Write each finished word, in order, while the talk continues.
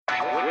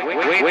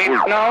We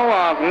know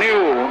of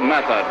new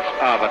methods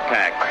of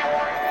attack.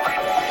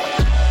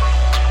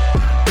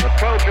 The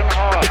Trojan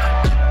horse,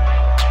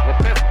 the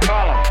fifth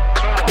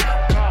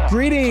column.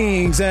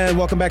 Greetings and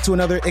welcome back to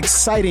another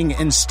exciting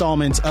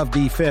installment of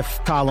the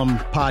Fifth Column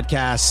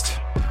podcast.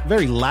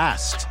 Very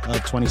last of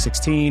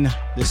 2016.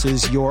 This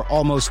is your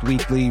almost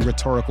weekly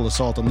rhetorical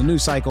assault on the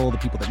news cycle, the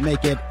people that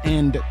make it,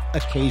 and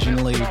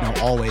occasionally, no,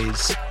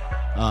 always,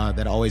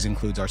 that always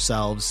includes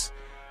ourselves.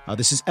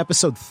 This is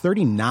episode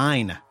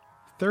 39.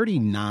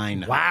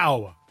 39.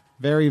 Wow.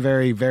 Very,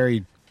 very,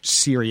 very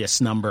serious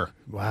number.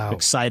 Wow.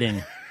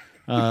 Exciting.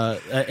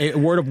 A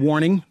word of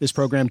warning, this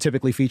program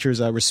typically features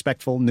a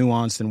respectful,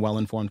 nuanced, and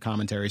well-informed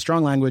commentary,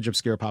 strong language,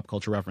 obscure pop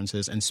culture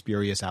references, and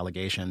spurious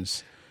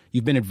allegations.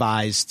 You've been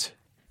advised.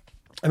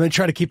 I'm going to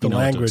try to keep the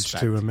language to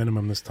to a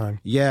minimum this time.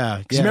 Yeah.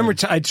 Because remember,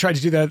 I tried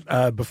to do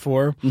that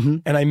before,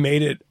 and I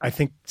made it, I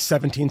think,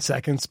 17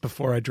 seconds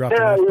before I dropped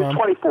an F-bomb. It was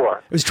 24.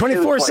 It was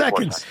 24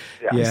 seconds.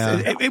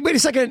 Yeah. Wait a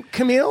second,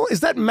 Camille, is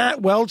that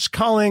Matt Welch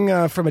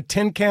calling from a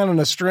tin can on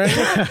a string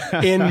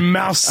in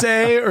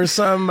Marseille or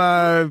some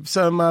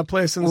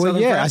place in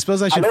southern France? I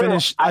suppose I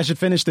should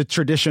finish the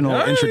traditional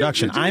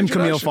introduction. I'm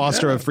Camille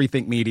Foster of Free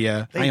Think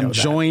Media. I am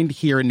joined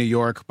here in New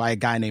York by a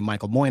guy named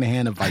Michael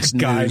Moynihan of Vice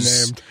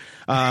News.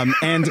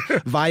 And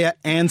via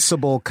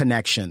Ansible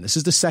connection. This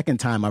is the second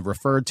time I've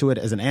referred to it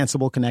as an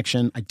Ansible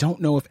connection. I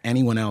don't know if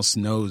anyone else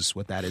knows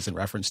what that is in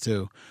reference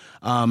to.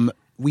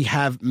 We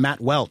have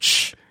Matt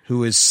Welch,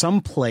 who is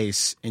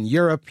someplace in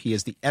Europe. He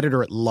is the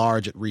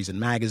editor-at-large at Reason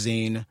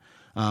Magazine,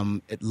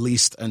 at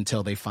least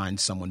until they find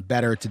someone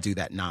better to do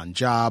that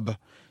non-job.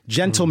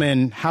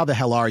 Gentlemen, how the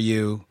hell are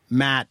you?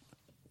 Matt,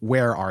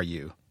 where are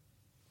you?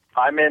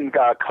 I'm in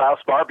Klaus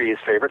Barbie's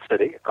favorite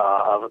city,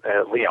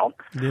 Lyon.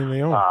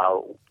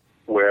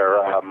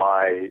 Where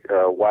my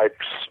wife's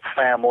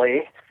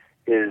family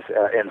is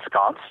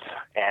ensconced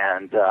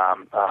and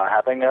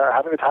having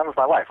the time of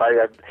my life.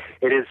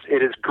 It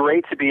is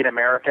great to be an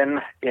American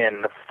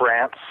in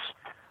France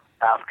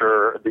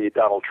after the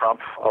Donald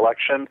Trump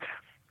election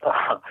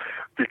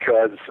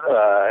because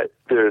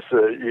there's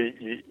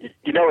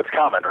you know it's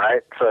coming,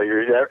 right? So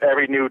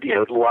every new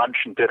lunch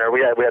and dinner. We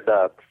had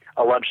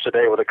a lunch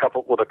today with a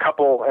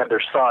couple and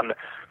their son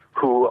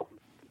who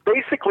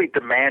basically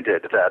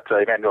demanded that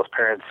Emmanuel's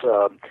parents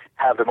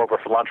have them over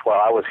for lunch while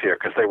I was here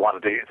because they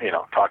wanted to,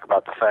 talk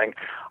about the thing.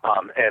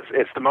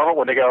 It's the moment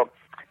when they go,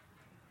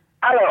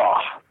 Hello.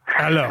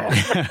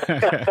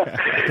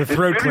 The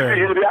throat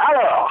clearing.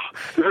 Hello.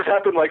 This has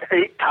happened like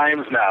 8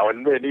 times now,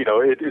 and it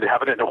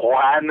happened in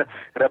Rouen,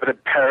 it happened in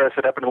Paris,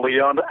 it happened in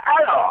Lyon.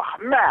 Hello,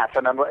 Matt.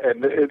 And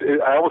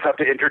I always have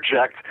to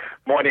interject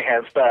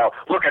Moynihan style.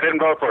 Look, I didn't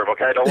vote for him,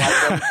 okay? I don't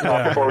like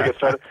him before we get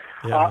started.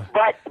 Yeah.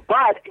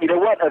 But you know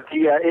what?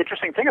 The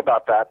interesting thing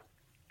about that,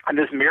 and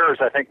this mirrors,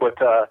 I think, what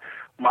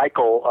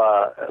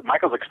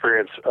Michael's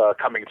experience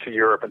coming to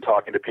Europe and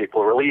talking to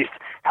people, or at least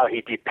how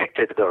he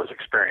depicted those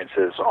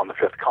experiences on the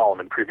Fifth Column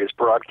in previous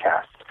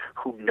broadcasts.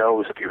 Who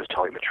knows if he was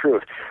telling the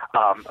truth?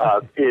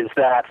 Is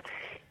that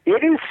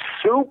it is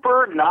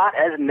super not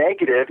as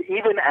negative,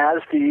 even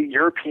as the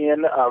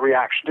European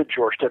reaction to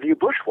George W.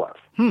 Bush was.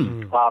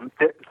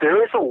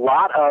 There is a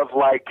lot of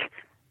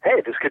hey,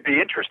 this could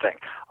be interesting.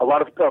 A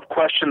lot of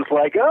questions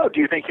like, do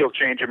you think he'll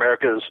change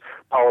America's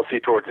policy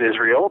towards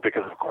Israel?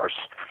 Because, of course,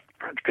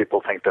 French people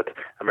think that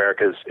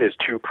America is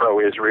too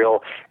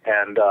pro-Israel,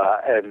 and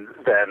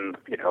then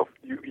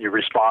you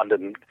respond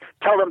and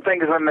tell them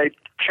things, and then they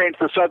change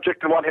the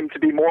subject and want him to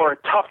be more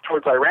tough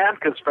towards Iran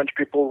because French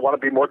people want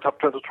to be more tough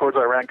towards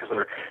Iran because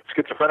they're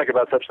schizophrenic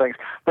about such things.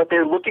 But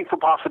they're looking for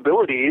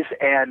possibilities,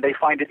 and they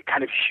find it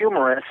kind of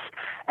humorous,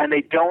 and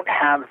they don't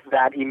have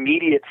that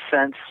immediate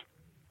sense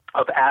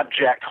of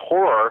abject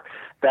horror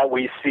that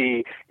we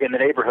see in the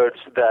neighborhoods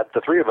that the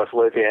three of us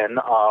live in,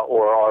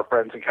 or our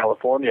friends in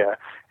California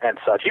and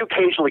such. You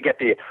occasionally get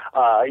the,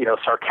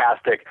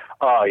 sarcastic,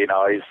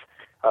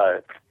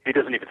 he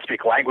doesn't even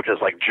speak languages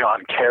like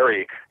John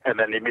Kerry, and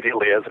then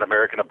immediately as an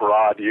American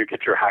abroad, you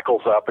get your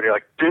hackles up, and you're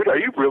like, dude, are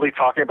you really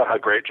talking about how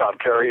great John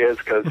Kerry is?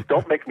 Because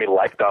don't make me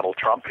like Donald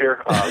Trump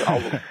here.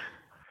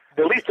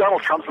 At least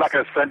Donald Trump's not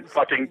going to send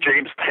fucking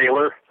James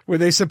Taylor. Were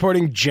they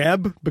supporting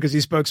Jeb because he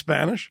spoke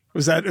Spanish?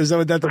 Was that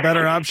the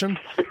better option?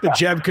 That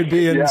Jeb could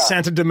be in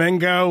Santo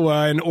Domingo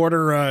and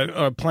order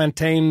a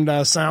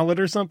plantain salad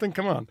or something?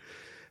 Come on.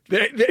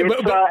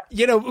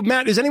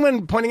 Matt, is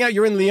anyone pointing out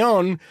you're in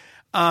Lyon?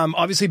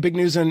 Obviously, big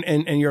news in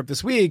Europe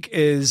this week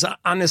is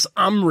Anis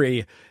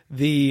Amri,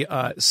 the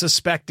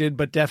suspected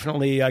but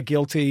definitely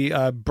guilty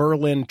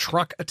Berlin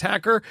truck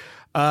attacker,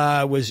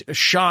 was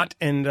shot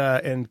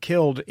and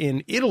killed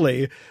in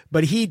Italy,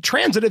 but he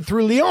transited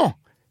through Lyon.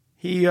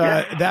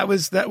 That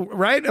was that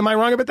right? Am I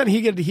wrong about that?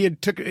 He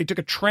took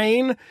a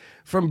train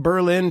from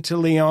Berlin to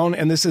Lyon,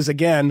 and this is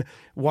again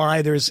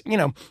why there's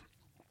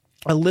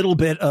a little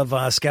bit of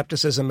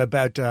skepticism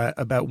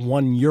about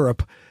one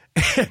Europe.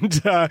 And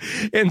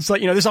so,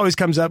 this always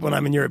comes up when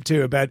I'm in Europe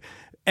too, about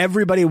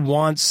everybody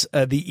wants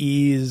the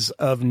ease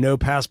of no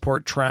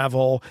passport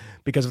travel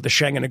because of the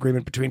Schengen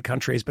agreement between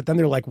countries. But then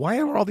they're like, why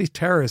are all these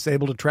terrorists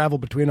able to travel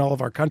between all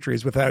of our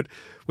countries without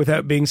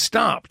being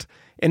stopped?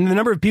 And the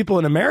number of people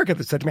in America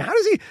that said to me,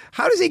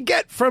 how does he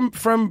get from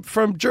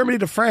Germany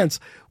to France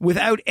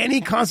without any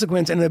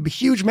consequence and a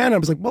huge man? I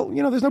was like, well,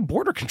 there's no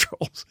border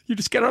controls. You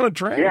just get on a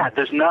train. Yeah,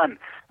 there's none.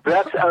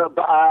 That's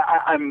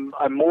I'm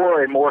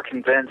more and more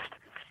convinced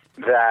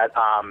that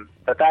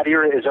that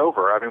era is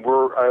over. I mean,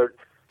 we're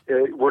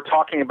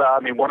talking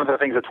about. I mean, one of the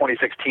things that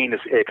 2016 is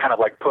it kind of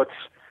like puts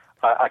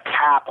a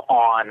cap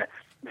on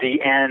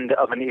the end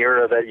of an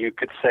era that you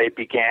could say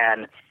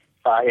began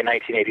in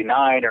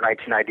 1989 or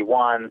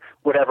 1991,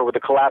 whatever, with the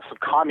collapse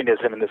of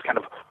communism and this kind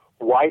of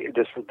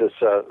this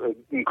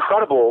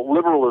incredible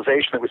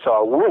liberalization that we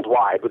saw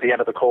worldwide with the end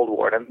of the Cold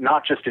War, and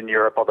not just in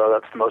Europe, although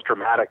that's the most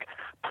dramatic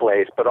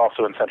place, but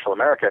also in Central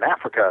America and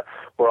Africa,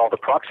 where all the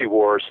proxy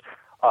wars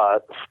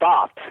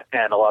stopped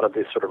and a lot of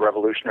this sort of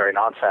revolutionary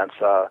nonsense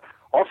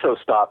also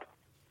stopped.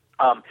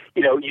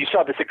 You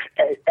saw this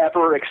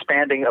ever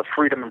expanding of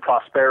freedom and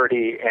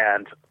prosperity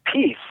and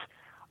peace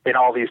in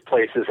all these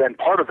places, and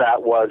part of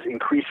that was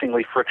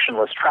increasingly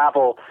frictionless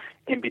travel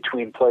in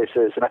between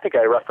places. And I think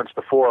I referenced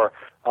before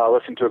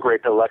listening to a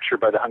great lecture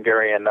by the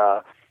Hungarian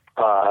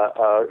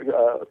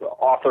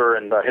author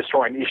and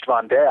historian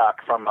István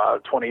Deák from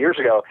 20 years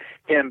ago,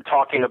 him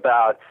talking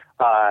about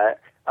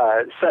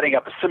setting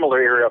up a similar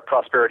era of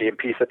prosperity and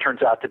peace that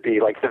turns out to be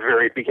like the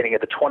very beginning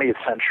of the 20th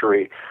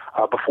century,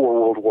 before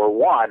World War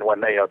I,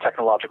 when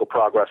technological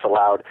progress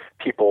allowed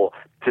people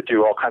to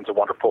do all kinds of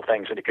wonderful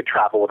things, and you could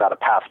travel without a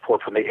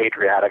passport from the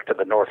Adriatic to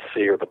the North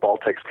Sea or the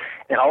Baltics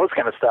and all this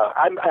kind of stuff.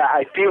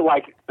 I feel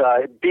like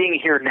being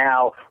here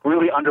now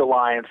really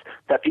underlines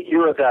that the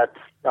era that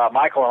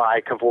Michael and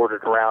I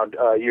cavorted around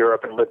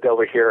Europe and lived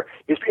over here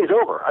is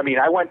over. I mean,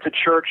 I went to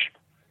church.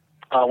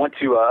 Went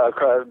to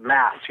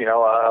Mass,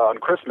 on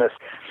Christmas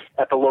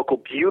at the local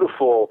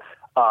beautiful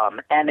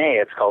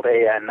NA. It's called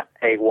ANAY.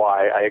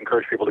 I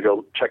encourage people to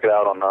go check it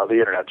out on the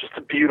internet. Just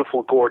a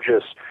beautiful,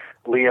 gorgeous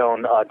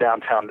Lyon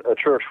downtown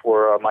church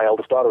where my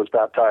eldest daughter was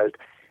baptized.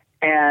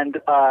 And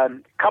a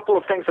couple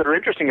of things that are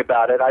interesting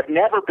about it. I've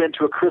never been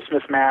to a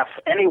Christmas Mass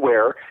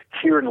anywhere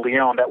here in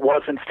Lyon that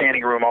wasn't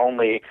standing room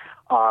only.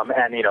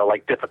 And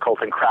difficult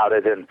and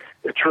crowded and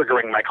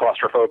triggering my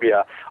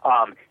claustrophobia.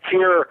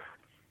 Here,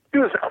 it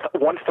was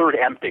 1/3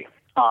 empty.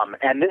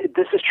 And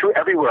this is true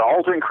everywhere.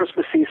 All during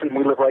Christmas season,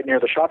 we live right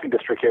near the shopping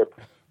district here.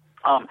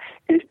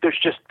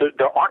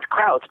 There aren't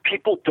crowds.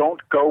 People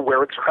don't go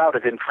where it's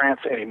crowded in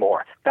France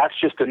anymore. That's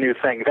just a new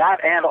thing.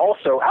 That, and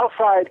also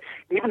outside,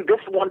 even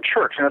this one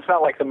church, and it's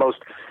not like the most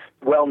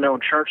well-known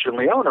church in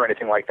Lyon or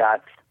anything like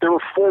that, there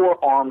were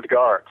 4 armed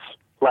guards,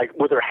 like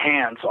with their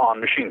hands on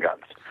machine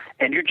guns.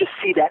 And you just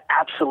see that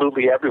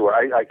absolutely everywhere.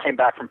 I came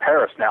back from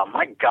Paris now.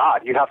 My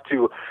God, you have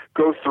to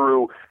go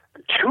through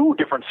 2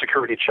 different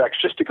security checks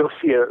just to go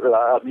see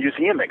a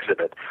museum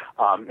exhibit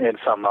in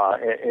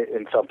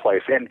some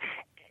place. And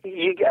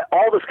you get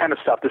all this kind of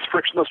stuff. This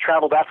frictionless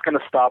travel, that's going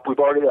to stop. We've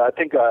already, I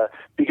think,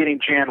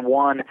 beginning Jan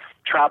 1,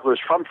 travelers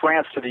from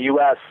France to the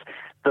U.S.,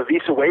 the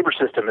visa waiver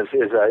system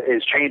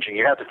is changing.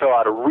 You have to fill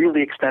out a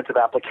really extensive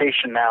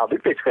application now. They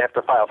basically have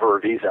to file for a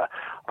visa.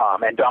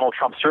 And Donald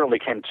Trump certainly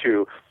came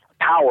to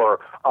power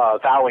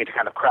vowing to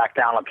kind of crack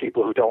down on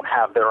people who don't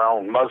have their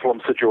own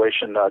Muslim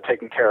situation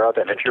taken care of.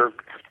 And if you're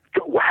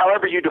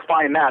however you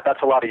define that,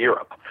 that's a lot of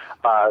Europe.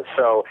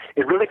 So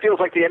it really feels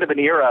like the end of an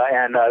era,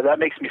 and that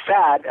makes me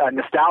sad,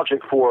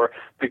 nostalgic for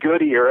the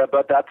good era.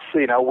 But that's,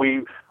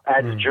 we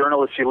as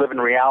journalists, you live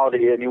in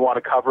reality, and you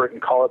want to cover it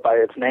and call it by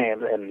its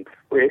name. And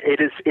it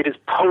is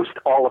post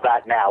all of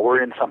that now.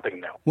 We're in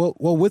something new.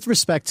 Well, with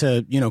respect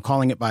to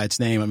calling it by its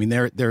name, I mean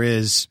there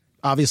is.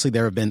 Obviously,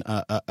 there have been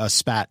a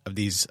spat of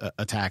these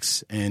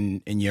attacks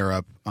in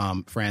Europe.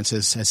 France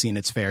has seen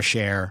its fair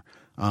share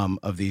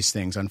of these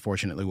things,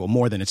 unfortunately,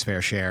 more than its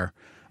fair share.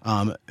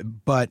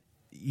 But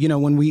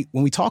when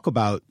we talk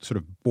about sort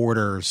of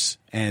borders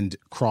and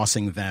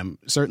crossing them,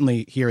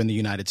 certainly here in the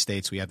United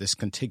States, we have this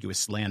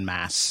contiguous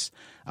landmass,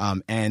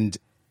 and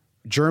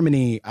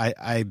Germany,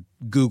 I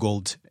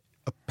Googled,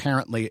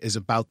 apparently is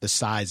about the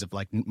size of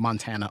like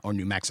Montana or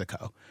New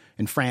Mexico,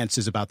 and France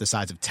is about the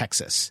size of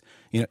Texas.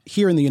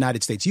 Here in the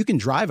United States, you can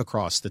drive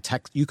across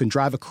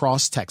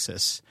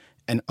Texas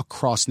and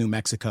across New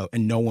Mexico,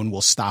 and no one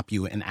will stop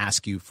you and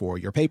ask you for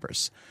your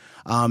papers.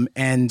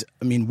 And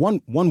I mean,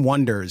 one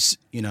wonders,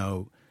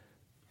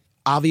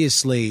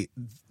 obviously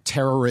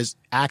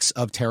acts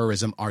of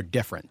terrorism are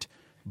different,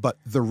 but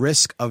the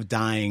risk of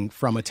dying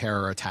from a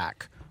terror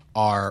attack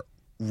are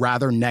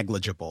rather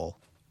negligible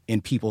in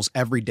people's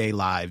everyday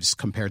lives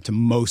compared to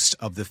most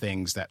of the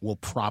things that will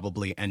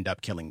probably end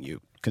up killing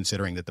you,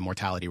 considering that the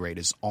mortality rate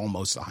is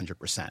almost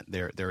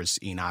 100%. There is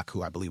Enoch,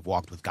 who I believe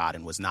walked with God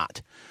and was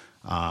not.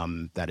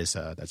 That's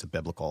a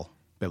biblical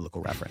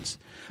reference.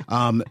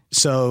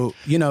 So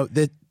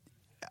that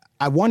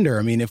I wonder.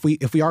 I mean, if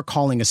we are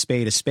calling a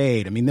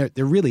spade, I mean,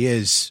 there really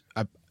is,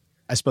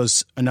 I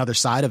suppose, another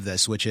side of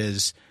this, which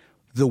is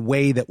the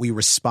way that we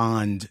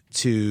respond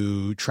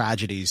to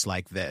tragedies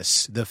like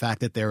this, the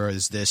fact that there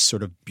is this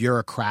sort of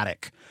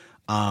bureaucratic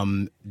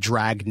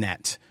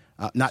dragnet,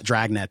 not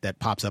dragnet that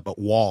pops up, but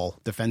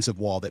defensive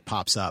wall that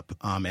pops up.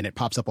 And it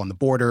pops up on the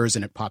borders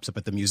and it pops up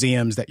at the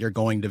museums that you're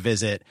going to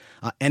visit.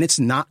 And it's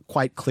not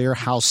quite clear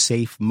how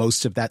safe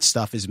most of that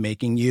stuff is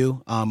making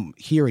you.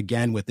 Here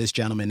again with this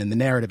gentleman, and the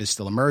narrative is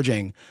still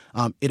emerging,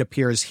 it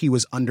appears he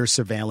was under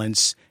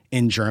surveillance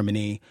in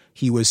Germany.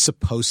 He was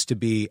supposed to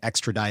be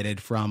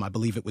extradited from, I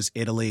believe it was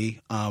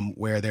Italy,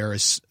 where there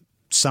is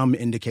some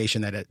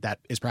indication that that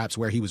is perhaps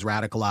where he was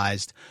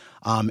radicalized.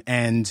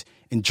 And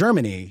in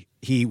Germany,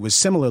 he was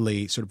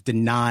similarly sort of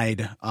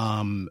denied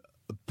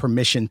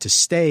permission to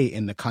stay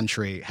in the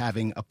country,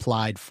 having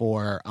applied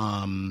for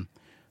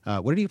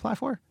what did he apply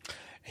for?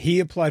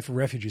 He applied for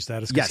refugee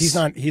status because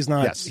Yes. he's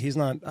not, Yes. he's a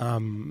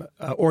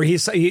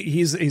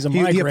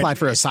migrant. He applied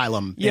for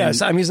asylum.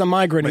 Yes, I mean, he's a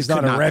migrant. but He's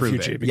not could a prove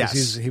refugee it. because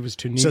Yes. he was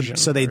Tunisian.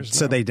 So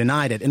they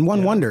denied it, and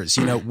one wonders,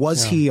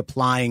 was he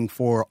applying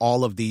for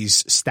all of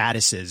these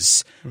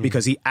statuses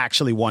because he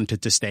actually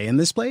wanted to stay in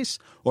this place,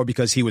 or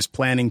because he was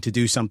planning to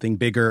do something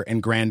bigger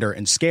and grander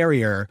and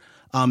scarier?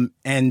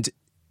 And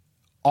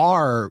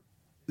are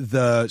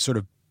the sort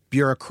of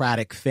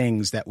bureaucratic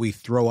things that we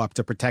throw up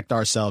to protect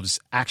ourselves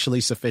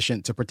actually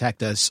sufficient to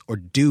protect us, or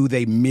do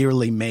they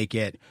merely make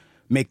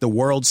the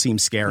world seem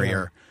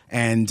scarier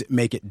and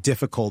make it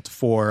difficult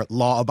for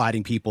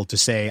law-abiding people to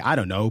say, I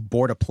don't know,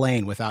 board a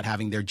plane without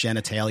having their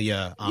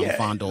genitalia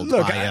fondled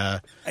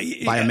by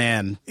a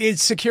man?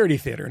 It's security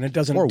theater, and it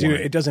doesn't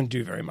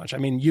do very much. I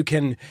mean, you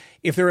can,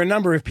 if there are a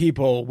number of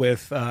people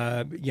with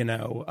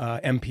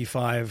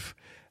MP5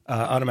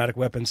 automatic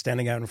weapons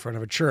standing out in front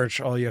of a church,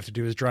 all you have to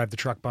do is drive the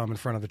truck bomb in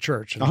front of the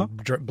church and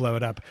blow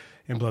it up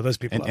and blow those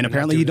people up. And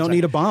apparently you don't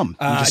need a bomb.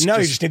 You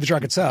just need the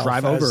truck itself.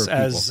 Drive over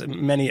as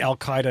many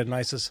Al-Qaeda and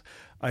ISIS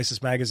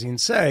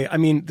magazines say. I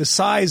mean, the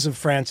size of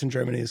France and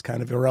Germany is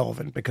kind of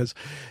irrelevant because,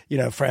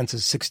 France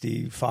is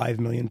 65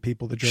 million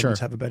people. The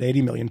Germans have about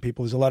 80 million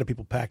people. There's a lot of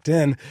people packed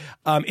in.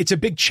 It's a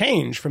big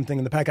change from thing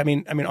in the pack. I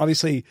mean,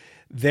 obviously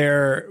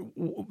there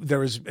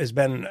has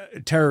been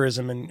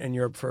terrorism in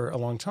Europe for a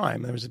long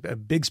time. There was a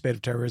big spate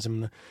of terrorism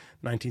in the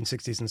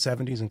 1960s and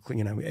 70s, and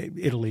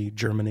Italy,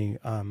 Germany,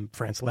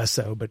 France less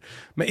so, but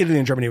Italy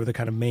and Germany were the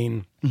kind of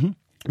main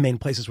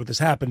places where this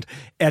happened.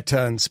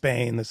 ETA in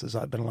Spain, this has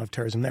been a lot of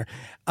terrorism there.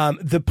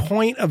 The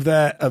point of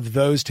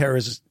those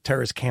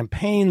terrorist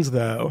campaigns,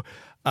 though,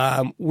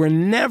 were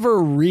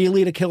never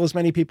really to kill as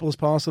many people as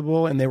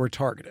possible, and they were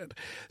targeted.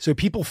 So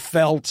people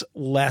felt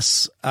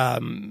less,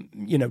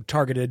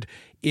 targeted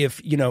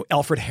if,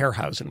 Alfred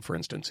Herrhausen, for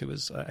instance, who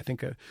was, I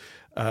think, a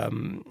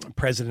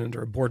president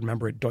or a board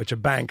member at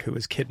Deutsche Bank, who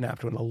was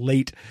kidnapped in the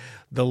late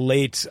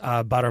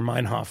Baader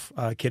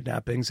Meinhof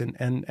kidnappings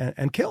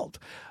and killed.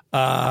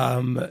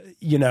 The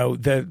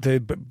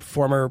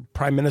former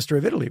prime minister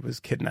of Italy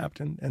was kidnapped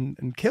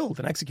and killed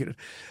and executed.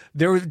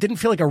 There didn't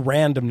feel like a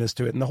randomness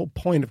to it. And the whole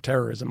point of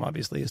terrorism,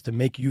 obviously, is to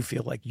make you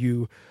feel like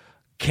you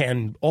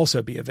can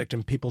also be a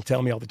victim. People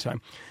tell me all the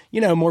time,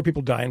 more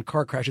people die in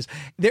car crashes.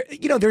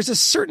 There's a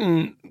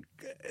certain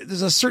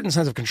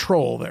sense of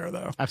control there,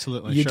 though.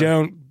 Absolutely. You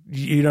don't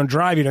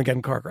drive, you don't get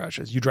in car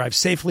crashes. You drive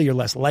safely, you're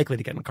less likely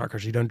to get in car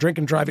crashes. You don't drink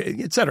and drive,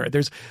 et cetera.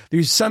 There's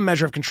some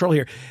measure of control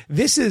here.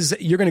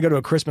 You're going to go to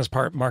a Christmas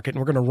market and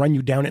we're going to run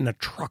you down in a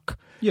truck.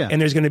 Yeah.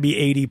 And there's going to be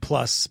 80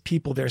 plus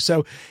people there.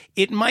 So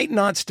it might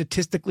not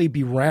statistically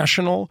be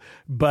rational,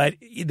 but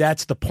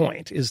that's the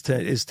point, is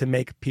to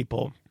make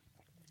people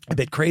a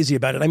bit crazy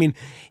about it. I mean,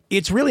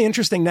 it's really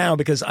interesting now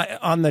because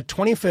on the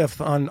 25th,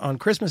 on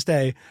Christmas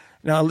Day,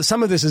 now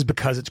some of this is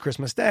because it's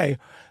Christmas Day,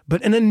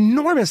 but an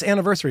enormous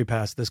anniversary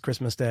passed this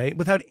Christmas Day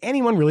without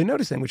anyone really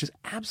noticing, which is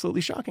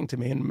absolutely shocking to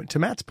me. And to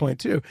Matt's point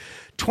too,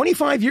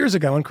 25 years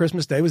ago on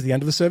Christmas Day was the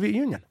end of the Soviet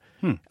Union.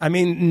 I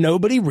mean,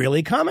 nobody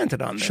really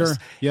commented on this. Sure.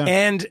 Yeah.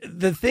 And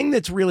the thing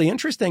that's really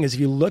interesting is if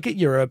you look at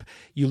Europe,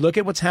 you look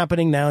at what's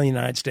happening now in the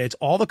United States,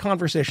 all the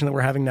conversation that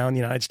we're having now in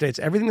the United States,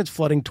 everything that's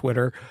flooding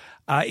Twitter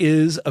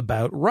is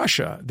about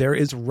Russia. There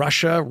is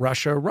Russia,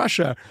 Russia,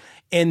 Russia.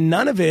 And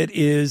none of it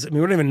is,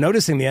 we're not even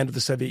noticing the end of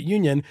the Soviet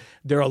Union.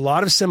 There are a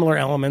lot of similar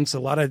elements, a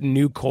lot of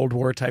new Cold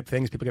War type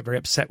things. People get very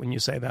upset when you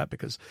say that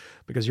because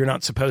you're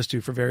not supposed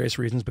to for various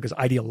reasons, because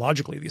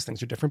ideologically these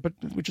things are different, but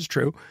which is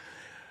true.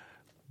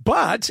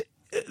 But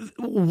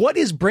what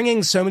is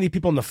bringing so many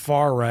people in the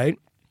far right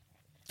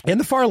and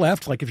the far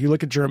left, like if you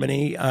look at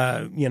Germany,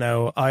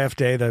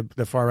 AfD,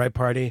 the far right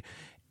party,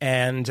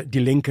 and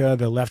Die Linke,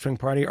 the left-wing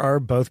party, are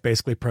both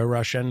basically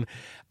pro-Russian.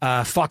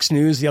 Fox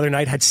News the other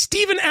night had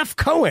Stephen F.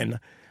 Cohen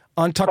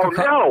on Tucker.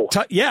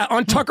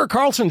 On Tucker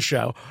Carlson's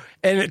show,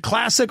 and a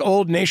classic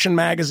old Nation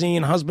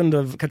magazine, husband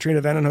of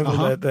Katrina Vanden,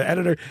 the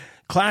editor.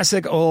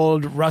 Classic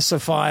old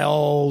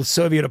Russophile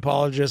Soviet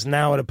apologist,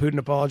 now a Putin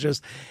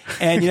apologist.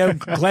 And,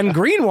 Glenn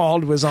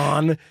Greenwald was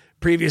on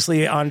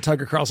previously on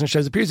Tucker Carlson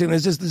shows appears. And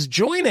there's just this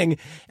joining.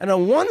 And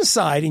on one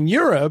side in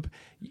Europe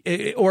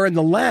or in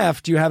the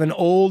left, you have an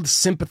old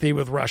sympathy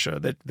with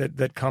Russia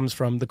that comes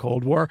from the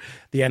Cold War.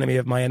 The enemy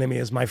of my enemy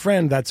is my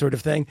friend, that sort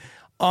of thing.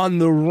 On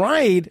the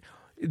right,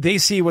 they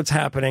see what's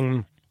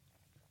happening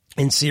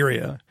in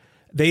Syria.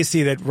 They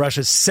see that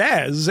Russia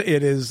says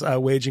it is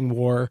waging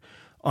war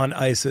on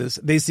ISIS.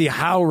 They see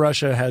how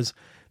Russia has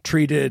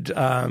treated,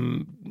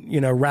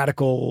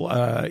 radical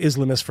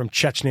Islamists from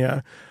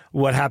Chechnya.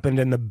 What happened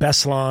in the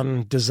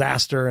Beslan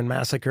disaster and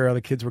massacre?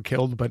 The kids were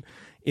killed, but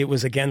it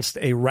was against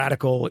a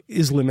radical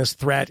Islamist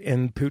threat,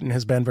 and Putin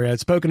has been very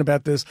outspoken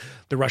about this.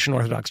 The Russian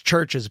Orthodox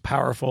Church is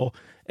powerful,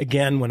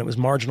 again, when it was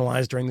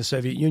marginalized during the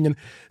Soviet Union.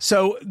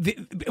 So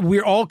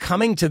we're all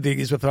coming to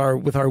these with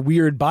our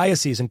weird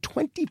biases. And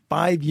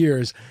 25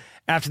 years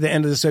after the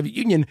end of the Soviet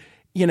Union,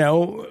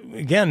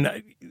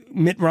 again,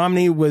 Mitt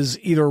Romney was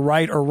either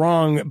right or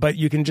wrong, but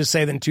you can just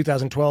say that in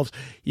 2012,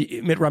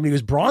 Mitt Romney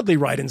was broadly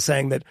right in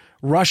saying that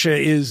Russia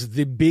is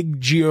the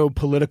big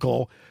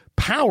geopolitical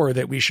power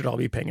that we should all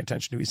be paying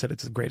attention to. He said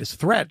it's the greatest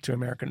threat to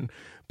American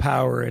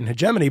power and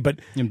hegemony. But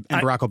and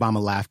Barack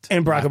Obama laughed.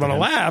 And Barack Obama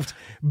laughed.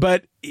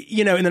 But,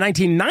 in the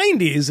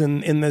 1990s,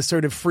 in the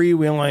sort of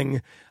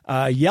freewheeling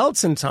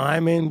Yeltsin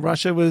time,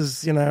 Russia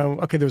was,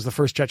 okay, there was the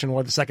first Chechen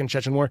War, the second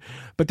Chechen War,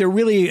 but they're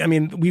really,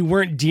 we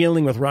weren't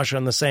dealing with Russia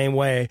in the same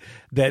way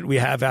that we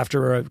have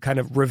after a kind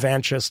of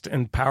revanchist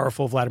and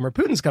powerful Vladimir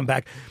Putin's come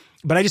back.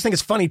 But I just think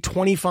it's funny,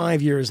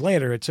 25 years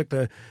later, it took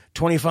the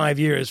 25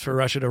 years for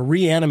Russia to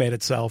reanimate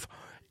itself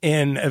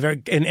and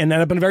end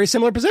up in a very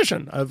similar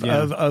position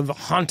of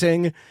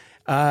haunting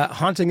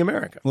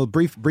America. Well,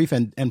 brief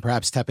and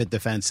perhaps tepid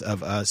defense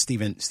of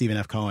Stephen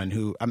F. Cohen,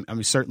 who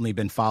I'm certainly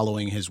been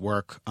following his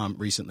work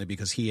recently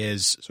because he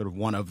is sort of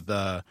one of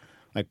the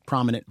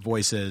prominent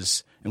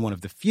voices and one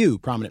of the few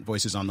prominent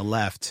voices on the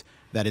left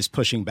that is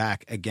pushing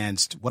back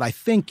against what I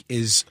think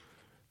is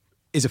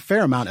a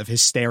fair amount of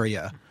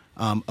hysteria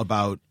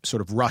about sort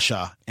of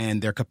Russia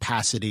and their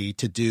capacity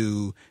to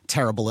do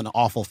terrible and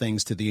awful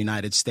things to the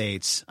United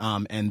States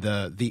and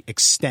the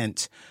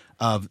extent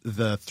of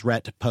the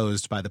threat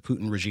posed by the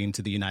Putin regime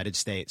to the United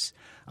States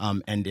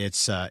and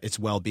its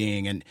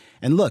well-being. And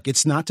look,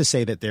 it's not to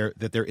say that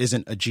there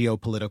isn't a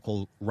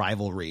geopolitical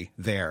rivalry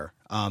there,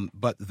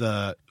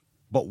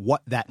 but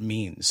what that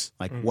means,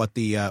 what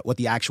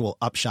the actual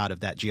upshot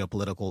of that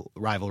geopolitical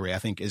rivalry, I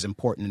think, is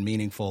important and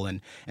meaningful.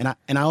 And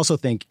I also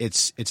think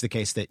it's the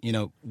case that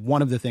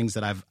one of the things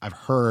that I've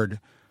heard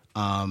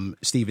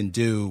Stephen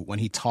do when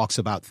he talks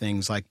about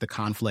things like the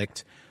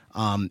conflict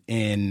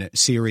in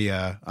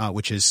Syria,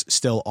 which is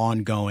still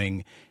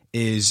ongoing,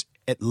 is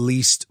at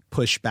least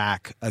push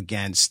back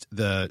against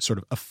the sort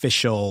of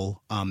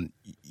official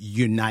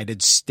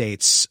United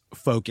States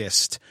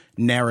focused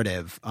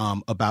narrative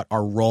about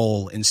our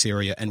role in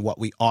Syria and what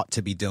we ought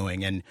to be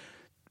doing. And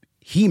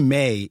he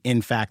may,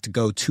 in fact,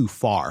 go too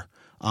far,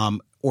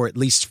 or at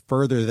least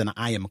further than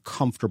I am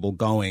comfortable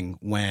going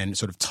when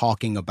sort of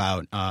talking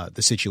about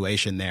the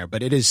situation there.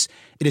 But it is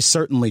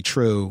certainly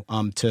true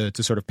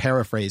to sort of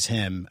paraphrase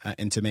him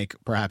and to make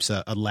perhaps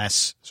a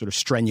less sort of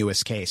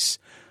strenuous case,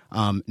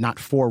 not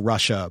for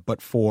Russia,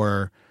 but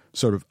for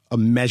sort of a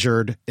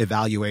measured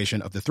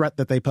evaluation of the threat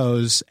that they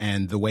pose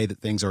and the way that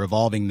things are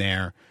evolving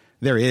there.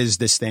 There is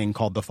this thing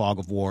called the fog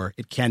of war.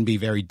 It can be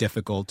very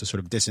difficult to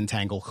sort of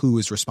disentangle who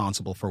is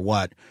responsible for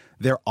what.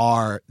 There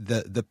are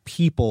the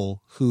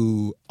people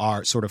who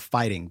are sort of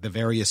fighting. The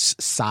various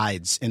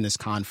sides in this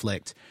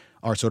conflict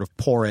are sort of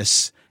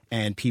porous,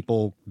 and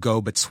people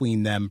go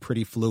between them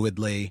pretty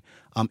fluidly.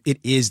 It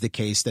is the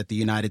case that the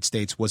United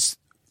States was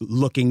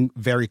looking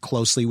very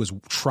closely, was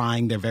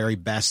trying their very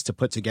best to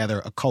put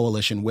together a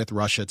coalition with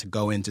Russia to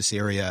go into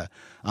Syria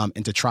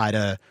and to try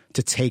to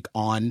take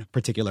on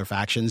particular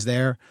factions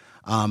there.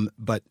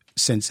 But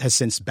has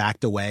since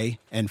backed away,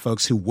 and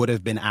folks who would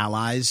have been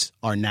allies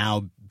are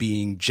now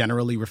being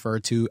generally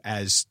referred to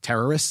as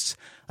terrorists.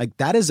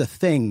 That is a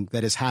thing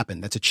that has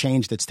happened. That's a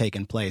change that's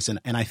taken place. And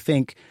I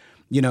think,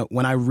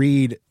 when I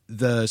read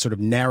the sort of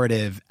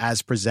narrative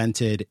as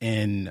presented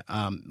in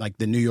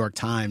the New York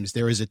Times,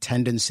 there is a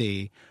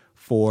tendency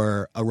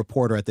for a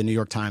reporter at the New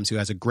York Times who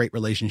has a great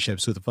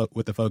relationships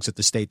with the folks at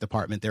the State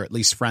Department. They're at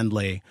least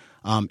friendly,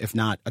 if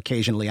not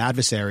occasionally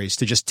adversaries,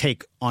 to just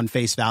take on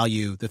face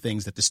value the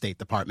things that the State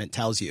Department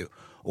tells you,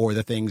 or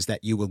the things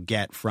that you will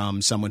get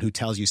from someone who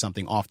tells you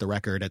something off the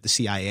record at the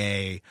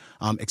CIA,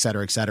 et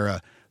cetera, et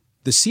cetera.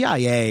 The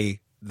CIA,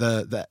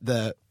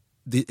 the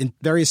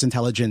various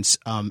intelligence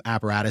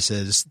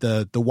apparatuses,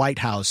 the White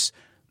House,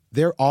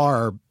 there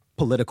are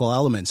political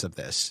elements of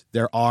this.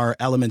 There are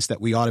elements that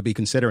we ought to be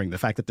considering. The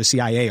fact that the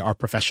CIA are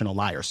professional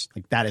liars,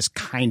 that is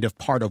kind of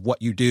part of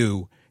what you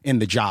do in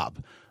the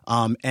job.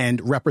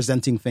 And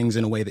representing things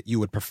in a way that you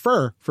would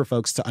prefer for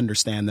folks to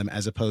understand them,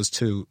 as opposed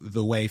to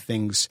the way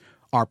things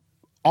are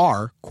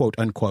quote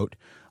unquote,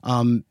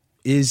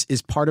 is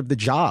part of the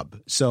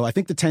job. So I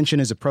think the tension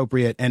is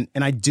appropriate. And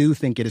I do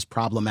think it is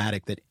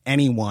problematic that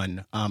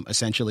anyone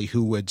essentially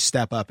who would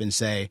step up and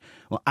say,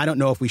 well, I don't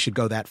know if we should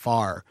go that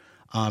far,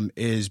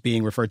 is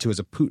being referred to as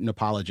a Putin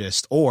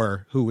apologist,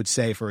 or who would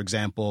say, for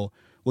example,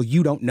 well,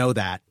 you don't know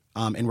that,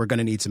 and we're going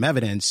to need some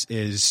evidence,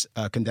 is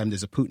condemned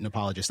as a Putin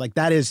apologist. Like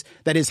that is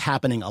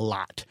happening a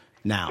lot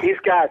now. He's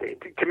got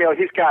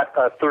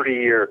a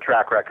 30-year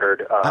track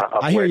record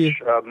of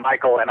which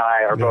Michael and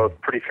I are both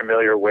pretty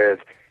familiar with.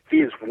 He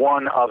is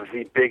one of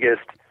the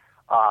biggest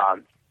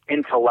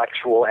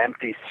intellectual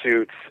empty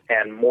suits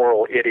and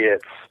moral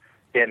idiots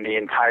in the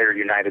entire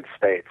United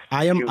States.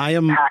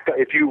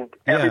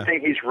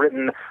 Everything he's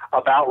written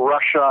about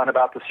Russia and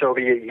about the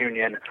Soviet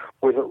Union,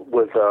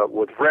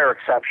 with rare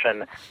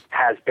exception,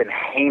 has been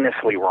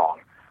heinously wrong.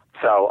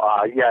 So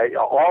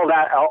all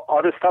that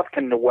other stuff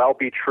can well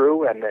be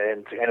true, and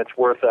it's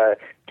worth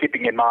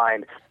keeping in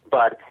mind.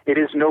 But it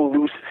is no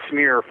loose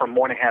smear from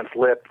Moynihan's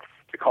lip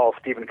to call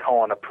Stephen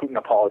Cohen a Putin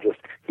apologist.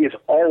 He is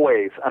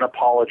always an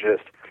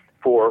apologist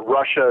for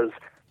Russia's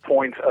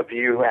points of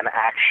view and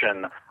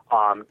action,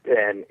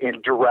 and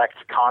in direct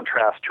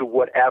contrast to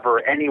whatever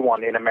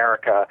anyone in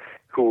America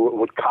who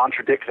would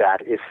contradict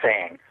that is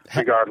saying,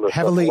 regardless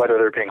of whether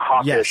they're being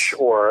hawkish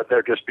or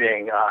they're just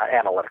being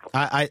analytical.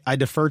 I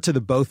defer to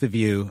the both of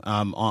you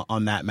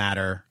on that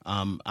matter.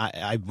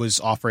 I was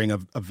offering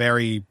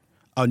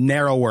a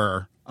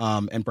narrower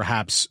and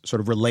perhaps sort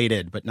of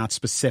related but not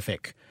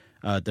specific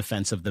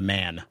defense of the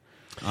man.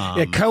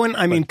 Cohen.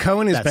 I mean,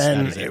 Cohen has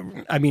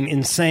been,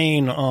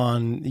 insane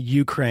on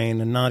Ukraine,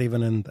 and not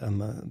even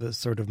in the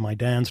sort of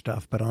Maidan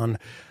stuff, but on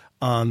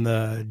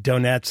the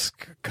Donetsk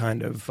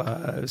kind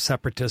of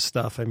separatist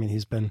stuff. I mean,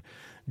 he's been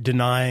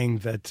denying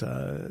that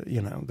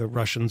the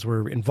Russians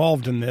were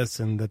involved in this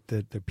and that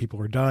the people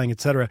were dying,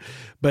 etc.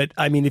 But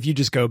I mean, if you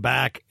just go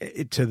back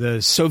to the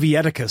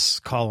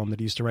Sovieticus column that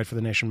he used to write for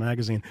The Nation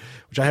magazine,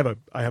 which I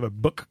have a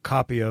book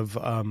copy of.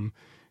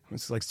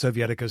 It's like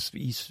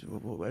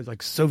Sovieticus,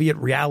 like Soviet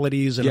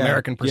realities and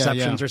American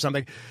perceptions or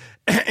something.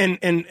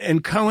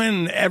 And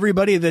Cohen,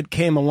 everybody that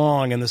came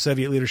along in the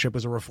Soviet leadership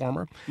was a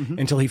reformer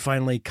until he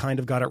finally kind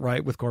of got it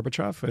right with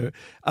Gorbachev.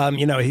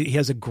 He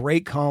has a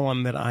great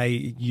column that I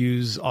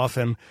use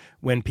often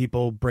when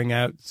people bring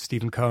out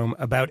Stephen Cohen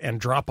about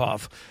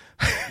Andropov,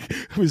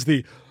 who's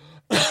the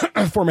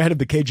former head of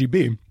the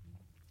KGB.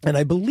 And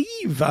I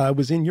believe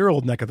was in your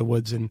old neck of the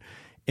woods in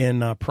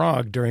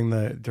Prague during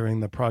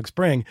the Prague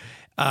Spring,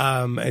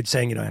 it's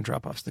saying,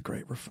 Andropov's the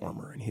great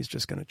reformer and he's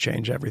just going to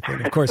change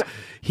everything. Of course,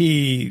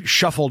 he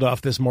shuffled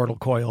off this mortal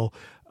coil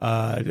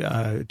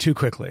too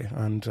quickly,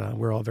 and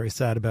we're all very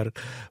sad about it.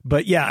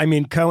 But yeah, I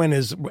mean, Cohen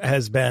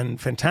has been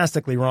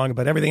fantastically wrong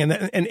about everything,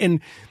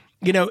 and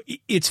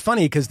it's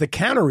funny because the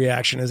counter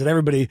reaction is that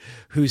everybody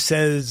who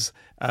says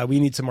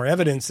we need some more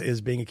evidence is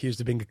being accused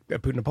of being a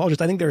Putin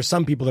apologist. I think there are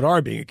some people that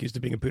are being accused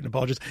of being a Putin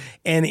apologist.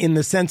 And in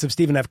the sense of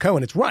Stephen F.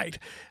 Cohen, it's right.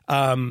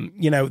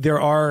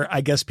 There are, I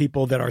guess,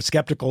 people that are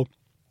skeptical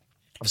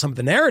of some of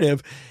the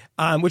narrative,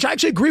 which I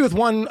actually agree with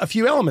a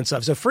few elements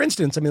of. So, for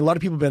instance, I mean, a lot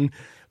of people have been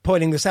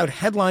pointing this out,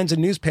 headlines in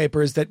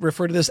newspapers that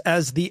refer to this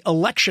as the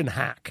election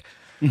hack.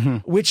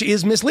 Which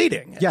is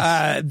misleading.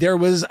 Yes. There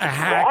was a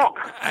hack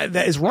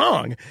that is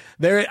wrong.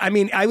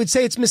 I would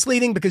say it's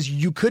misleading because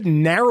you could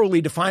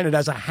narrowly define it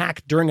as a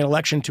hack during an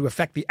election to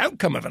affect the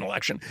outcome of an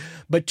election.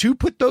 But to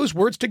put those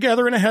words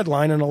together in a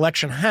headline, an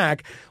election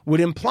hack, would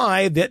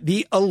imply that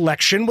the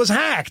election was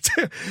hacked,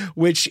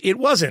 which it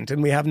wasn't,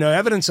 and we have no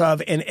evidence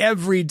of. And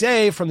every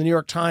day, from the New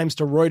York Times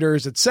to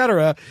Reuters,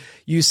 etc.,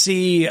 you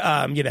see,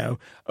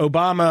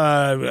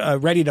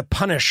 Obama ready to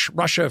punish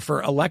Russia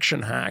for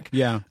election hack.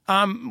 Yeah.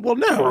 Well,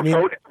 no. Or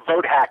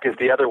vote hack is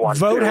the other one.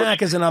 Vote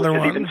hack is another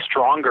one. Even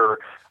stronger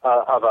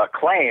of a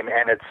claim,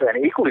 and it's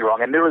equally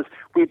wrong. And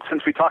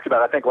since we talked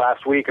about, I think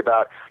last week,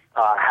 about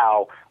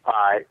how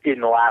in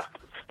the last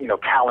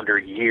calendar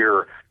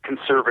year,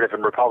 conservative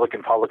and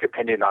Republican public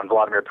opinion on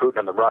Vladimir Putin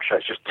and Russia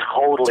has just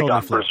totally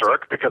gone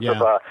berserk because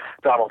of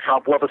Donald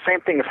Trump. Well, the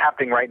same thing is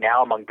happening right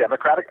now among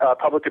Democratic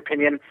public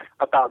opinion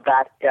about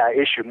that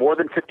issue. More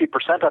than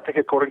 50%, I think,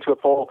 according to a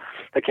poll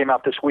that came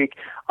out this week,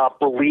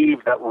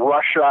 believe that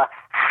Russia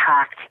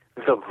hacked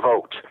the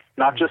vote.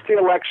 Not just the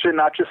election,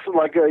 not just some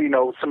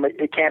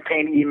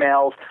campaign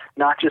emails,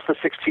 not just the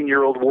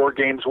 16-year-old war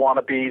games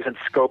wannabes in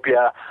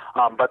Skopje,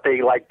 but they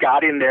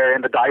got in there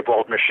in the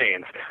Diebold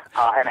machines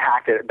and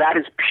hacked it. That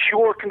is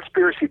pure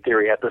conspiracy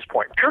theory at this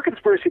point. Pure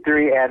conspiracy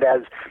theory, and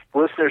as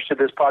listeners to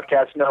this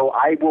podcast know,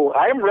 I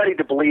am ready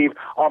to believe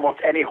almost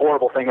any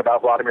horrible thing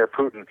about Vladimir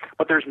Putin,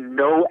 but there's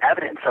no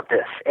evidence of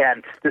this,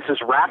 and this is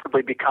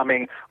rapidly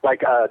becoming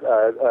like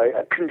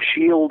a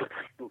congealed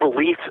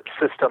belief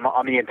system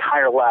on the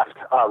entire left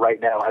right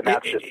now, and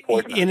that's just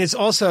poisonous. And it's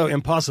also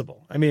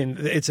impossible. I mean,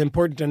 it's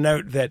important to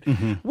note that,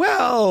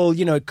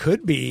 it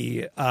could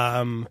be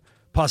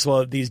possible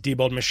that these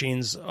Diebold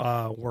machines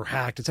were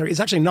hacked, etc.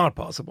 It's actually not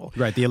possible.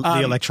 Right, the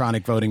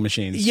electronic voting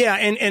machines. Yeah,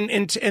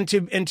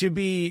 and to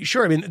be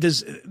sure, I mean,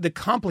 there's the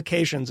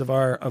complications of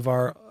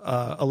our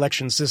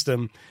election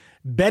system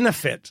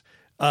benefit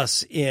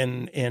us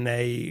in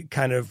a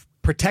kind of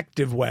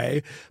protective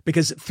way,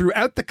 because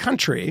throughout the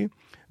country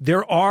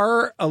there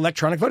are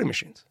electronic voting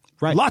machines.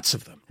 Right. Lots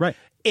of them. Right.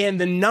 And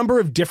the number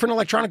of different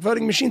electronic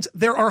voting machines,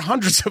 there are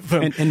hundreds of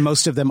them. And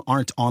most of them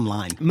aren't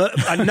online.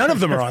 None of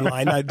them are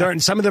online.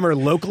 Some of them are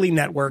locally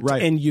networked,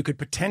 right. And you could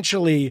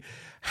potentially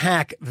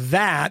hack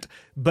that,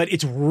 but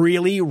it's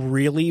really,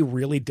 really,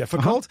 really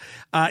difficult.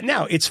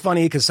 Now, it's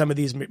funny because some of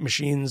these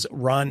machines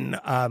run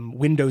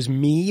Windows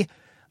Me.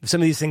 Some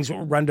of these things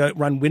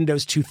run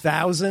Windows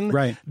 2000.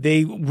 Right.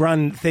 They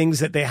run things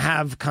that they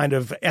have kind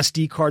of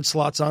SD card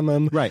slots on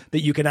them. Right.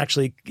 That you can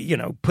actually,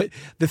 put.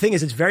 The thing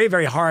is, it's very,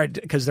 very hard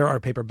because there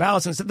are paper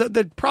ballots. And so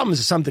the problem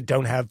is some that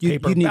don't have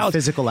paper you need ballots.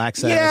 Physical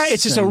access. Yeah,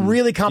 it's just a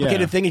really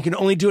complicated thing. You can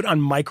only do it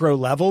on micro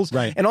levels.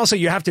 Right. And also,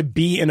 you have to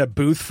be in a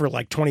booth for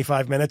like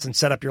 25 minutes and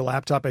set up your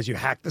laptop as you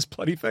hack this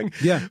bloody thing.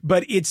 Yeah.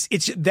 But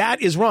that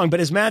is wrong.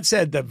 But as Matt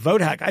said, the vote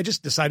hack, I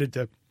just decided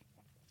to,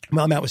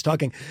 while Matt was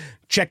talking,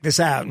 check this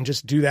out and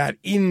just do that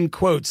in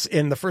quotes.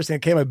 In the first thing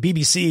that came out,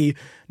 BBC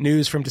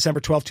News from December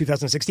 12,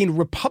 2016,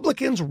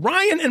 Republicans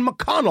Ryan and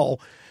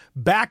McConnell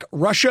back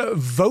Russia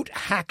vote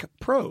hack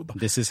probe.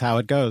 This is how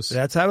it goes.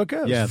 That's how it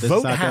goes. Yeah, this vote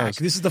is how it hack. goes.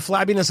 This is the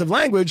flabbiness of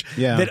language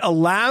that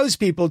allows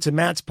people, to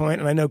Matt's point,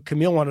 and I know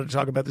Camille wanted to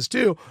talk about this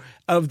too,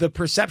 of the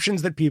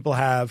perceptions that people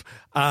have.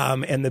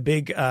 And the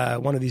big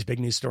one of these big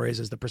news stories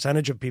is the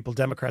percentage of people,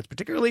 Democrats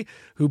particularly,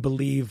 who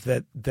believe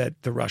that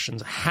the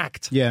Russians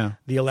hacked the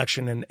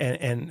election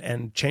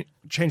and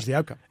changed the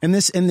outcome. And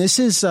this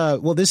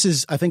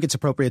is I think it's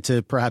appropriate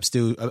to perhaps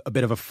do a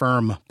bit of a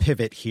firm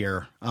pivot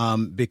here,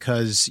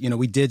 because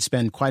we did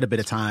spend quite a bit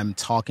of time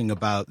talking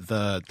about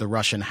the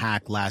Russian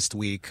hack last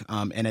week,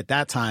 and at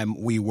that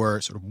time we were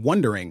sort of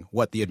wondering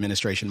what the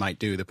administration might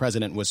do. The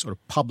president was sort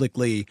of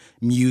publicly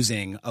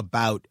musing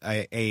about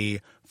a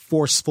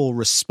forceful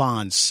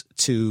response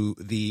to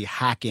the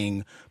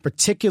hacking,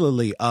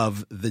 particularly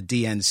of the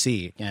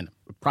DNC, again,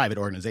 a private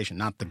organization,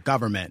 not the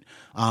government,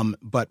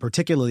 but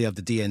particularly of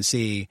the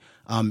DNC.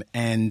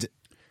 And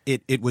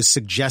it was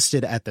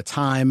suggested at the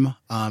time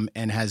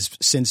and has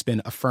since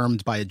been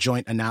affirmed by a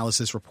joint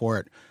analysis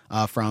report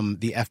from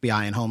the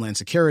FBI and Homeland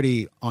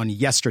Security on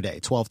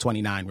yesterday,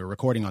 12/29. We were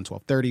recording on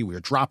 12/30. We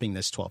were dropping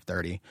this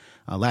 12/30,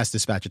 last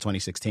dispatch of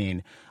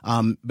 2016.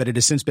 But it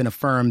has since been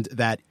affirmed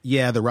that,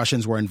 the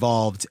Russians were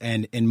involved,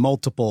 and in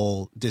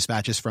multiple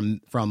dispatches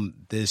from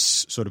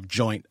this sort of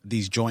joint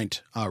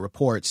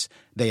reports,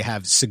 they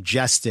have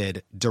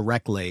suggested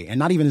directly, and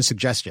not even a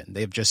suggestion,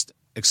 they've just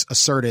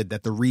asserted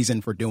that the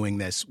reason for doing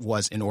this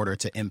was in order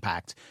to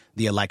impact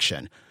the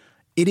election.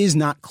 It is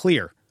not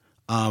clear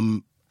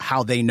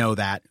how they know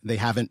that. They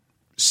haven't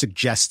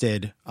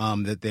suggested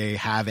that they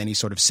have any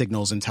sort of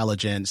signals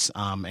intelligence,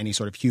 any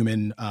sort of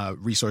human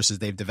resources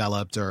they've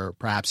developed, or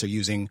perhaps are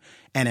using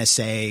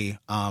NSA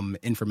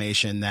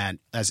information that,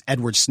 as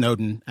Edward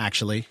Snowden,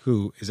 actually,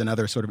 who is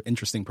another sort of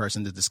interesting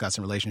person to discuss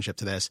in relationship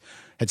to this,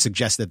 had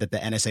suggested that the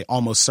NSA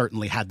almost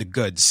certainly had the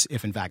goods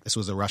if, in fact, this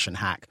was a Russian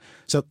hack.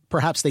 So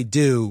perhaps they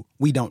do.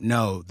 We don't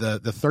know. The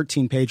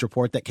 13-page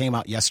report that came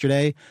out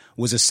yesterday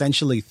was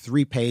essentially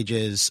 3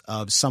 pages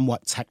of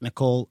somewhat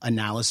technical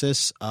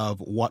analysis of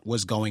what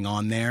was going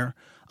on there.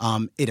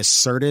 It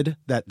asserted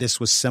that this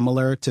was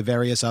similar to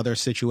various other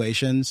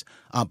situations,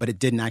 but it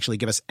didn't actually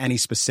give us any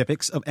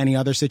specifics of any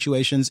other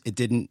situations. It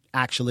didn't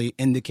actually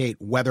indicate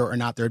whether or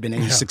not there had been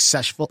any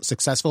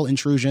successful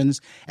intrusions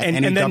at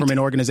any government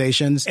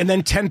organizations. And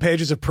then 10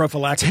 pages of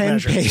prophylactic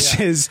measures. 10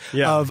 pages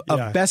of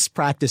best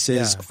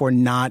practices for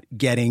not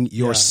getting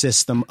your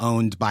system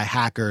owned by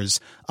hackers,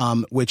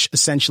 which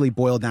essentially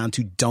boil down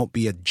to don't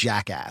be a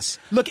jackass.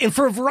 Look, and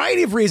for a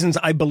variety of reasons,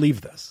 I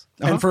believe this.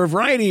 And for a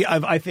variety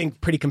of, I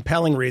think, pretty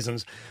compelling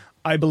reasons,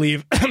 I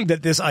believe that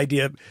this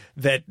idea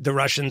that the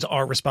Russians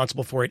are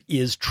responsible for it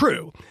is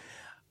true.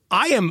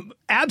 I am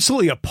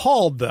absolutely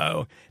appalled,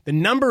 though, the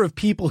number of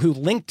people who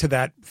linked to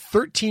that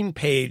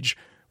 13-page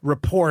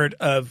report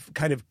of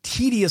kind of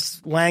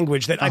tedious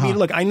language that, I mean,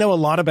 look, I know a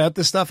lot about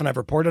this stuff and I've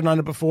reported on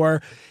it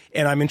before,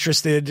 and I'm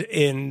interested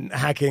in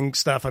hacking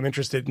stuff. I'm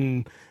interested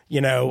in,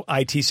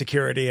 IT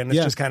security, and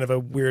it's just kind of a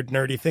weird,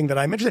 nerdy thing that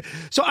I'm interested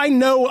in. So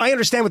I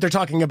understand what they're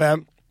talking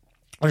about.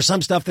 There's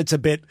some stuff that's a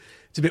bit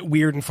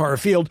weird and far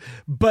afield,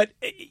 but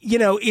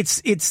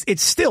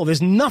it's still,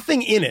 there's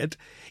nothing in it.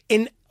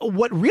 And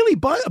what really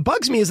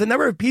bugs me is the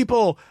number of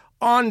people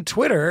on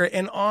Twitter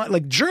and on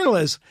like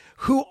journalists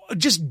who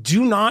just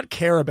do not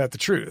care about the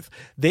truth.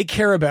 They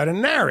care about a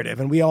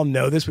narrative, and we all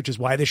know this, which is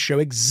why this show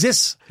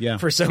exists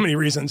for so many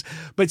reasons.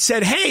 But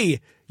said,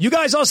 "Hey, you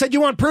guys all said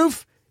you want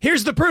proof.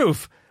 Here's the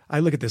proof."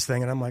 I look at this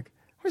thing and I'm like,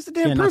 "Where's the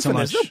damn proof in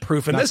this? No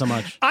proof in this." Not so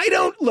much. I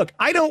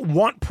don't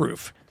want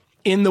proof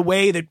in the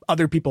way that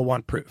other people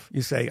want proof.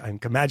 You say, I can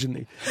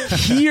imagine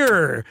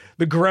hear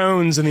the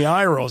groans and the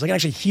eye rolls. I can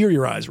actually hear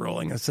your eyes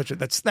rolling.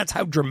 That's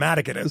how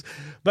dramatic it is.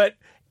 But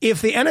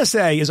if the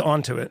NSA is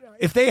onto it,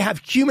 if they have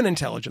human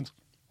intelligence,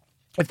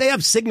 if they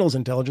have signals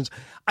intelligence,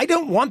 I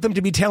don't want them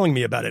to be telling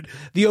me about it.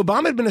 The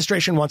Obama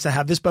administration wants to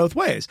have this both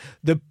ways.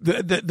 The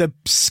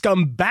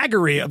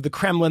scumbaggery of the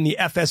Kremlin, the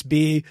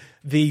FSB,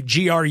 the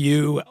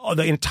GRU,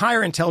 the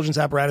entire intelligence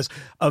apparatus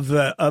of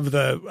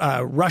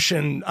the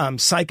Russian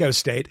psycho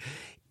state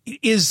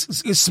is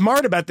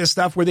smart about this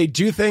stuff where they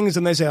do things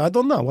and they say, I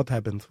don't know what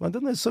happened. I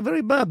don't know. It's so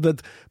very bad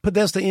that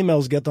Podesta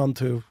emails get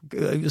onto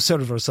a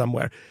server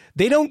somewhere.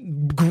 They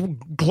don't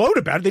gloat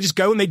about it. They just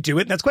go and they do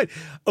it, and that's great.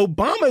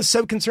 Obama is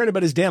so concerned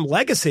about his damn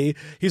legacy.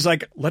 He's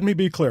like, let me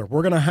be clear.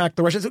 We're going to hack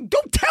the Russians.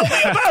 Don't tell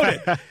me about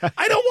it.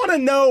 I don't want to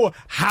know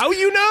how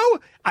you know.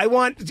 I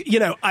want,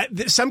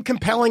 some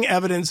compelling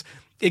evidence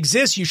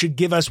exists. You should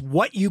give us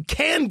what you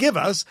can give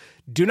us.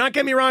 Do not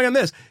get me wrong on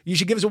this. You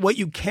should give us what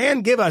you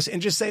can give us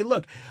and just say,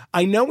 look,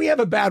 I know we have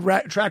a bad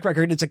track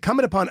record. It's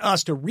incumbent upon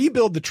us to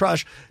rebuild the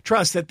trust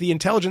that the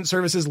intelligence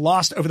services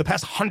lost over the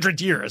past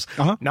 100 years,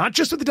 not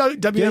just with the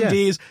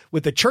WMDs,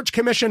 with the Church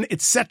Commission,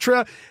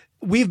 etc.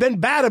 We've been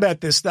bad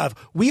about this stuff.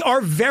 We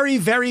are very,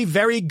 very,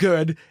 very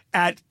good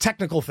at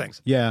technical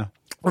things. Yeah.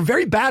 We're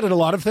very bad at a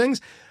lot of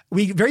things.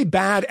 We're very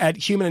bad at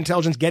human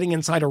intelligence getting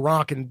inside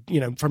Iraq and,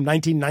 from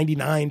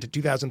 1999 to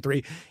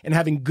 2003 and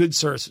having good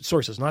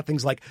sources, not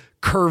things like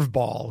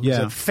Curveball, who's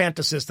a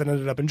fantasist that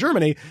ended up in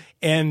Germany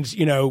and,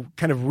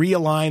 kind of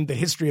realigned the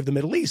history of the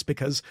Middle East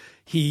because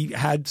he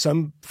had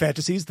some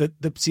fantasies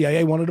that the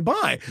CIA wanted to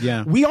buy.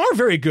 Yeah. We are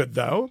very good,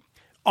 though,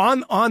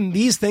 on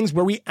these things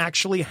where we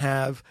actually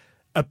have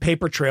a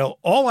paper trail.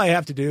 All I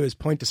have to do is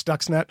point to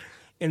Stuxnet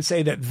and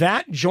say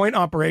that joint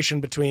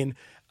operation between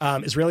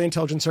Israeli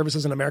intelligence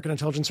services and American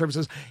intelligence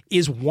services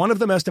is one of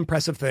the most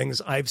impressive things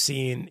I've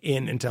seen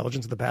in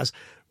intelligence in the past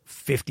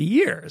 50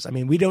 years. I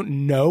mean, we don't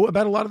know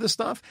about a lot of this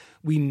stuff.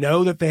 We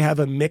know that they have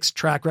a mixed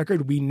track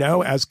record. We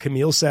know, as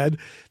Camille said,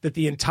 that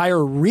the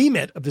entire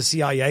remit of the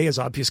CIA is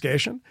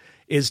obfuscation,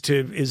 is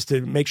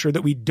to make sure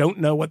that we don't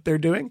know what they're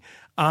doing.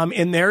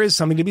 And there is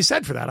something to be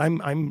said for that.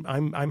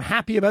 I'm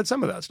happy about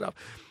some of that stuff.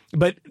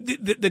 But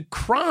the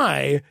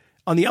cry,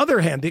 on the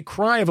other hand, the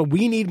cry of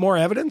we need more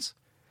evidence.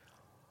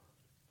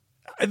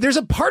 There's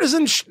a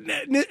partisan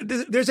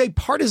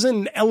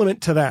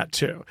element to that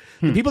too.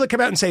 The people that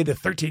come out and say the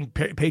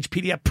 13-page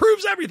PDF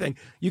proves everything.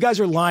 You guys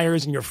are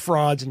liars and you're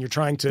frauds and you're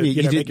trying to.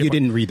 You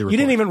didn't read the report. You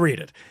didn't even read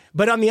it.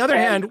 But on the other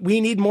hand,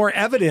 we need more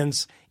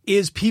evidence.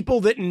 Is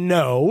people that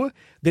know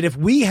that if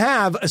we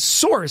have a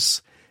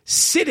source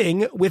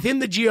sitting within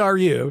the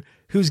GRU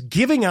who's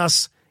giving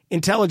us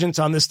intelligence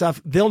on this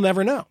stuff, they'll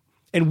never know.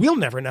 And we'll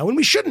never know, and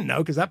we shouldn't know,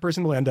 because that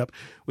person will end up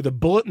with a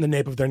bullet in the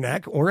nape of their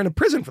neck or in a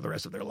prison for the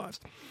rest of their lives.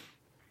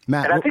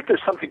 Matt, and I think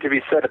there's something to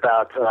be said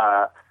about,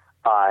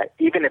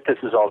 even if this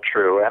is all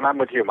true, and I'm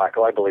with you,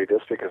 Michael, I believe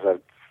this because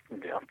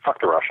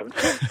fuck the Russians.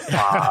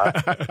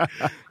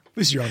 At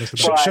least you're honest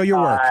about it. Show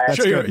your work.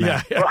 That's good,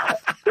 Matt.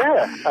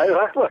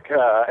 Look,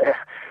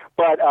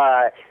 but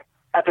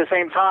at the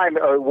same time,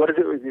 what is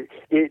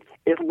it?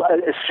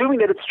 Assuming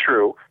that it's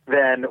true,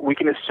 then we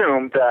can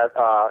assume that,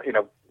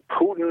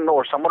 Putin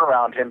or someone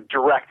around him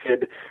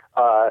directed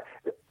the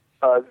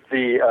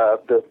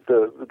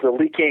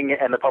leaking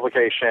and the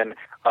publication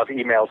of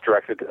emails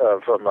directed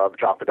from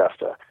John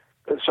Podesta.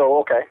 So,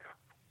 okay.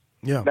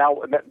 Yeah. Now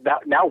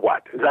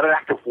what? Is that an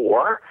act of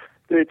war?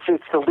 It's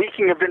the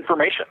leaking of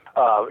information.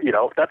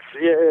 That's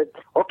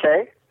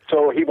okay.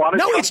 So he wanted.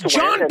 No, Trump it's to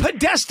John win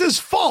Podesta's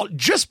fault.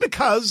 Just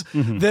because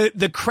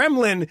the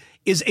Kremlin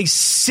is a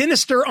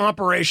sinister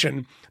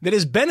operation that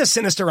has been a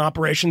sinister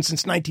operation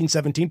since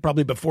 1917,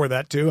 probably before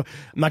that too.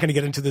 I'm not going to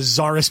get into the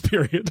Tsarist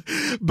period,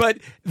 but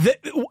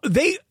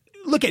they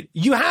look at,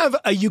 you have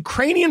a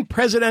Ukrainian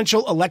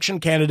presidential election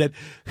candidate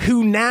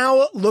who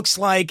now looks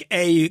like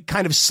a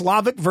kind of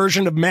Slavic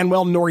version of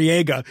Manuel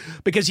Noriega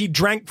because he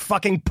drank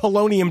fucking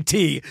polonium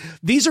tea.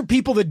 These are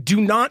people that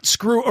do not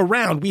screw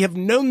around. We have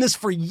known this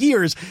for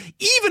years.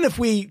 Even if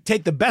we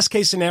take the best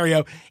case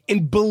scenario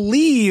and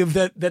believe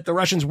that the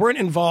Russians weren't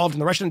involved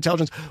and the Russian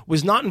intelligence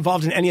was not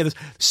involved in any of this,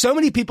 so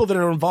many people that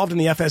are involved in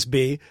the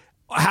FSB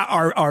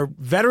are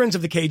veterans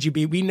of the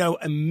KGB. We know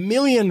a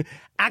million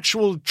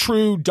actual,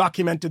 true,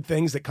 documented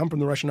things that come from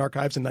the Russian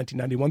archives in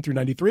 1991 through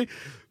 93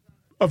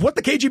 of what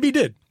the KGB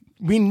did.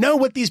 We know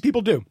what these people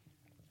do.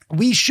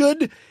 We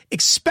should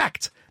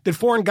expect that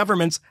foreign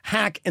governments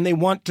hack and they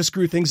want to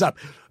screw things up.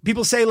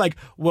 People say like,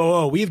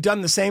 whoa, we've done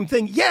the same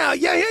thing. Yeah,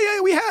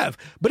 we have.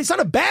 But it's not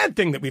a bad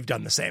thing that we've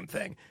done the same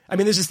thing. I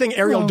mean, there's this thing,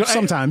 Ariel.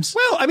 Sometimes.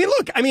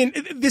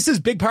 This is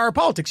big power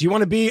politics. You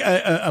want to be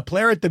a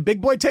player at the big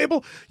boy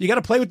table? You got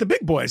to play with the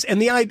big boys.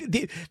 And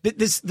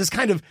this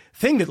kind of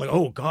thing that like,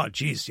 oh God,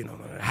 geez,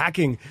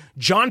 hacking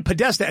John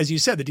Podesta, as you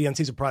said, the DNC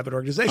is a private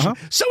organization.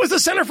 So is the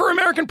Center for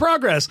American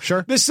Progress.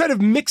 Sure. This set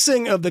of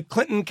mixing of the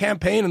Clinton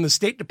campaign and the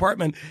State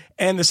Department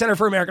and the Center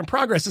for American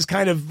Progress is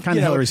kind of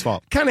Hillary's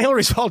fault. Kind of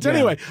Hillary's fault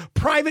anyway.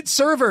 Private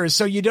servers,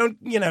 so you don't,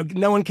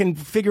 no one can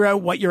figure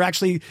out what you're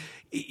actually,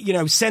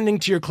 sending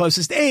to your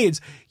closest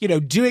aides,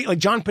 doing like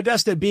John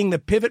Podesta being the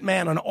pivot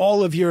man on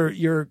all of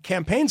your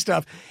campaign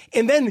stuff,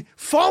 and then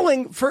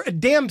falling for a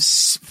damn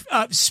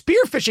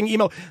spear phishing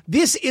email.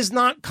 This is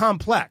not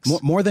complex.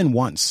 More than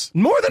once.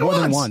 More than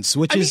once.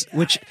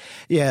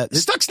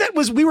 Stuxnet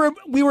was, we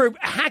were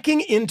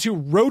hacking into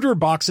rotor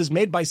boxes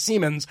made by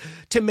Siemens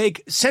to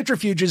make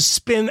centrifuges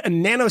spin a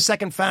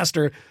nanosecond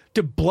faster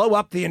to blow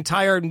up the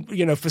entire,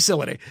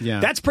 facility. Yeah.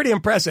 That's pretty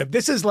impressive.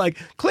 This is like,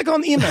 click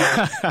on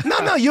email.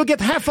 No, you'll get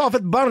half off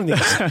at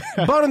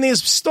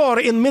Barney's store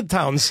in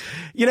Midtowns.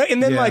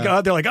 And then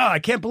they're like, I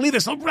can't believe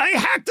this. I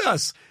hacked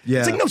us. Yeah.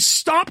 It's like, no,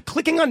 stop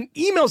clicking on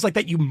emails like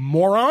that, you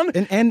moron.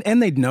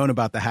 And they'd known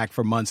about the hack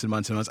for months and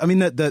months and months. I mean,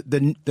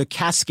 the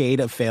cascade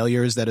of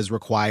failures that is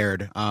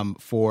required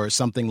for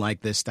something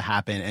like this to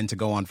happen and to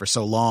go on for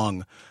so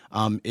long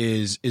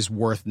is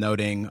worth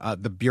noting.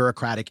 The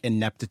bureaucratic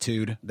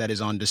ineptitude that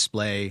is on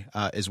display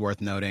is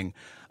worth noting.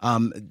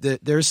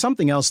 There's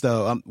something else,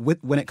 though,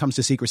 when it comes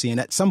to secrecy. And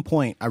at some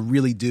point, I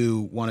really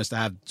do want us to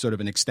have sort of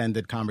an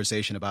extended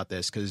conversation about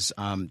this, because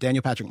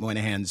Daniel Patrick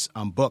Moynihan's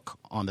book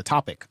on the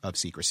topic of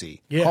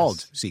secrecy,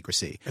 called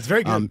Secrecy, it's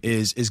very good.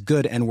 Is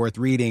good and worth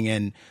reading,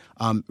 and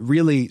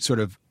really sort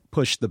of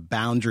push the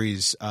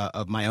boundaries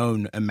of my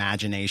own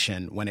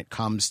imagination when it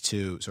comes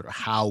to sort of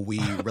how we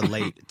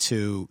relate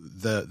to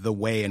the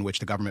way in which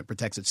the government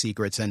protects its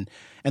secrets. And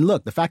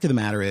look, the fact of the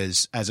matter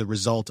is, as a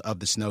result of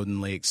the Snowden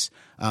leaks,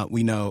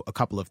 we know a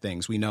couple of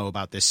things. We know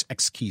about this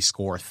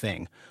XKeyscore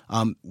thing.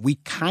 We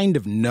kind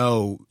of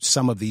know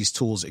some of these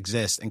tools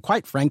exist. And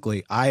quite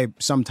frankly, I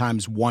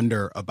sometimes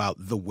wonder about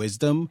the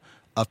wisdom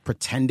of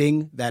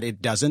pretending that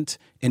it doesn't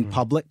in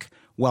public,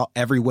 while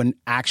everyone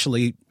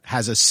actually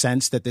has a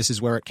sense that this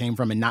is where it came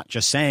from and not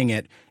just saying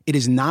it. It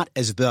is not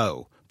as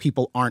though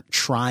people aren't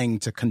trying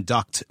to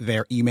conduct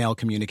their email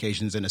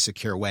communications in a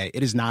secure way.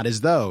 It is not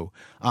as though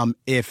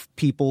if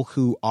people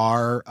who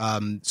are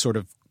sort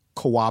of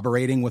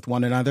cooperating with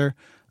one another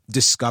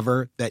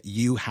discover that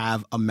you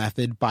have a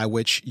method by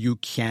which you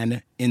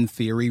can, in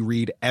theory,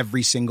 read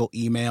every single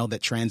email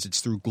that transits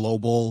through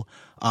global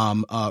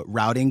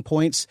routing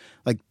points,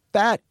 like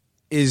that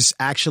is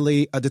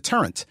actually a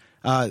deterrent.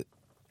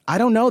 I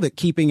don't know that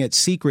keeping it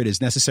secret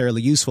is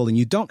necessarily useful, and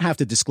you don't have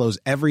to disclose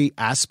every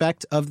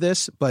aspect of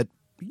this, but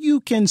you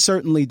can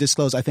certainly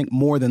disclose, I think,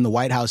 more than the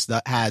White House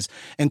has.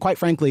 And quite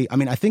frankly, I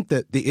mean, I think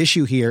that the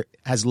issue here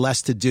has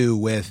less to do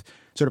with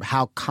sort of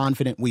how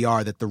confident we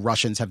are that the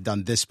Russians have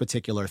done this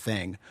particular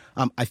thing.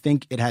 I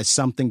think it has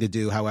something to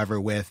do,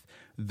 however, with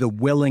the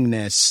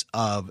willingness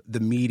of the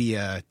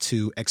media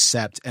to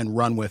accept and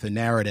run with a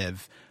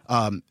narrative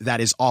that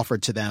is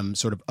offered to them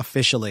sort of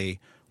officially,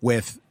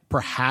 with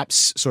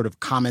perhaps sort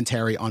of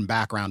commentary on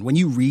background. When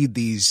you read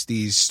these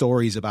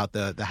stories about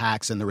the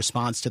hacks and the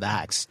response to the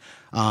hacks,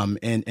 and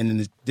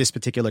in this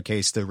particular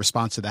case, the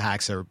response to the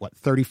hacks are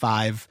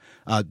 35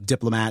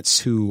 diplomats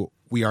who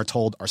we are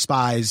told are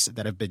spies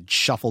that have been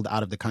shuffled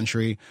out of the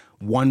country.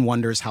 One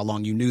wonders how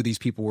long you knew these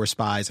people were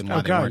spies and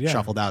why they weren't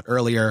shuffled out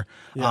earlier.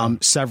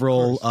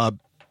 Several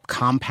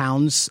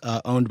compounds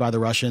owned by the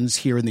Russians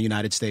here in the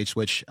United States,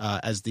 which,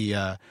 as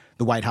the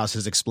White House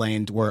has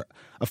explained, were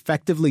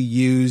effectively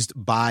used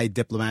by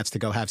diplomats to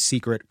go have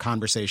secret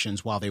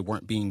conversations while they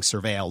weren't being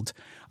surveilled.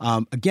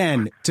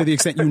 Again, to the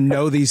extent you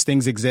know these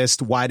things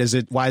exist, why is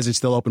it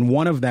still open?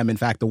 One of them, in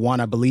fact, the one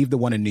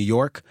in New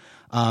York,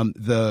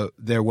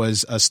 there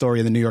was a story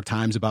in the New York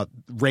Times about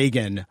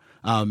Reagan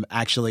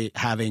actually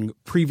having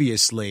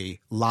previously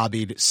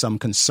lobbied some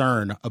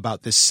concern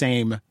about this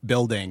same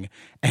building.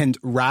 And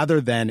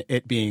rather than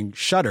it being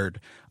shuttered,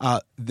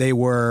 they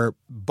were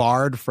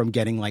barred from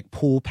getting like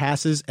pool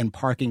passes and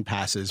parking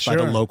passes by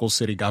the local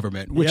city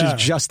government, which is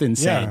just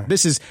insane. Yeah.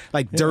 This is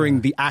like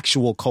during the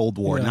actual Cold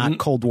War, not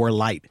Cold War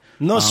light.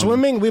 No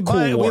swimming. We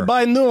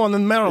buy new one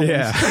in Maryland.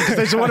 Yeah,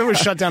 there's one that was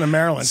shut down in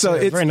Maryland. So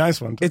it's a very nice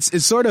one.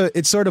 It's sort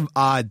of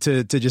odd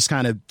to just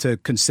kind of to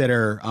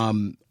consider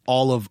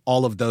all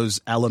of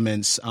those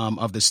elements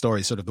of the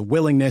story, sort of the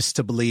willingness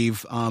to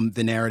believe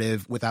the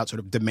narrative without sort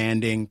of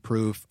demanding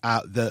proof,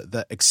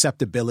 the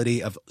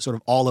acceptability of sort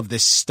of all of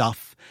this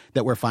stuff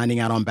that we're finding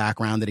out on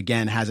background that,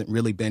 again, hasn't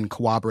really been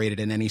corroborated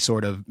in any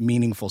sort of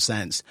meaningful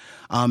sense.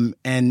 And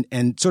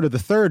sort of the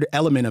third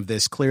element of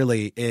this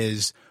clearly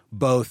is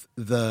both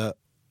the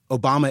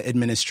Obama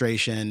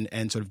administration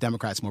and sort of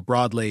Democrats more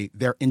broadly,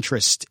 their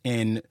interest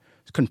in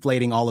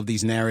conflating all of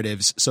these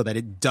narratives so that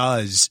it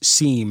does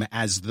seem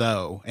as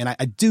though, and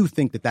I do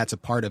think that that's a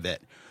part of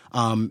it.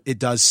 It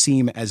does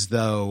seem as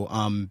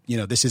though,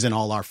 this isn't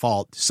all our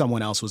fault.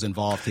 Someone else was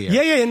involved here.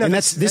 Yeah. No, and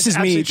this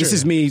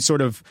is me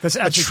sort of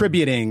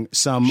attributing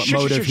some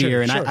motive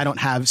here, and I don't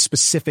have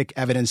specific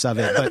evidence of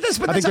it.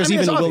 But I think there's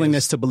even a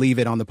willingness to believe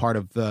it on the part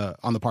of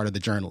the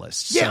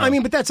journalists. Yeah,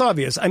 so. But that's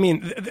obvious.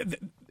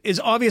 Is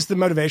obvious the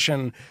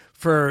motivation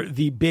for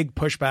the big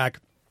pushback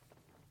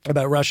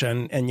about Russia,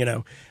 and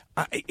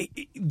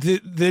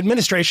the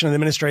administration and the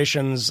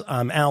administration's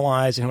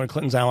allies and Hillary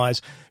Clinton's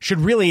allies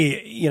should really,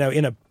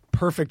 in a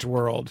perfect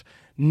world,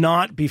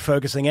 not be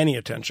focusing any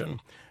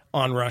attention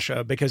on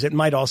Russia, because it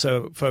might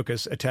also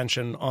focus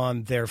attention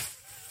on their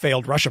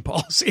failed Russia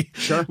policy,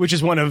 which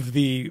is one of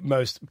the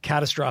most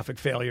catastrophic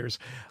failures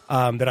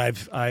that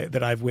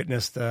I've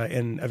witnessed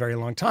in a very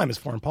long time, is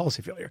foreign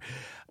policy failure.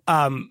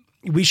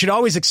 We should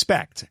always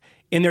expect,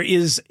 and there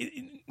is,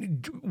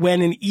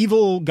 when an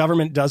evil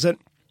government does it,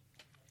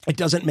 it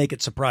doesn't make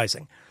it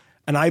surprising.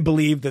 And I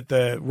believe that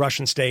the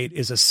Russian state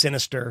is a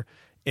sinister,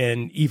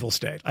 an evil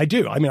state. I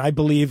do. I mean, I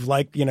believe,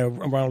 like,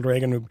 Ronald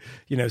Reagan,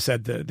 who,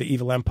 said the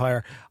evil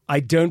empire. I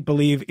don't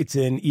believe it's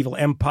an evil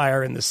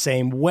empire in the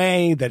same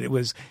way that it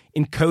was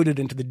encoded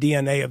into the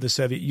DNA of the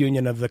Soviet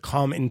Union, of the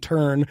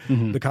Comintern,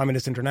 the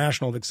Communist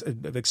International,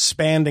 of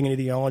expanding an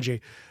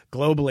ideology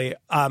globally.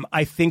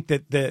 I think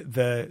that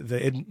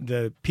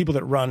the people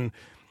that run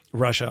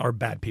Russia are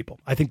bad people.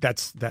 I think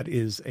that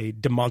is a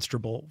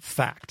demonstrable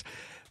fact.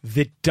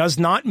 That does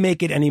not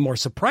make it any more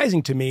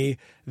surprising to me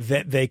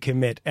that they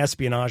commit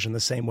espionage in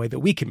the same way that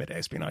we commit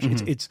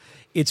espionage.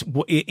 It's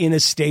in a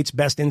state's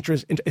best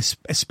interest,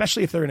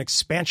 especially if they're an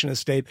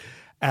expansionist state,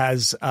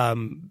 as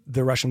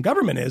the Russian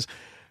government is.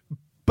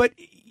 But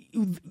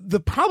the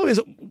problem is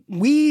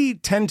we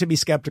tend to be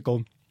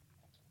skeptical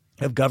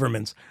of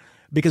governments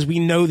because we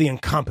know the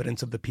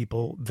incompetence of the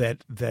people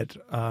that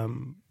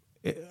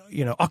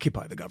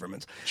occupy the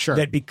governments. Sure.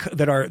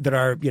 That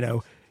are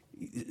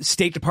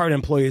State Department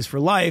employees for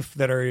life,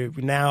 that are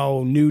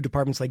now new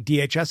departments like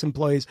DHS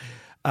employees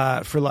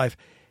for life.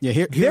 Yeah,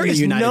 here in the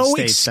United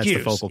States, that's the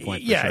focal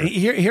point. Yeah, sure.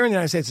 here in the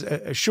United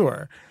States,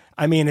 sure.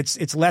 I mean,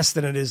 it's less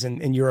than it is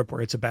in Europe,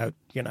 where it's about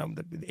the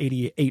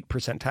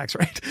 88% tax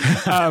rate.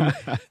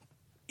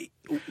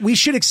 We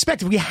should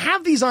expect, if we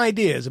have these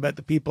ideas about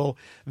the people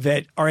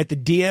that are at the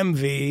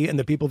DMV and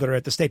the people that are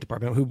at the State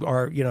Department, who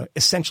are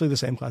essentially the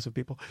same class of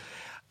people,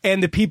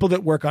 and the people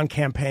that work on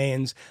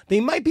campaigns, they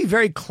might be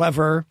very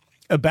clever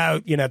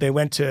about, they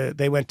went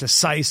to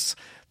SAIS,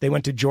 they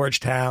went to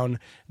Georgetown,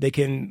 they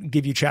can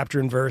give you chapter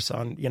and verse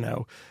on,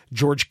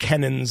 George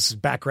Kennan's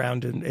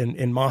background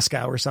in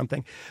Moscow or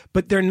something,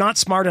 but they're not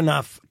smart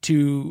enough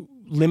to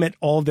limit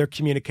all of their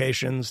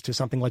communications to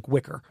something like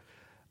Wicker.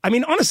 I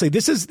mean, honestly,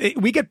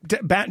 we get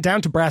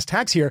down to brass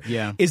tacks here,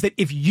 is that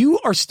if you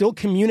are still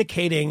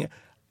communicating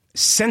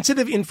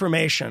sensitive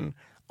information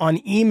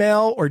on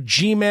email or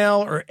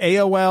Gmail or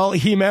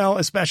AOL email,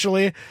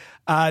 especially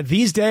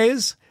these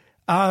days,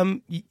 I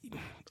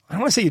don't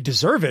want to say you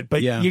deserve it,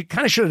 but you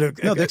kind of should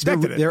have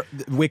expected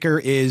it. Wicker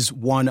is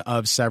one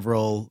of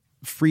several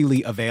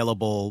freely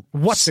available,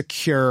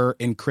 secure,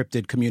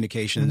 encrypted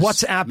communications.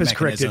 WhatsApp is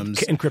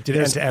encrypted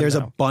end-to-end. There's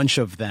a bunch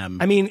of them.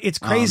 I mean, it's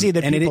crazy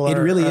that people it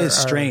really is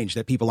strange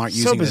that people aren't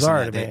using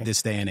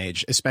this day and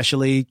age,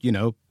 especially,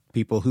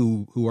 people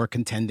who are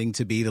contending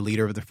to be the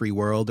leader of the free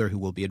world, or who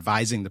will be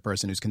advising the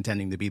person who's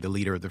contending to be the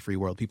leader of the free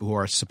world, people who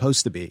are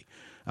supposed to be.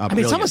 I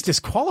mean, it's almost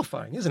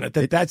disqualifying, isn't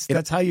it?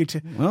 That's how you.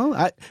 Well,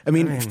 I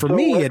mean, for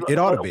me, it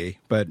ought to be.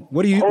 But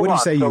what do you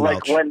say, so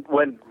Welch?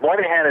 When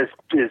Moynihan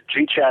is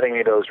G-chatting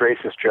me those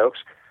racist jokes,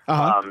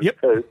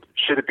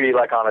 should it be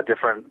like on a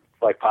different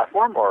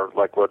platform, or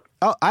like what?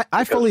 Oh,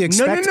 I fully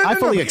expect. I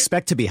fully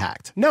expect to be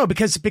hacked. No,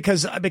 because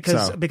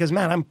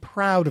man, I'm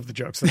proud of the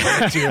jokes that I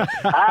make to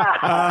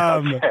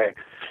you. Okay.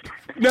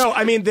 No,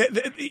 I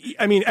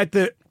mean, at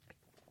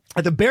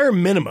the bare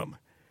minimum,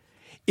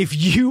 if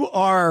you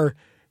are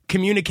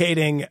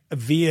communicating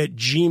via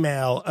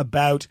Gmail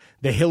about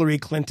the Hillary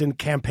Clinton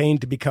campaign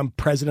to become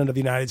president of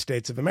the United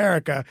States of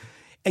America,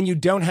 and you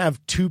don't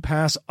have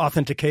 2-pass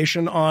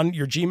authentication on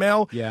your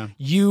Gmail,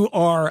 you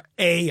are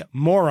a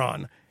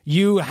moron.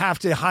 You have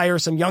to hire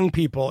some young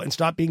people and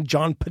stop being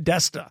John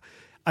Podesta.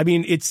 I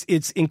mean, it's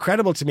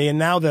incredible to me. And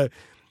now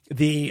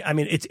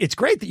it's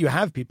great that you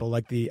have people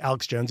like the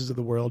Alex Joneses of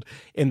the world,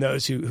 and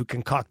those who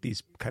concoct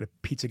these kind of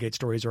Pizzagate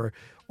stories,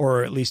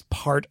 or at least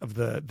part of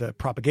the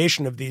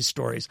propagation of these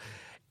stories.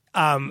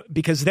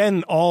 Because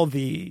then all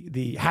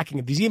the hacking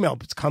of these emails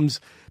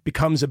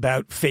becomes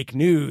about fake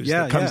news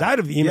that comes out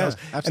of the emails.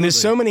 Yeah, and there's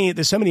so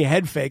many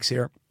head fakes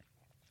here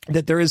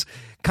that there is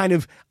kind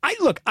of, I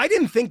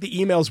didn't think the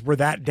emails were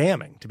that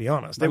damning, to be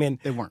honest. They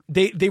weren't.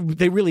 They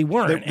really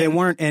weren't. They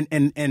weren't.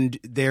 And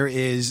there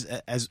is,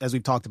 as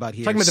we've talked about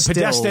here, talking about the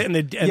Podesta and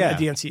the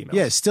DNC emails.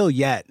 Yeah, still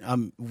yet,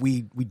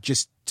 we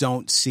just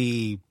don't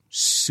see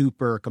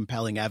super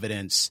compelling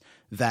evidence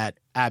that,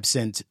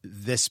 absent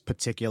this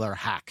particular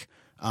hack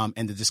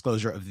and the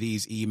disclosure of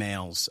these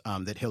emails,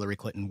 that Hillary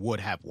Clinton would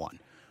have won.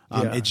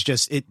 It's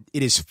just it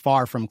is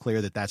far from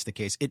clear that that's the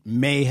case. It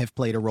may have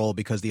played a role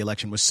because the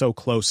election was so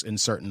close in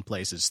certain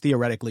places.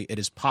 Theoretically, it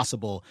is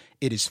possible.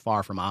 It is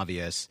far from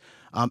obvious.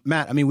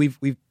 Matt, I mean, we've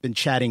been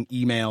chatting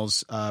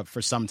emails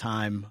for some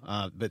time,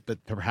 but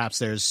perhaps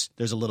there's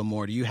a little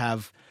more. Do you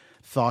have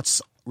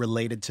thoughts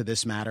related to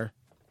this matter?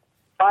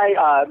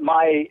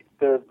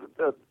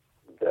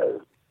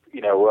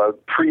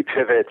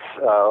 Pre-pivot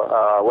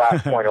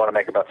last point I want to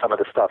make about some of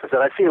this stuff is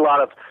that I see a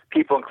lot of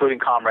people, including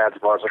comrades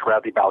of ours like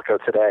Radley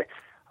Balco today,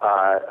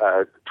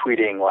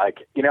 tweeting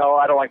like,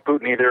 I don't like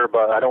Putin either,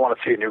 but I don't want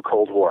to see a new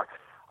Cold War.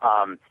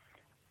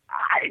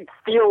 I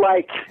feel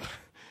like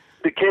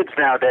the kids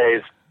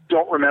nowadays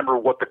don't remember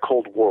what the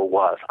Cold War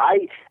was.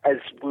 I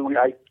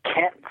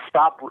can't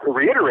stop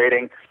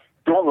reiterating,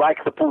 don't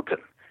like the Putin.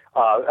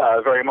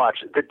 Very much.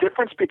 The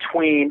difference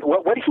between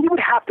what he would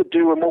have to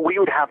do and what we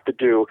would have to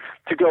do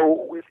to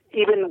go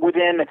even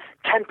within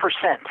 10%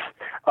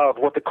 of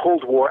what the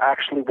Cold War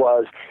actually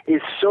was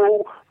is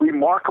so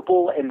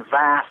remarkable and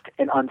vast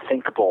and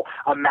unthinkable.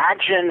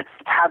 Imagine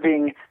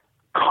having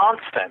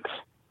constant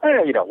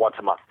once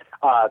a month,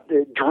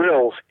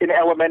 drills in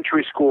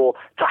elementary school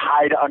to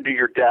hide under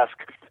your desk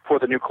for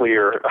the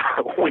nuclear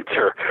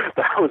winter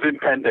that was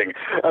impending.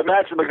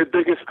 Imagine the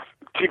biggest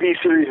TV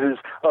series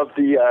of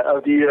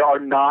the year are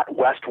not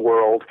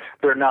Westworld.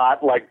 They're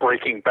not like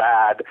Breaking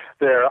Bad.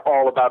 They're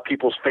all about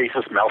people's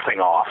faces melting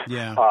off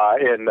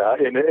in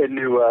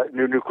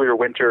new nuclear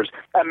winters.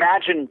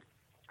 Imagine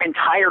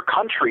entire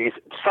countries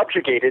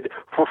subjugated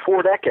for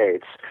 4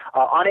 decades,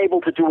 unable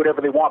to do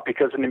whatever they want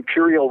because an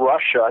imperial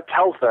Russia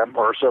tells them,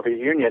 or Soviet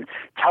Union,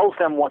 tells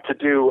them what to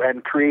do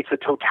and creates a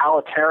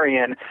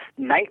totalitarian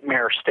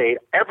nightmare state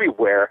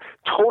everywhere,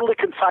 totally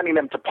consigning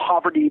them to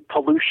poverty,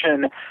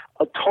 pollution,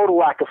 a total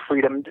lack of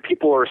freedom.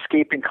 People are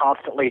escaping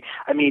constantly.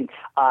 I mean,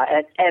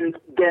 and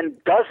then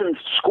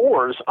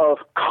scores of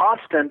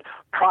constant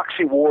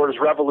proxy wars,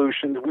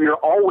 revolutions. We are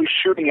always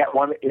shooting at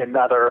one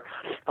another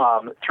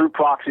through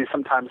proxies,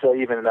 sometimes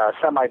even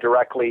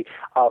semi-directly,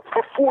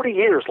 for 40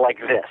 years like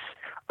this.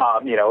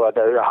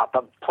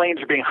 The planes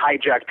are being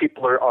hijacked.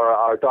 People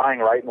are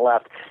dying right and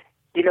left.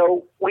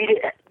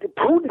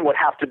 Putin would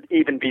have to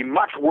even be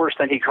much worse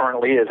than he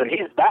currently is, and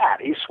he's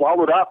bad. He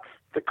swallowed up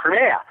the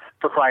Crimea,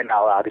 for crying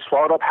out loud. He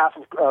swallowed up half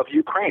of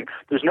Ukraine.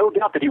 There's no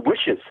doubt that he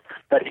wishes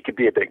that he could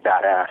be a big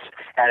badass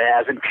and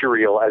as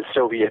imperial as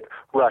Soviet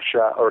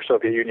Russia or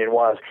Soviet Union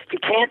was. He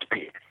can't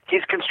be.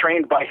 He's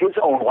constrained by his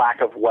own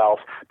lack of wealth,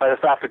 by the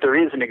fact that there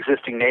is an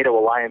existing NATO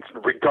alliance,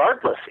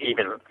 regardless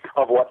even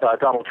of what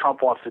Donald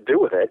Trump wants to do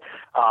with it,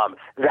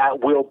 that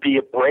will be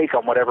a break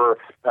on whatever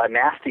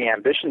nasty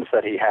ambitions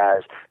that he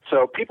has.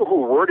 So people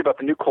who are worried about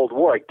the new Cold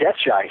War, I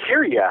get you, I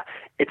hear you.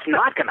 It's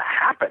not going to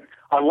happen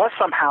unless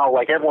somehow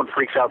like everyone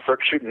freaks out and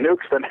starts shooting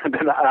nukes. Then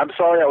I'm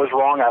sorry, I was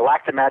wrong. I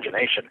lacked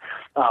imagination.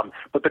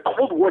 But the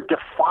Cold War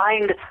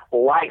defined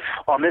life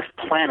on this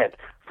planet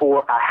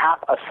for half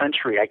a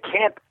century. I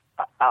can't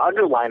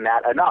underline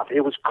that enough.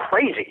 It was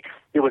crazy.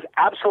 It was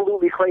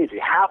absolutely crazy.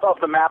 Half of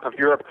the map of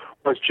Europe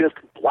was just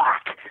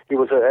black. It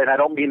was, and I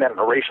don't mean that in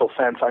a racial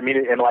sense. I mean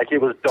it in like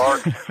it was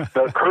dark.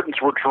 The curtains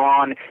were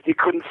drawn. He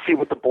couldn't see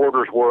what the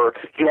borders were.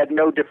 He had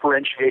no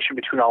differentiation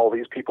between all of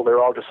these people. They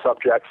were all just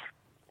subjects.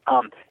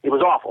 It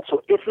was awful.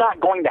 So it's not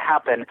going to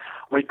happen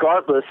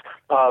regardless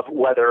of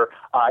whether,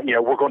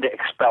 we're going to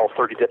expel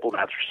 30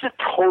 diplomats. It's just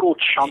a total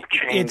chump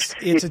change.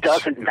 It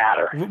doesn't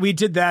matter. We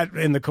did that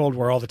in the Cold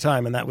War all the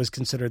time, and that was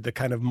considered the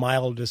kind of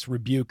mildest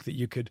rebuke that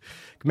you could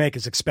make,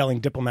 as expelling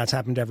diplomats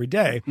happened every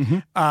day.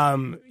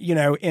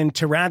 Mm-hmm.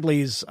 Into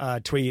Radley's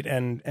tweet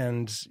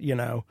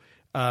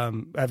I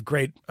have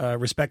great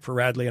respect for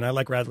Radley, and I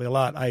like Radley a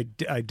lot. I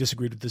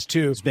disagreed with this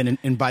too. He's been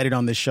invited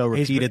on this show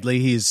repeatedly.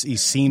 He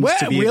seems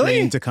to be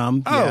agreeing to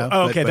come.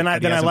 Okay. Then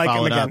I like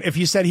him again. Up. If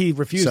you said he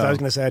refused, I was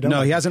going to say I don't.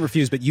 No, he hasn't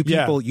refused. But you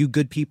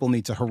good people,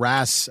 need to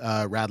harass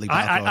Radley.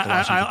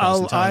 I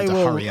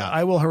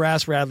will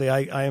harass Radley.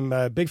 I am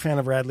a big fan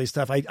of Radley's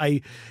stuff.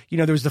 There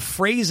was the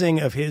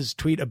phrasing of his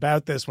tweet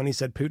about this when he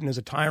said Putin is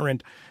a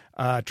tyrant.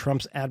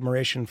 Trump's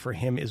admiration for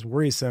him is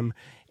worrisome.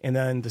 And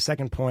then the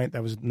second point,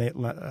 that was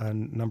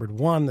numbered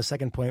 1. The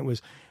second point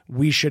was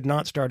we should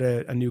not start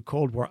a new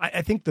Cold War.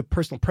 I think the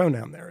personal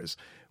pronoun there is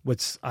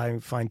what I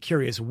find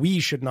curious. We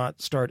should not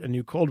start a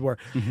new Cold War.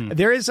 Mm-hmm.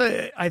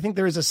 I think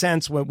there is a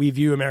sense when we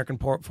view American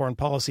foreign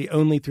policy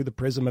only through the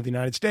prism of the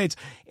United States,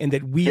 and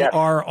that we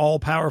are all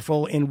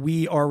powerful and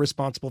we are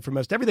responsible for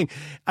most everything.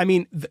 I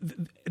mean,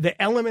 the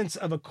elements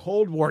of a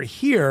Cold War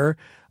here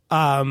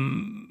are,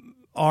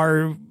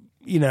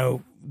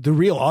 the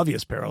real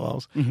obvious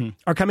parallels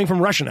are coming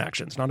from Russian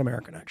actions, not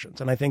American actions.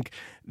 And I think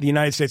the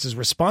United States'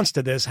 response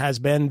to this has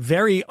been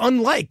very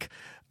unlike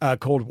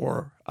Cold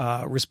War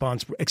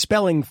response.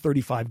 Expelling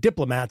 35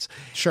 diplomats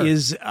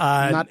is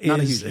not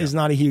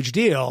a huge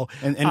deal.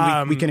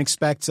 And we can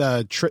expect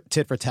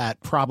tit for tat,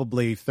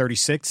 probably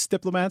 36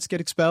 diplomats get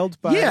expelled.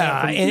 No,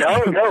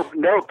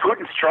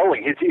 Putin's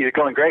trolling. He's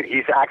going great.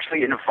 He's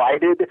actually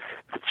invited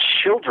the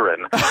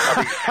children of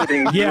these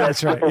sitting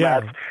U.S.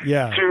 diplomats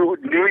to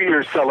New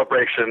Year's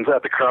celebrations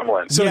at the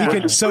Kremlin.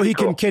 So he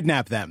can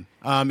kidnap them.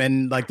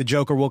 And like the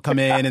Joker will come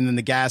in, and then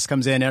the gas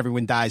comes in,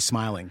 everyone dies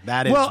smiling.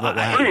 That is what will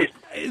happen. Please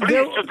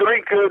to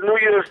drink New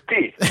Year's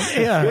tea.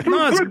 Yeah,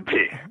 good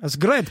tea. That's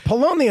great.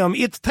 Polonium,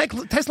 it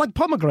tastes like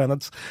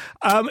pomegranates.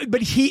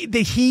 But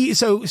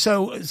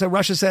so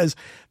Russia says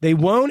they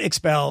won't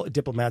expel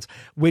diplomats,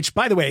 which,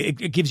 by the way,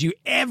 it gives you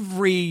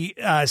every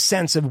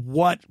sense of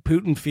what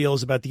Putin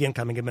feels about the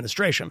incoming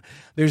administration.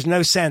 There's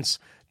no sense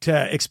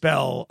to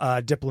expel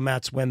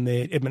diplomats when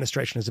the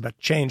administration is about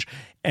to change,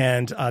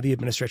 and the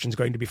administration is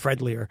going to be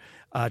friendlier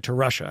to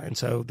Russia, and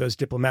so those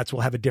diplomats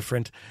will have a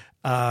different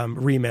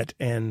remit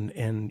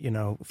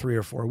in 3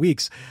 or 4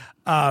 weeks.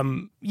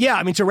 To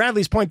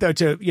Radley's point,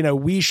 though,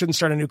 we shouldn't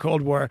start a new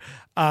Cold War.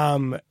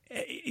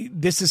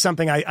 This is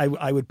something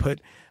I would put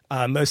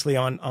mostly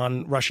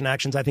on Russian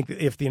actions. I think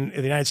if the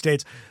United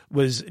States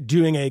was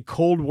doing a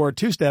Cold War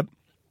two-step,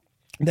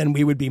 then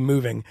we would be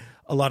moving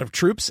a lot of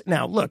troops.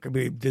 Now, look,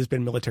 there's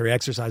been military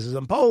exercises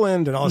in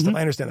Poland and all this stuff.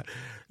 I understand that.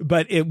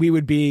 But we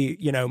would be,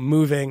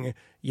 moving,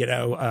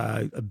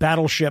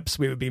 battleships.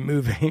 We would be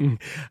moving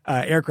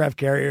aircraft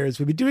carriers.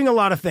 We'd be doing a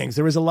lot of things.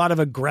 There was a lot of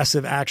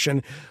aggressive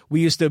action.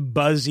 We used to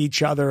buzz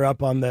each other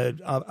up on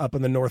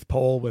the North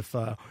Pole with,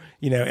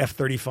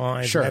 F-35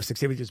 and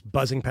F-16, just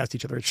buzzing past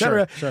each other, et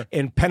cetera,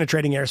 and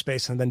penetrating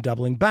airspace and then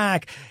doubling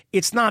back.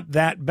 It's not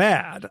that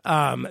bad.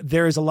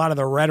 There is a lot of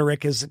the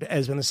rhetoric has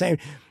been the same.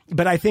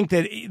 But I think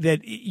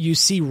that you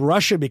see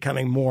Russia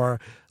becoming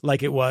more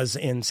like it was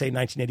in, say,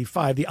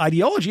 1985. The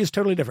ideology is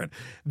totally different.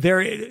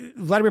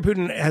 Vladimir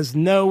Putin has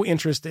no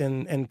interest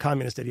in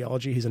communist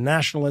ideology. He's a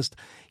nationalist.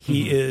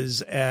 He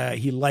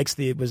he liked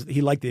the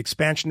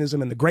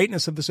expansionism and the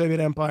greatness of the Soviet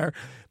Empire,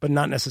 but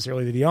not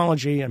necessarily the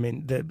ideology. I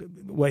mean,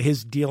 what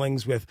his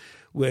dealings with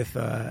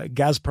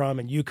Gazprom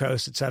and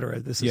Yukos, et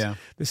cetera.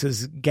 This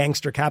is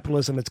gangster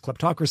capitalism. It's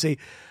kleptocracy.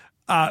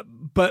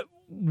 But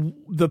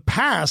the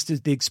past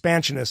is the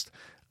expansionist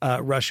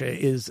Russia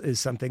is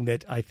something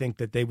that I think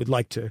that they would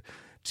like to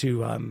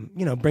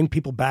bring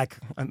people back,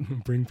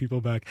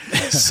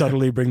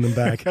 subtly bring them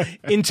back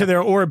into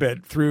their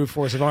orbit through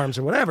force of arms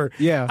or whatever.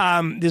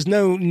 Yeah. There's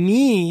no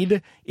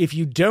need, if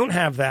you don't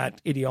have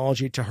that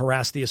ideology, to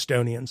harass the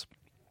Estonians,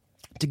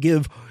 to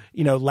give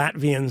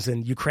Latvians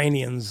and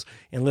Ukrainians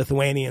and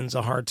Lithuanians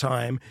a hard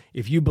time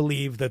if you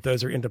believe that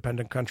those are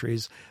independent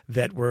countries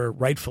that were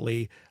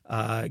rightfully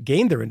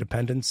gained their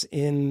independence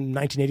in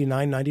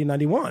 1989,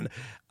 1991.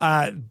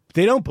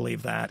 They don't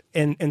believe that.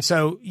 And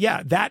so,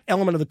 that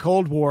element of the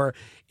Cold War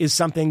is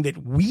something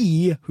that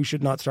we, who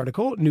should not start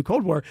a new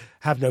Cold War,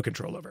 have no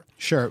control over.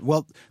 Sure.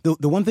 Well,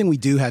 the one thing we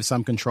do have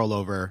some control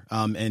over,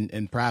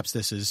 and perhaps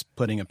this is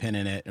putting a pin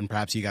in it, and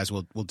perhaps you guys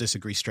will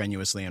disagree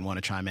strenuously and want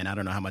to chime in. I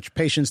don't know how much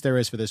patience there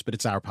is for this, but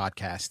it's our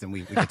podcast, and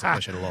we get to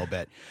push it a little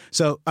bit.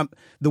 So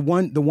the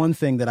one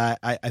thing that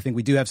I think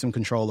we do have some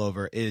control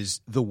over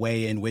is the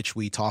way in which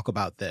we talk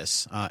about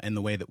this and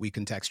the way that we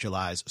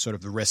contextualize sort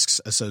of the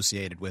risks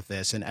associated with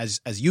this. And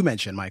as you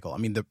mentioned, Michael, I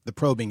mean, the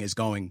probing is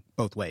going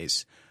both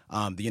ways.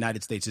 The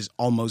United States is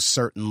almost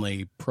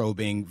certainly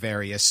probing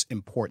various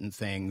important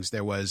things.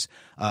 There was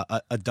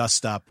a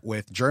dust-up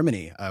with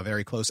Germany, a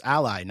very close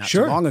ally, not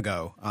too long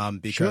ago,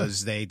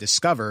 because they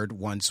discovered,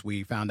 once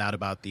we found out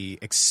about the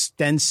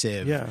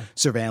extensive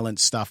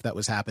surveillance stuff that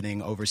was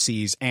happening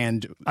overseas,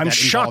 and I'm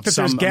shocked that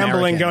there's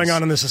gambling going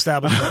on in this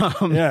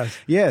establishment.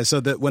 So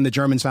that when the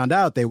Germans found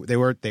out, they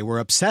were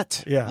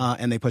upset,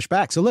 and they pushed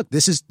back. So look,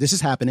 this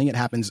is happening. It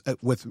happens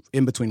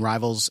in between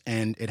rivals,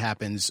 and it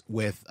happens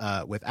with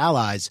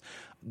allies.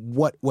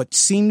 What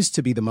seems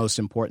to be the most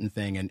important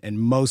thing, and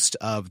most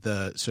of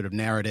the sort of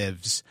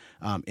narratives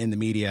in the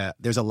media,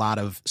 there's a lot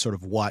of sort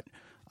of what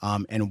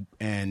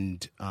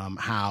and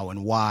how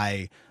and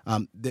why.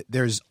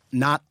 There's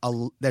not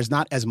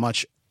as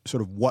much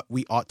sort of what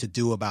we ought to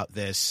do about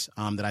this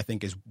that I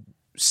think is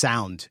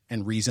sound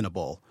and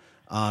reasonable.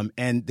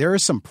 And there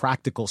is some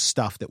practical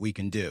stuff that we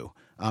can do.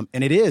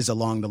 And it is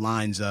along the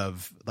lines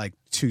of like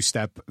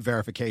two-step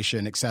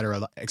verification, et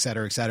cetera, et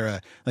cetera, et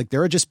cetera. Like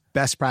there are just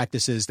best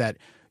practices that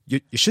you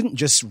shouldn't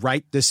just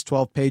write this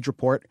 12-page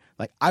report.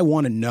 Like I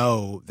want to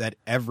know that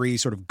every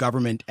sort of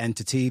government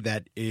entity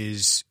that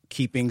is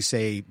keeping,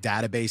 say,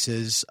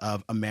 databases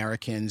of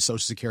American Social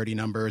Security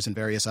numbers and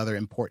various other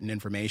important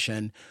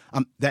information,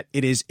 that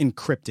it is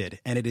encrypted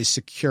and it is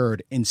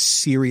secured in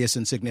serious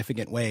and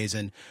significant ways.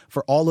 And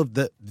for all of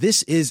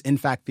this is in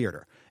fact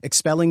theater.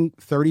 Expelling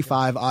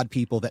 35 odd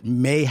people that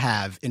may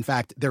have, in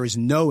fact, there is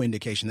no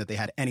indication that they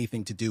had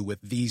anything to do with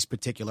these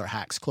particular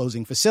hacks.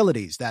 Closing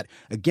facilities that,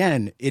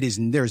 again,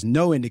 there's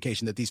no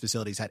indication that these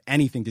facilities had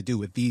anything to do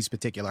with these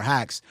particular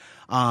hacks.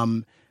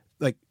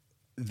 Like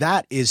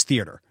that is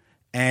theater.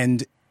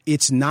 And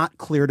it's not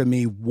clear to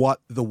me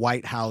what the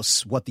White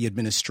House, what the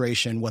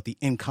administration, what the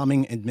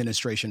incoming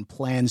administration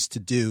plans to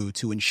do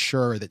to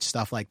ensure that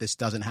stuff like this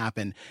doesn't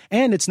happen.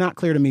 And it's not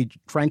clear to me,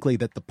 frankly,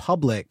 that the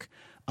public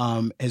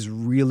has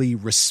really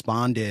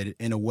responded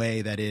in a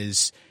way that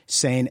is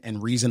sane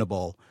and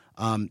reasonable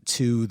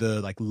to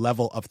the like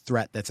level of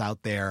threat that's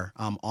out there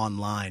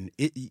online.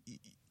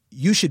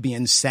 You should be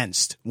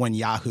incensed when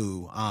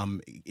Yahoo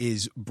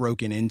is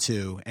broken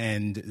into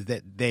and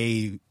that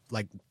they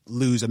like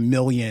lose 1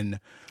 million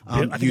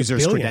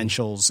users'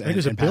 credentials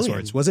and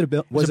passwords. Was it a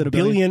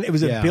billion? It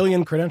was a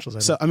billion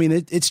credentials. So I mean,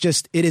 it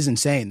is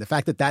insane. The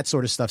fact that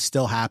sort of stuff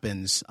still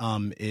happens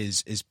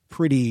is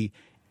pretty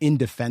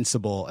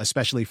indefensible,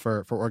 especially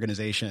for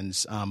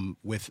organizations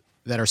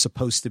that are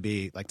supposed to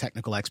be like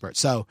technical experts.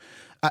 So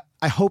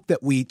I hope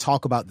that we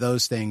talk about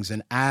those things.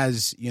 And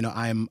as you know,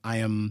 I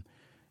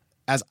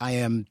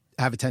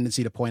have a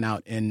tendency to point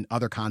out in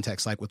other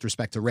contexts, like with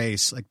respect to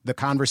race, like the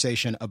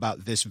conversation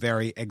about this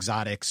very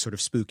exotic, sort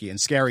of spooky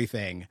and scary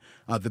thing,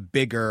 the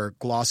bigger,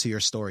 glossier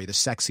story, the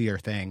sexier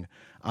thing,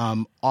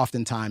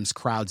 oftentimes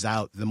crowds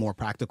out the more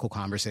practical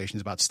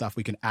conversations about stuff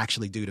we can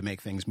actually do to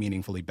make things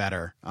meaningfully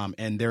better.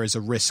 And there is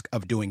a risk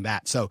of doing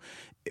that. So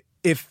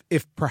if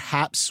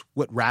perhaps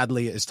what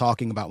Radley is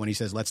talking about when he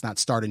says let's not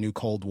start a new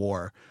Cold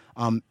War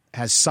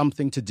has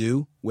something to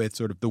do with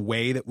sort of the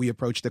way that we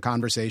approach the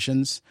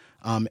conversations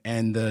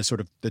and the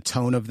sort of the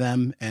tone of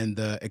them and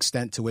the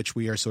extent to which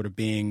we are sort of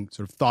being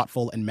sort of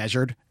thoughtful and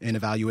measured in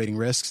evaluating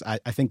risks,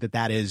 I think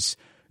that is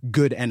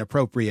good and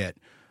appropriate.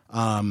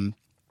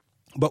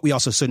 But we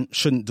also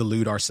shouldn't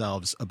delude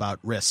ourselves about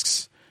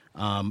risks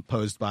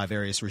posed by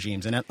various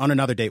regimes. And on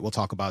another date, we'll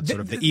talk about sort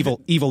of the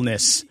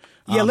evilness.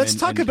 Yeah, let's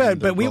talk about.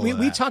 But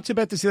we talked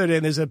about this the other day,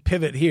 and there's a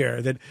pivot here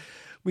that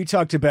we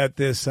talked about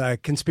this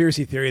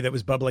conspiracy theory that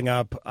was bubbling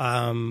up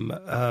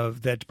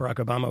that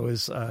Barack Obama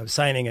was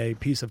signing a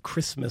piece of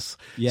Christmas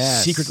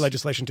secret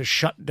legislation to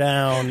shut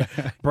down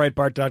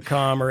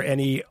Breitbart.com or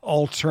any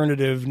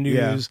alternative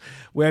news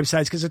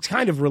websites, because it's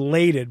kind of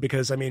related.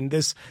 Because I mean,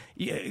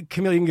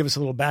 Camille, you can give us a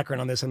little background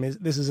on this. I mean,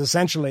 this is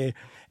essentially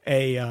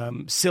a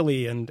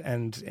silly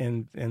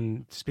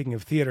and speaking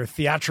of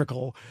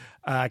theatrical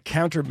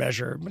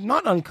countermeasure, but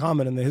not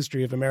uncommon in the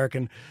history of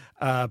American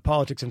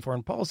politics and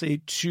foreign policy,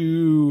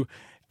 to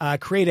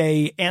create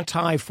a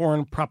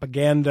anti-foreign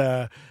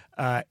propaganda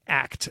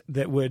act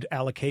that would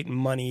allocate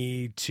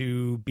money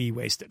to be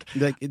wasted.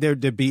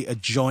 There'd be a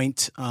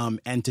joint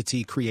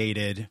entity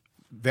created.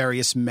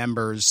 Various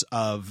members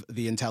of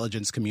the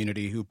intelligence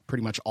community who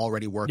pretty much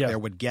already work there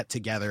would get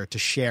together to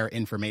share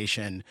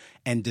information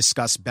and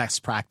discuss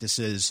best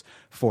practices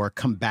for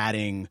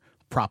combating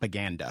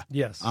propaganda.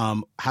 Yes.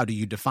 How do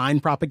you define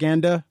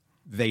propaganda?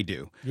 They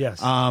do.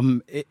 Yes.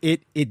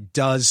 It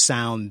does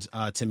sound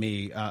to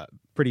me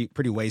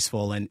pretty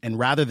wasteful, and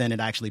rather than it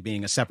actually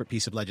being a separate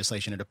piece of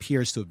legislation, it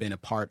appears to have been a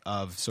part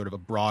of sort of a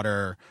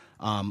broader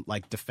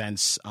like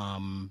defense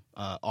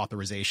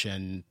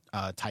authorization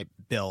type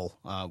bill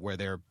where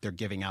they're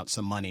giving out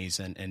some monies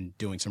and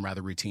doing some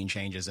rather routine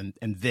changes, and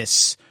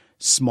this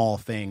small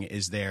thing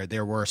is there.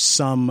 There were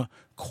some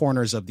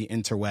corners of the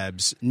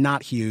interwebs,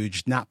 not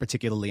huge, not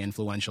particularly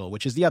influential,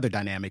 which is the other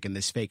dynamic in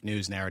this fake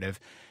news narrative.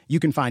 You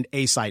can find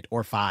a site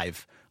or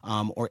 5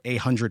 or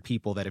 100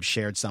 people that have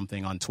shared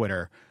something on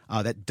Twitter.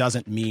 That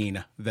doesn't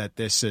mean that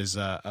this is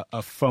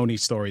a phony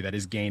story that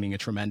is gaining a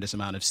tremendous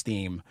amount of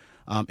steam.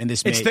 And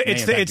this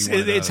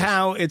it's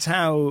how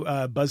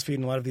BuzzFeed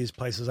and a lot of these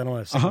places, I don't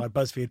want to say about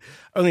BuzzFeed,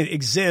 only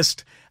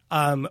exist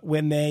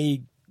when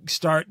they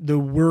start the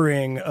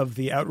whirring of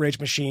the outrage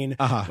machine,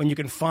 when you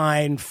can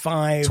find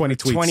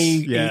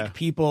 28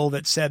 people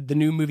that said the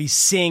new movie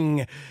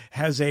Sing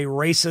has a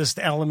racist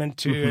element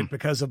to it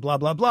because of blah,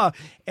 blah, blah.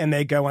 And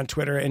they go on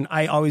Twitter, and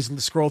I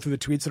always scroll through the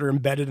tweets that are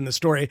embedded in the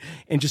story,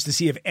 and just to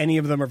see if any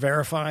of them are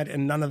verified,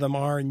 and none of them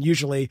are. And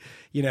usually,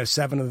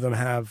 7 of them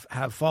have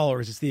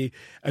followers. It's the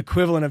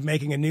equivalent of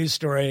making a news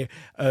story.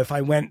 If I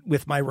went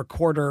with my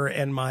recorder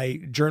and my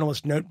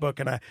journalist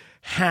notebook and a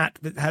hat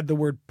that had the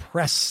word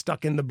press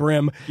stuck in the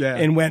brim,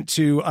 and went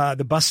to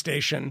the bus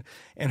station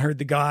and heard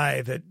the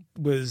guy that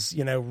was,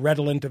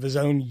 redolent of his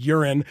own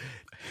urine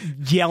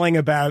yelling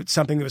about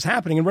something that was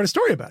happening and wrote a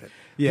story about it.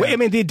 Yeah. I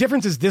mean, the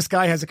difference is this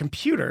guy has a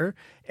computer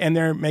and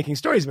they're making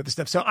stories about this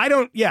stuff. So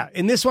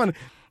in this one,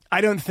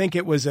 I don't think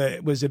it was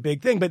a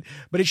big thing, but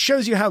it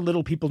shows you how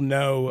little people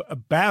know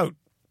about,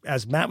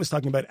 as Matt was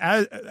talking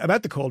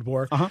about the Cold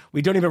War.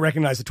 We don't even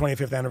recognize the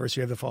 25th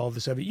anniversary of the fall of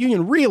the Soviet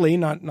Union. Really,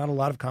 not a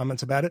lot of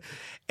comments about it.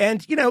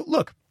 And,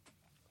 look,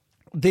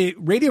 the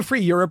Radio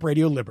Free Europe,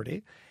 Radio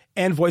Liberty,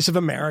 and Voice of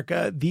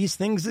America, these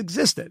things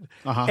existed.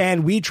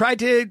 And we tried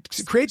to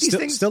create these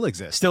things. Still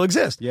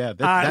exist. Yeah,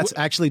 that's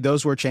actually,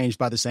 those were changed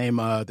by the same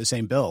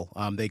bill.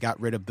 They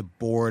got rid of the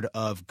board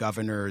of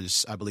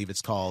governors, I believe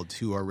it's called,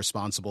 who are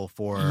responsible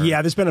for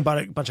there's been a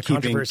bunch of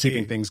controversy.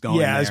 Keeping things going.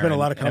 Yeah, there's been a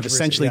lot of controversy. Have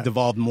essentially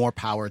devolved more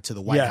power to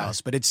the White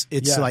House. But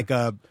it's like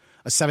a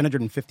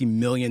 $750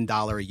 million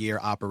a year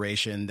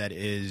operation that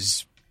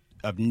is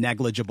of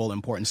negligible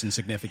importance and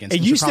significance.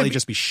 It used to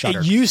just be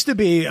shuttered. It used to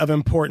be of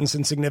importance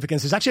and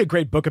significance. There's actually a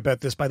great book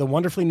about this by the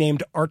wonderfully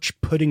named Arch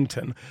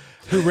Puddington,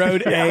 who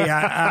wrote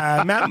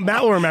a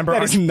Matt will remember.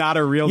 That is not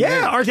a real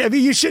name. Arch,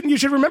 you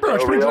should remember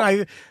Arch Puddington.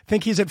 I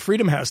think he's at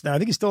Freedom House now. I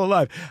think he's still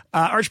alive.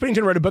 Arch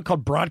Puddington wrote a book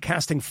called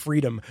Broadcasting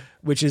Freedom,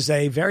 which is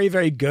a very,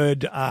 very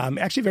good,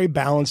 actually very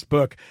balanced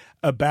book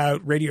about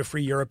Radio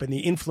Free Europe and the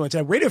influence.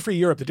 And Radio Free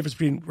Europe, the difference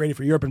between Radio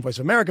Free Europe and Voice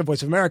of America.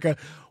 Voice of America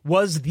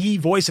was the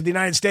voice of the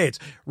United States.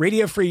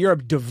 Radio Free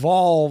Europe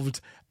devolved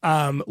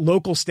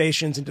local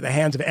stations into the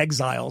hands of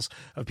exiles,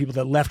 of people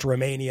that left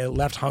Romania,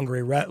 left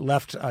Hungary,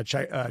 left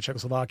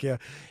Czechoslovakia,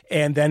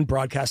 and then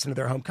broadcast into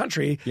their home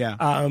country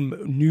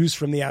news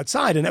from the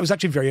outside. And that was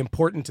actually very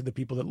important to the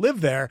people that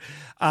live there.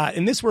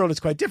 In this world,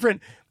 it's quite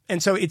different.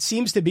 And so it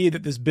seems to be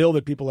that this bill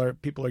that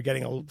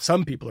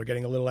some people are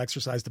getting a little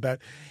exercised about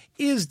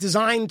is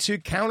designed to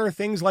counter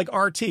things like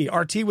RT.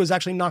 RT was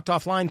actually knocked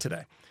offline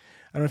today.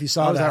 I don't know if you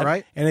saw that. Is that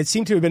right? And it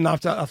seemed to have been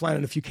knocked offline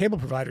in a few cable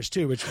providers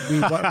too, which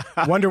we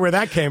wonder where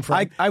that came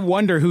from. I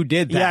wonder who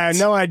did that. Yeah,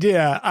 no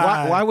idea.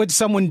 Why would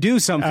someone do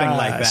something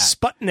like that?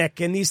 Sputnik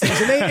and these things.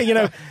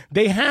 And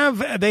they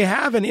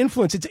have an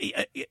influence.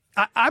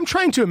 I'm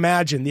trying to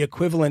imagine the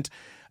equivalent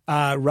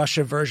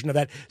Russia version of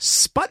that.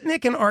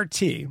 Sputnik and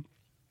RT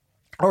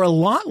are a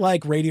lot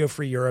like Radio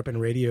Free Europe and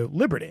Radio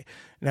Liberty.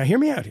 Now, hear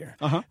me out here.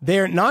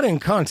 They're not in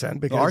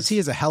content because RT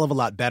is a hell of a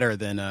lot better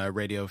than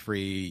Radio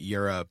Free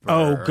Europe.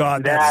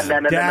 God, that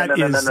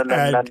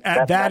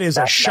is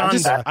a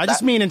shanda. I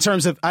just mean in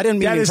terms of. I didn't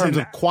mean in terms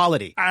of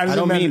quality. I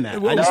don't mean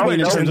that. I just mean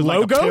in terms of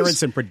logos,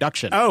 appearance and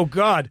production. Oh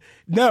God,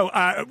 no!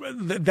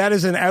 That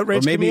is an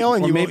outrage, Camille.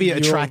 And maybe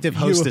attractive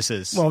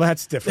hostesses. Well,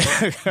 that's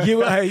different. You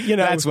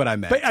know, that's what I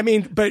meant. But I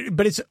mean,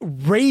 but it's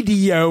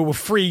Radio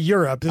Free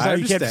Europe. You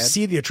can't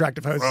see the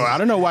attractive hostesses. I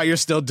don't know why you're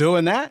still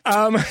doing that.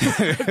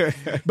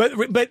 But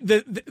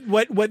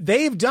what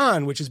they've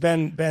done, which has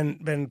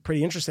been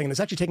pretty interesting, and it's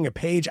actually taking a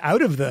page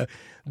out of the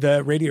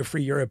Radio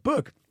Free Europe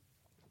book,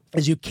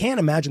 is you can't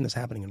imagine this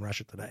happening in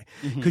Russia today.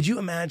 Mm-hmm. Could you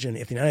imagine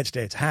if the United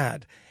States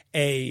had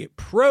a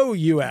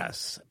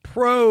pro-U.S.,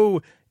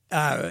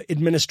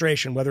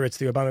 administration, whether it's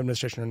the Obama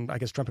administration and I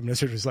guess Trump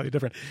administration is slightly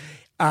different,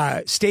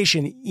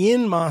 station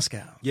in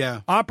Moscow,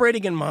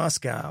 operating in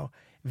Moscow,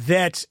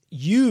 that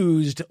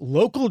used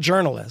local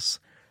journalists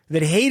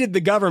that hated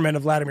the government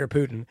of Vladimir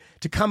Putin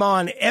to come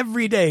on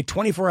every day,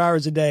 24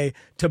 hours a day,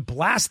 to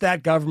blast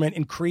that government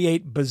and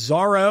create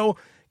bizarro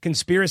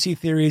conspiracy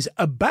theories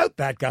about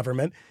that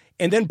government,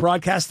 and then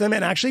broadcast them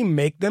and actually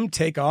make them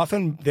take off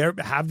and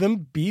have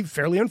them be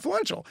fairly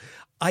influential.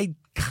 I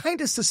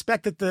kind of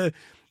suspect that the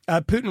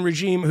Putin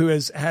regime, who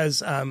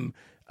has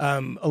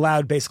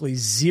allowed basically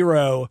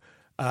zero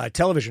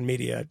television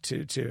media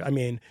to I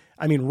mean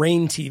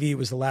Rain TV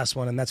was the last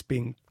one, and that's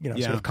being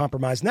sort of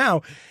compromised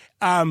now.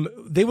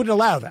 They wouldn't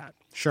allow that.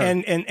 Sure.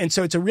 And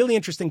so it's a really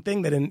interesting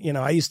thing that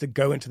I used to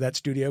go into that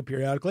studio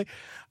periodically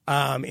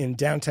in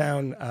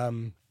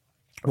downtown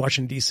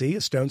Washington, D.C.,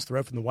 a stone's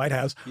throw from the White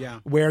House,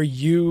 where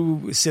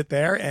you sit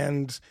there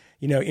and,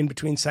 in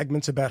between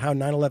segments about how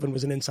 9/11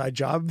 was an inside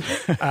job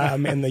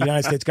and the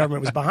United States government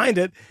was behind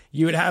it,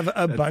 you would have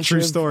a bunch of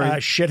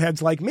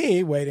shitheads like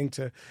me waiting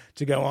to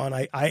go on.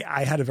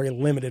 I had a very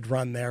limited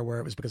run there where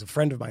it was because a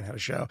friend of mine had a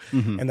show,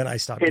 and then I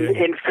stopped doing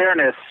it. In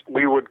fairness,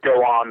 we would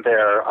go on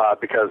there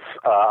because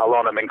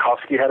Alona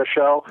Minkowski had a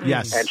show,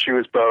 and she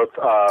was both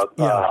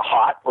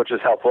hot, which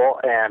is helpful,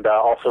 and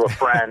also a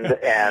friend.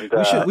 And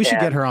we should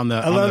get her on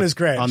the Alona's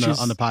great on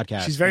the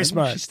podcast. She's very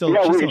smart.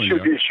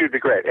 She'd be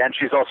great, and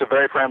she's also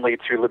very friendly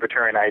to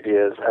libertarian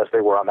ideas as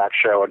they were on that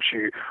show, and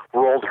she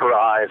rolled her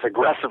eyes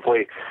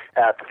aggressively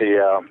at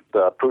the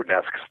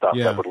Putin-esque stuff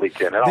that would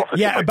leak in. And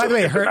also by the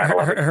way,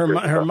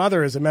 her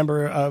mother is a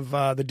member of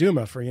the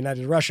Duma for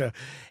United Russia,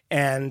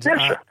 and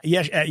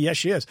yes,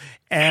 she is.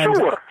 And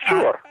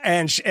sure.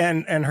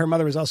 And her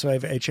mother was also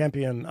a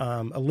champion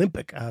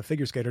Olympic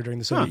figure skater during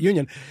the Soviet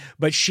Union.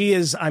 But she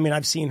is. I mean,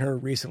 I've seen her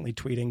recently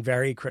tweeting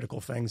very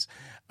critical things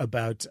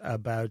about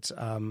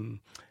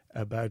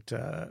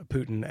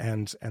Putin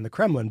and the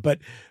Kremlin. But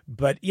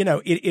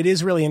it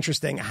is really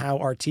interesting how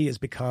RT has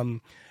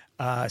become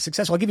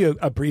successful. I'll give you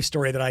a brief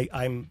story that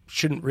I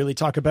shouldn't really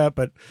talk about,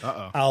 but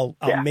I'll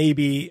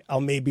maybe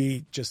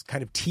just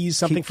kind of tease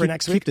something for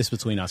next week. Keep this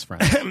between us,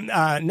 friends.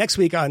 Next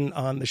week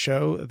on the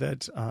show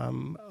that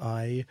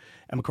I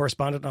am a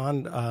correspondent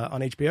on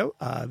HBO,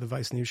 the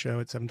Vice News show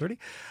at 7:30.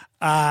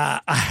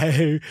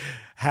 I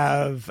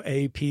have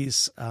a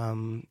piece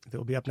that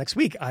will be up next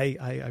week,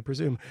 I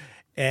presume,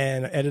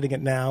 and editing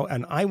it now.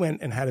 And I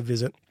went and had a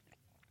visit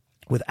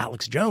with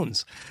Alex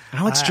Jones.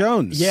 Alex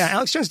Jones. Yeah,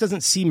 Alex Jones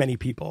doesn't see many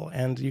people.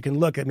 And you can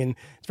look, I mean,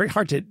 it's very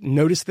hard to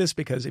notice this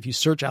because if you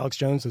search Alex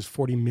Jones, there's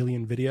 40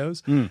 million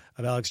videos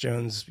of Alex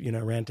Jones,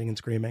 ranting and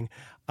screaming.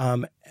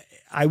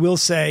 I will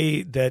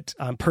say that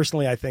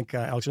personally, I think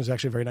Alex Jones is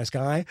actually a very nice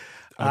guy.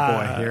 Oh,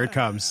 boy, here it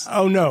comes.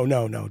 Oh, no.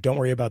 Don't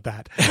worry about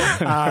that.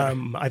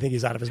 I think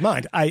he's out of his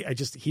mind.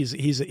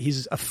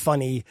 He's a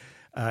funny,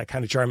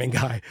 kind of charming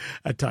guy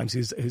at times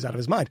who's out of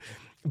his mind.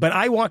 But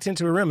I walked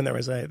into a room and there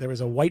was a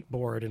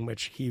whiteboard in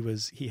which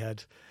his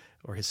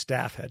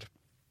staff had,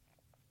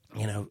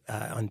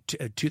 on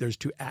there's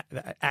two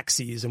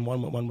axes, and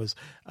one was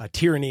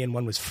tyranny and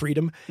one was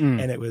freedom,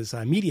 and it was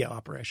media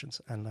operations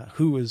and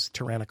who was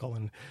tyrannical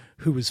and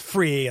who was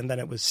free, and then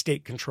it was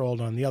state controlled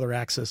on the other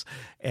axis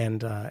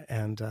and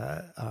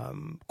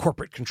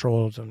corporate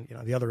controlled on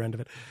the other end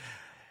of it.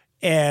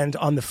 And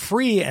on the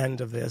free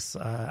end of this,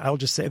 I'll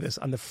just say this: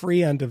 on the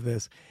free end of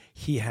this,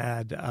 he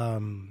had.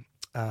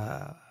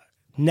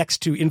 Next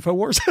to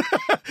InfoWars,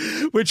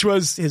 which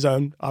was his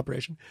own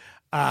operation,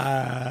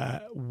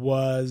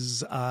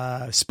 was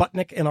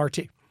Sputnik and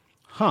RT.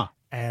 Huh.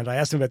 And I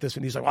asked him about this,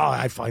 and he's like,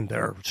 I find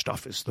their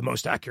stuff is the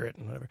most accurate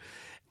and whatever.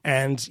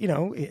 And,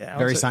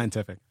 very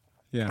scientific.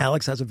 Yeah.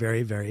 Alex has a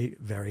very, very,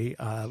 very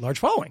large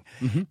following.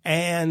 Mm-hmm.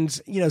 And,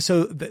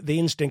 so the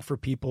instinct for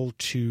people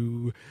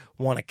to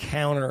want to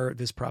counter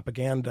this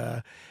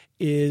propaganda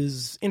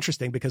is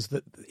interesting because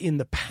in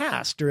the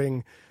past,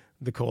 during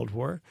the Cold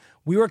War,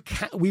 we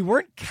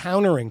weren't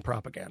countering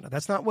propaganda.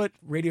 That's not what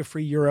Radio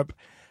Free Europe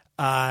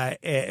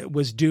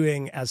was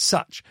doing as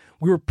such.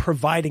 We were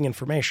providing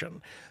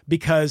information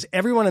because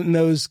everyone in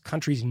those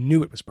countries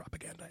knew it was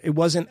propaganda. It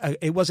wasn't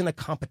a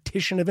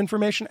competition of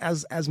information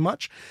as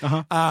much.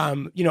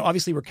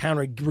 Obviously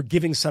we're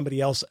giving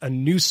somebody else a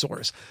news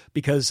source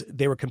because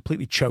they were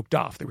completely choked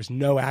off. There was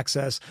no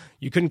access.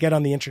 You couldn't get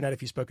on the internet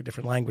if you spoke a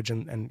different language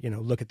and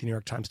look at the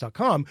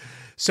NewYorkTimes.com.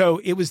 So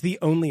it was the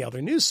only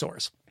other news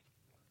source.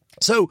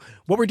 So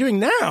what we're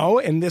doing now,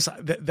 and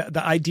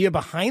the idea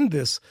behind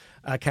this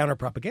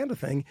counter-propaganda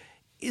thing,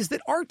 is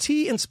that RT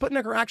and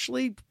Sputnik are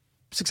actually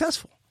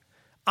successful.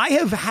 I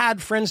have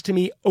had friends to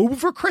me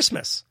over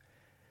Christmas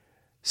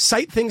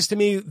cite things to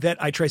me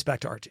that I trace back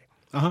to RT.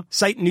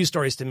 Cite news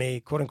stories to me,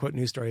 quote-unquote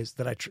news stories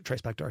that I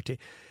trace back to RT.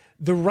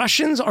 The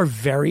Russians are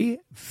very,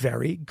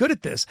 very good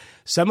at this.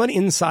 Someone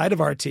inside of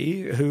RT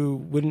who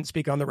wouldn't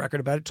speak on the record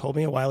about it told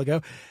me a while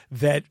ago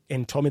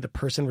and told me the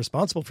person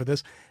responsible for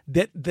this,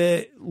 that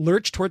the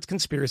lurch towards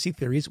conspiracy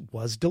theories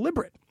was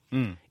deliberate.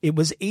 It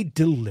was a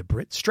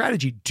deliberate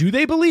strategy. Do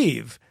they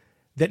believe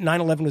that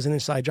 9/11 was an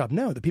inside job?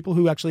 No. The people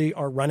who actually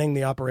are running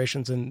the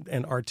operations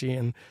in RT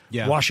in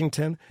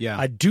Washington,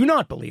 I do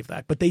not believe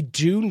that. But they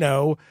do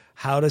know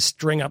how to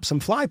string up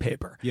some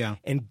flypaper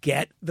and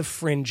get the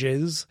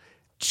fringes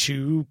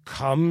to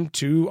come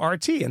to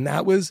RT. And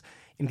that was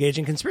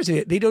engaging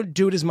conspiracy. They don't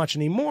do it as much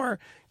anymore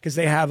because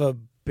they have a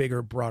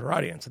bigger, broader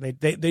audience. And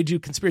they do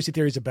conspiracy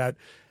theories about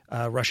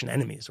Russian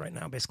enemies right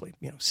now, basically,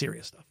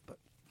 serious stuff. But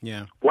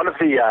yeah. One of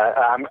the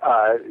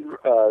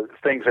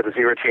things that is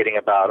irritating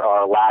about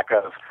our lack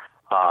of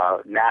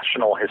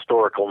national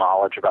historical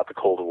knowledge about the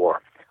Cold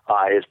War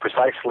is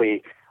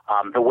precisely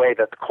the way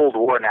that the Cold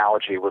War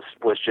analogy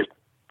was just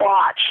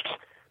botched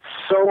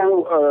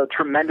so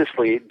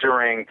tremendously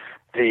during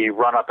the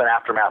run-up and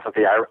aftermath of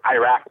the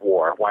Iraq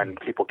War, when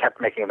people kept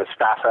making this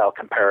facile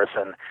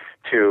comparison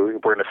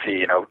to, we're going to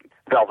see,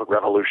 velvet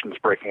revolutions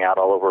breaking out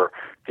all over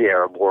the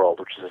Arab world,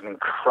 which is an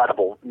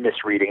incredible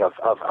misreading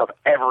of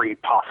every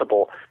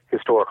possible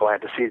historical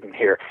antecedent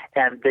here.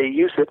 And they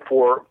use it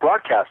for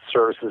broadcast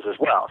services as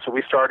well. So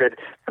we started,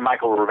 and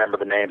Michael will remember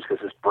the names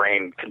because his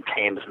brain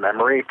contains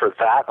memory for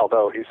that,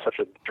 although he's such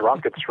a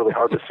drunk, it's really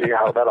hard to see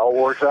how that all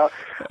works out.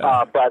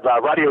 But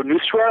Radio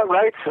Nusra,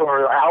 right?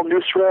 Or Al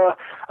Nusra.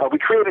 We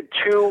created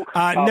two.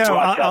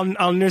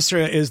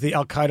 Al-Nusra is the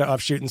Al-Qaeda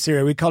offshoot in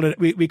Syria. We called it.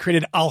 We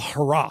created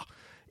Al-Hara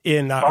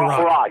in Iraq.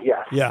 Al-Hara,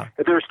 yes. Yeah.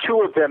 There's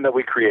two of them that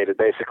we created,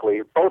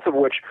 basically, both of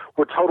which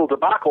were total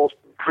debacles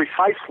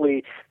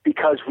precisely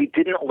because we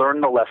didn't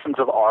learn the lessons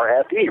of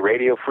RFE,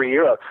 Radio Free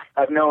Europe.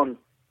 I've known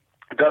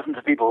dozens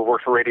of people who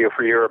worked for Radio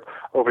Free Europe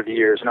over the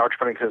years, and Arch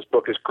Pennington's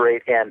book is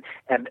great, and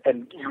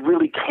you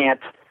really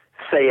can't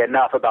say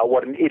enough about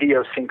what an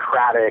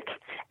idiosyncratic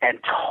and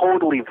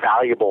totally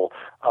valuable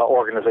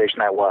organization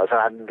that was.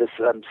 And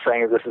I'm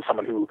saying this is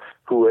someone who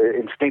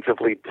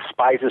instinctively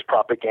despises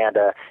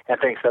propaganda and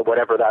thinks that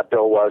whatever that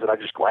bill was, and I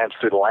just glanced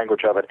through the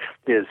language of it,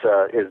 is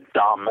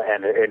dumb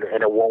and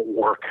it won't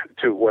work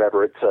to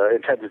whatever it's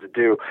intended to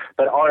do.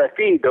 But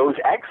RFE, those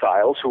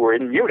exiles who were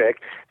in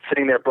Munich,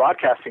 sitting there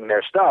broadcasting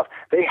their stuff,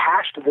 they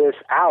hashed this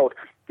out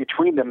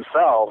between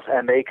themselves,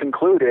 and they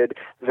concluded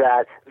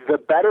that the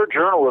better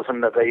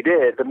journalism that they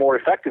did, the more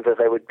effective that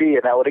they would be,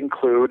 and that would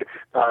include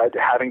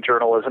having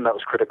journalism that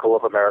was critical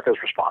of America's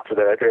response to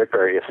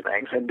various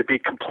things, and to be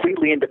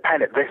completely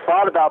independent. They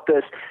thought about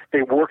this.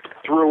 They worked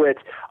through it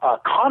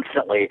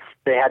constantly.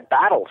 They had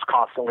battles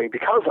constantly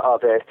because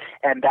of it,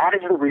 and that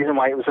is the reason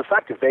why it was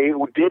effective. They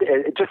did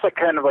it just like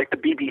kind of like the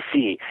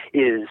BBC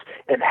is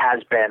and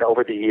has been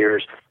over the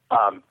years.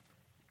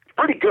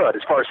 Pretty good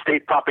as far as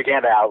state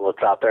propaganda outlets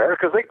out there,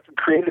 because they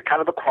created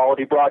kind of a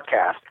quality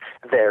broadcast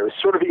there,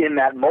 sort of in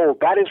that mold.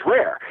 That is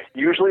rare.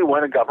 Usually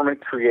when a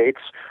government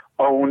creates,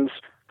 owns,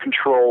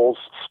 controls,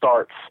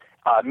 starts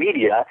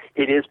media,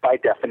 it is by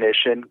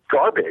definition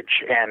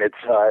garbage, and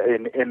it's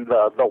in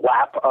the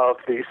lap of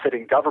the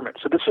sitting government.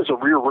 So this is a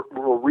real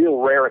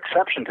rare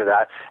exception to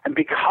that, and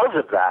because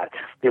of that,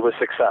 it was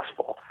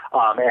successful.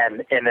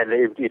 And then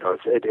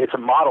it's a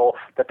model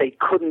that they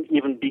couldn't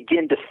even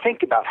begin to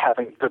think about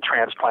having to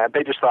transplant.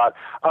 They just thought,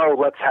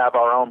 let's have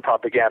our own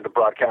propaganda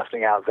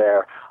broadcasting out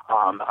there,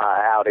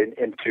 out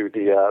into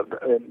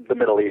the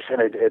Middle East,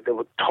 and it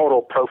was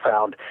total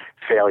profound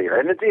failure.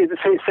 And the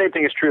same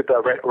thing is true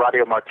at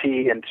Radio Marti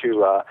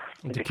into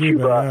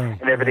Cuba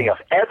and everything else.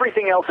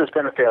 Everything else has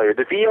been a failure.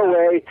 The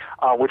VOA,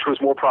 which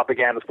was more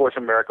propaganda, Voice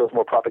of America was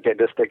more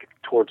propagandistic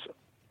towards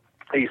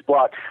East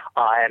Bloc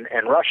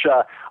and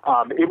Russia,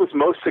 it was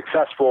most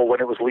successful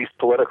when it was least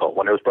political,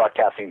 when it was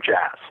broadcasting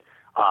jazz.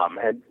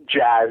 And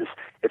jazz,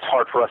 it's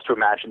hard for us to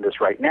imagine this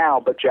right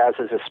now, but jazz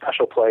is a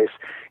special place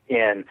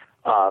in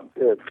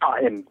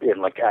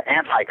like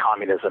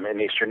anti-communism in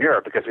Eastern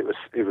Europe because it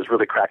was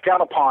really cracked down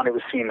upon. It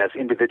was seen as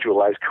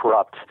individualized,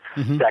 corrupt,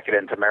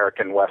 decadent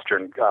American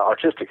Western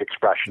artistic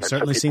expression.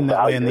 Certainly seen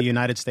that way in the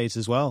United States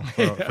as well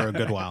for a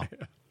good while.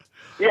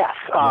 Yes,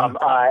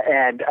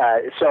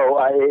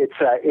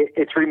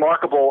 it's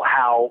remarkable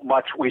how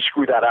much we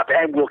screw that up,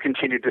 and we'll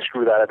continue to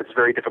screw that up. It's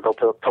very difficult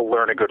to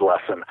learn a good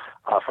lesson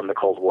from the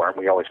Cold War, and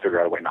we always figure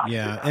out a way not to do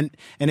that.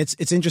 And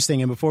it's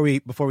interesting. And before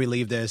we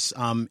leave this,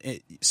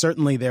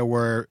 certainly there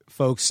were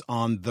folks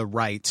on the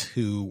right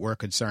who were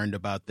concerned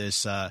about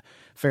this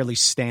fairly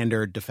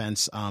standard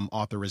defense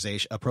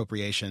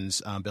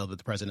appropriations bill that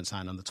the president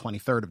signed on the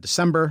 23rd of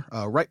December,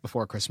 right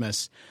before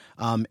Christmas,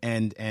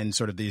 and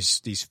sort of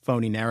these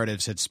phony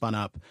narratives had spun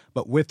up.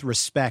 But with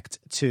respect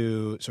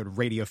to sort of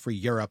Radio Free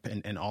Europe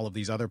and all of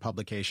these other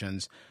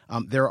publications,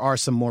 there are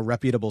some more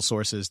reputable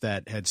sources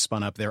that had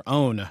spun up their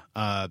own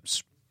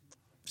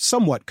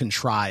somewhat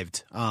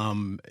contrived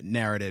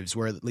narratives,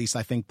 where at least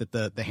I think that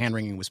the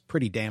hand-wringing was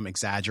pretty damn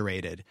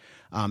exaggerated,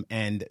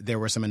 and there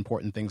were some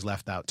important things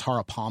left out.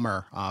 Tara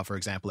Palmer, for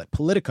example, at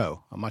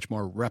Politico, a much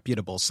more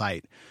reputable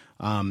site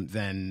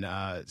than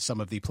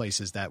some of the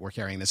places that were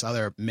carrying this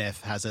other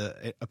myth, has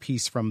a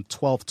piece from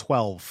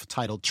 1212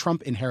 titled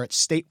 "Trump Inherits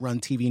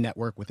State-Run TV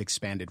Network with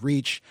Expanded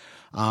Reach,"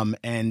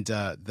 and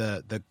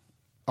the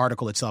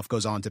article itself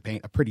goes on to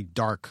paint a pretty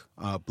dark,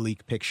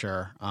 bleak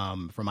picture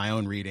from my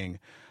own reading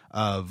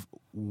of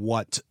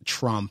what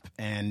Trump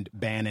and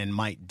Bannon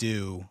might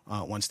do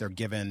once they're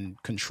given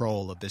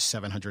control of this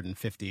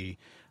 $750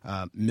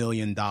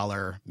 million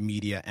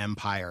media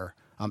empire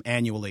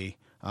annually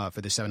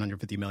for the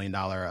 $750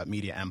 million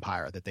media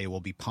empire that they will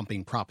be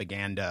pumping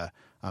propaganda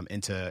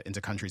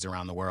into countries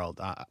around the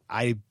world.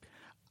 I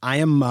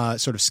am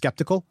sort of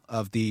skeptical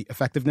of the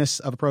effectiveness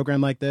of a program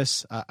like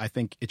this. I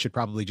think it should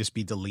probably just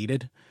be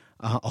deleted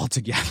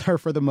altogether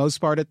for the most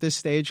part at this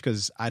stage,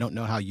 because I don't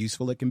know how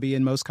useful it can be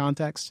in most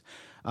contexts.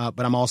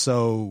 But I'm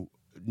also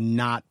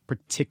not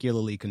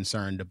particularly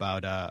concerned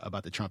about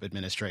the Trump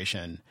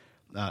administration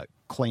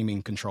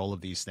claiming control of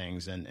these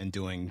things and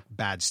doing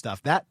bad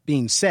stuff. That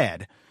being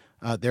said,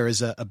 there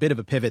is a bit of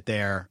a pivot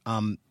there. I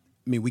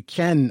mean, we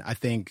can, I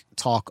think,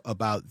 talk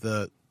about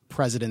the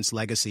president's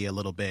legacy a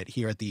little bit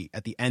here at the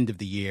end of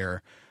the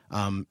year.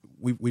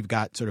 We've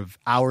got sort of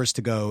hours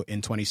to go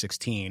in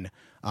 2016,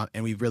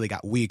 and we've really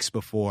got weeks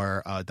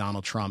before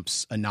Donald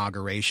Trump's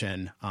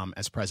inauguration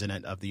as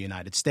president of the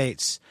United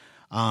States.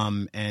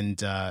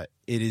 And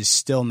it is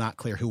still not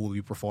clear who will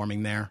be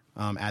performing there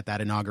at that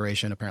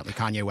inauguration. Apparently,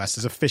 Kanye West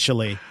is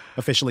officially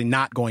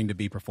not going to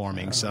be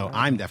performing, so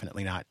I'm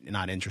definitely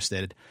not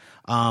interested.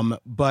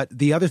 But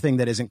the other thing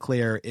that isn't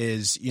clear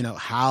is,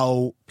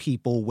 how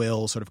people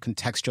will sort of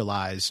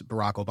contextualize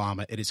Barack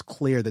Obama. It is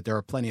clear that there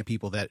are plenty of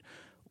people that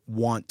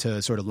want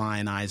to sort of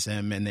lionize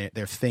him, and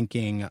they're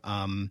thinking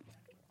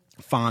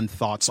fond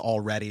thoughts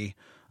already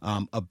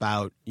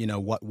about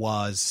what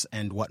was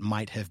and what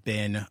might have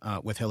been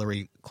with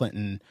Hillary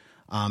Clinton,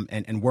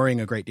 and worrying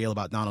a great deal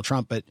about Donald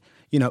Trump. But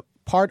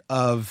part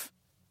of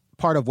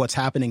what's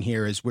happening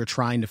here is we're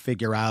trying to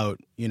figure out,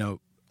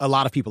 a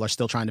lot of people are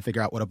still trying to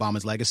figure out what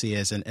Obama's legacy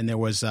is. And there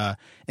was an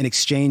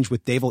exchange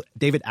with David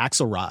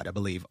Axelrod, I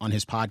believe, on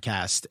his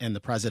podcast, and the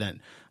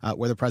president,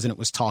 where the president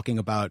was talking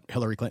about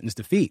Hillary Clinton's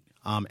defeat,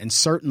 and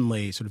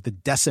certainly sort of the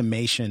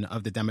decimation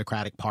of the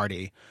Democratic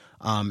Party,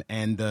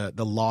 and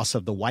the loss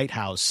of the White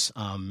House,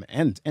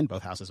 and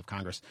both houses of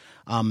Congress,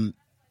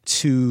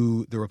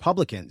 to the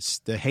Republicans,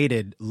 the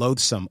hated,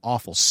 loathsome,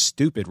 awful,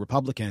 stupid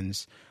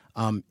Republicans,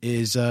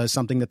 is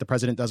something that the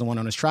president doesn't want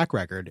on his track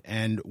record.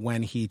 And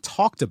when he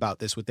talked about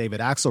this with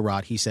David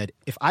Axelrod, he said,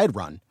 if I'd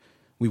run,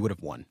 we would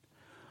have won.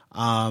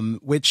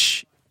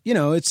 Which,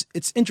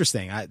 it's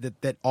interesting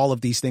that all of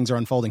these things are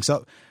unfolding.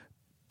 So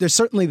there's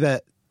certainly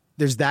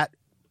there's that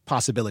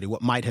possibility,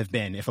 what might have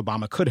been if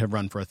Obama could have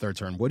run for a third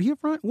term. Would he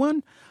have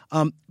won?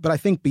 But I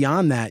think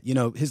beyond that,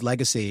 his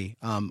legacy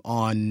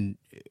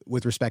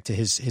with respect to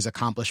his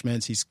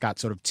accomplishments, he's got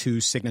sort of two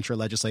signature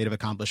legislative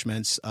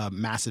accomplishments, a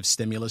massive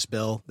stimulus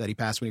bill that he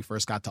passed when he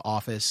first got to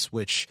office,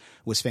 which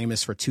was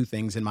famous for two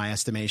things in my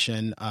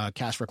estimation: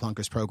 Cash for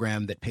Clunkers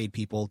program that paid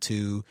people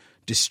to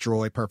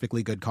destroy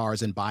perfectly good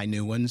cars and buy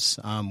new ones,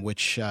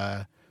 which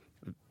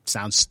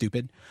sounds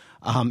stupid,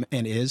 and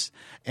is.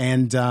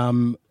 And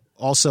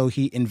also,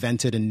 he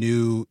invented a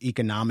new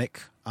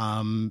economic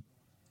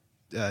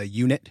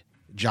unit,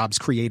 jobs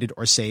created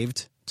or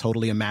saved,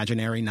 totally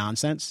imaginary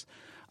nonsense.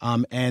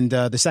 And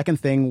the second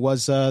thing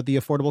was the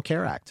Affordable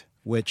Care Act,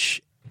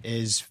 which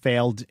is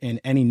failed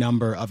in any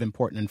number of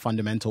important and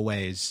fundamental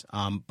ways,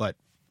 but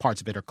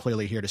parts of it are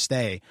clearly here to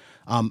stay.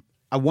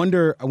 I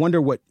wonder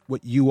what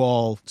you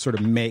all sort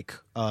of make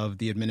of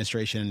the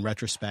administration in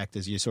retrospect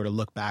as you sort of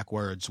look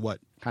backwards, what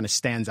kind of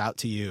stands out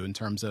to you in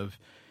terms of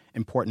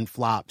important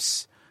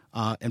flops,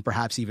 and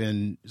perhaps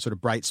even sort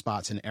of bright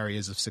spots in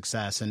areas of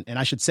success. And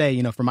I should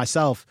say, for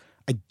myself,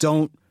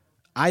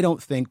 I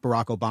don't think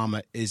Barack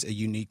Obama is a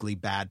uniquely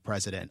bad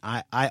president.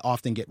 I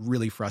often get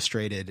really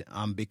frustrated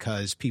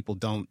because people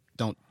don't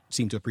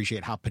seem to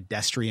appreciate how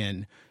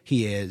pedestrian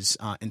he is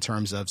in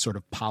terms of sort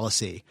of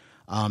policy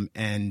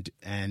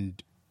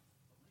and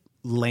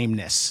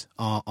lameness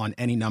on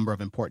any number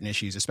of important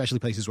issues, especially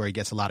places where he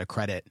gets a lot of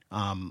credit,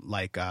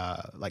 like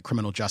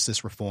criminal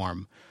justice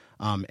reform.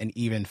 and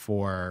even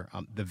for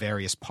the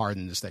various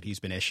pardons that he's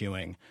been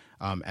issuing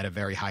at a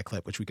very high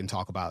clip, which we can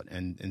talk about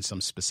in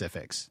some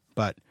specifics.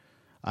 But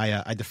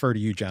I defer to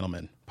you,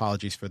 gentlemen.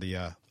 Apologies for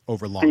the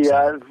overlong.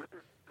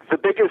 The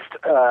biggest,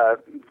 I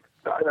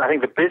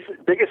think the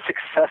biggest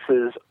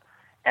successes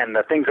and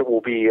the things that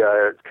will be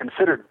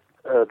considered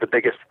the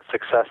biggest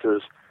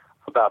successes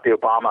about the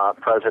Obama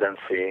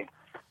presidency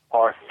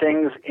are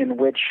things in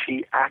which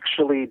he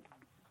actually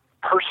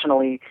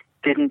personally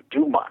didn't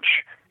do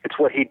much. It's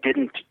what he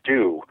didn't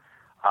do,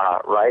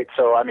 right?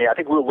 So, I mean, I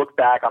think we'll look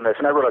back on this,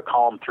 and I wrote a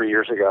column 3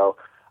 years ago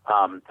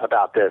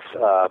about this,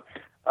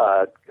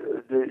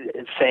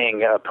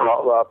 saying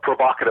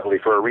provocatively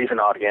for a Reason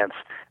audience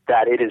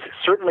that it is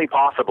certainly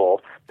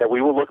possible that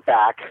we will look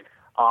back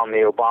on the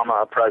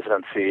Obama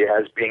presidency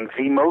as being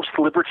the most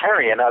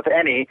libertarian of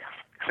any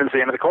since the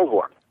end of the Cold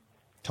War.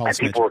 And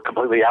people were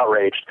completely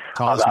outraged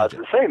about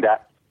saying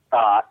that.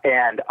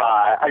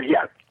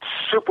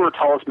 Super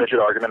tallest midget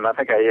argument, and I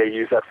think I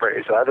used that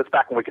phrase. That's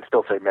back when we could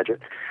still say midget.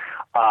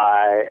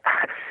 The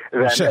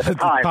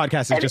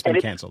podcast has just been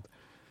canceled.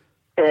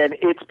 And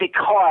it's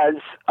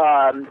because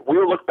we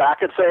will look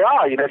back and say,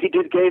 he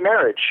did gay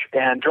marriage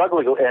and drug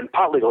legal and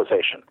pot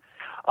legalization.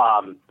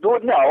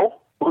 No.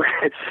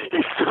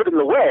 He stood in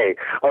the way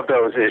of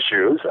those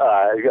issues,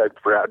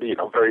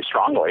 very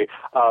strongly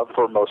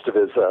for most of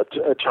his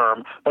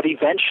term. But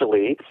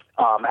eventually,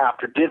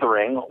 after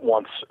dithering,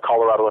 once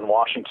Colorado and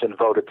Washington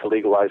voted to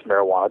legalize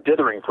marijuana,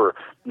 dithering for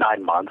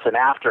 9 months, and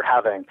after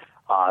having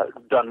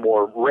done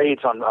more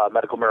raids on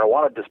medical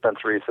marijuana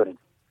dispensaries than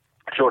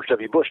George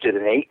W. Bush did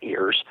in 8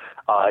 years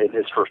in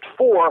his first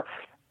 4,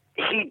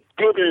 he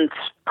didn't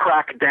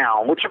crack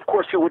down, which of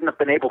course he wouldn't have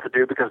been able to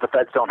do because the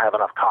feds don't have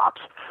enough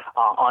cops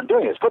on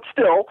doing this. But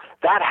still,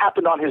 that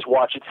happened on his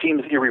watch. It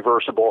seems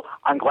irreversible.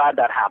 I'm glad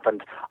that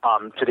happened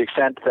to the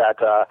extent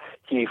that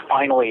he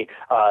finally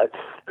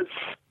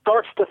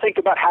starts to think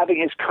about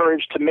having his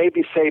courage to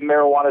maybe say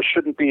marijuana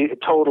shouldn't be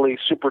totally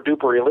super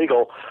duper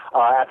illegal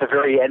at the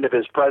very end of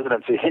his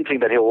presidency, hinting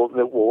that he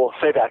will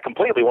say that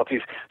completely once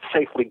he's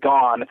safely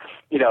gone,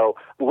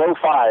 low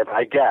 5,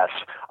 I guess.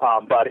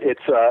 But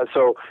it's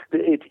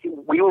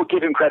we will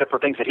give him credit for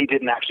things that he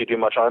didn't actually do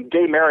much on.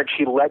 Gay marriage,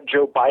 he let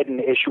Joe Biden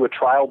issue a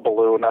trial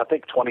balloon, I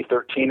think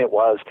 2013 it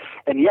was.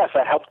 And yes,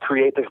 that helped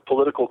create the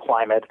political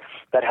climate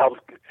that helped.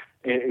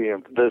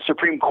 The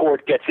Supreme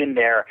Court gets in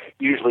there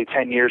usually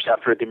 10 years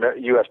after the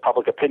U.S.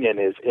 public opinion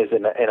is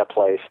in a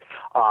place,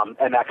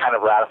 and that kind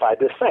of ratified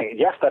this thing.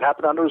 Yes, that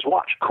happened under his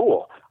watch.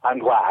 Cool. I'm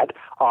glad.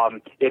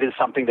 It is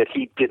something that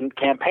he didn't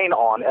campaign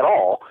on at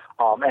all,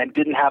 and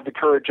didn't have the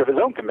courage of his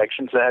own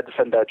convictions and had to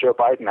send Joe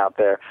Biden out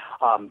there.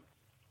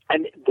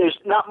 And there's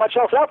not much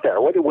else out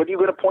there. What are you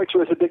going to point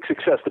to as a big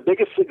success? The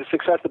biggest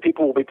success that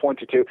people will be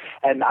pointing to,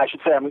 and I should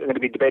say I'm going to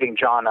be debating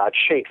John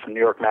Chait from New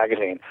York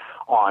Magazine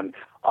on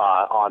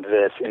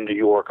this in New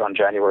York on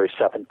January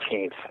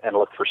 17th, and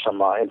look for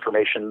some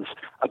information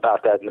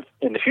about that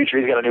in the future.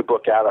 He's got a new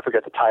book out. I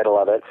forget the title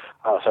of it,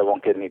 so I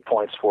won't get any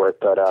points for it.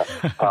 But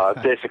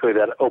basically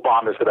that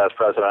Obama is the best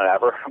president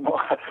ever,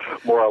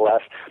 more or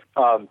less.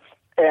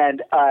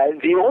 And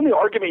the only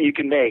argument you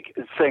can make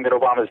is saying that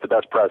Obama is the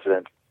best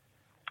president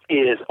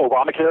is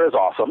Obamacare is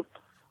awesome,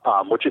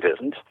 which it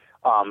isn't,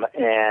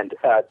 and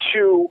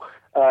two,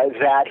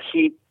 that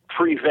he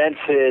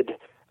prevented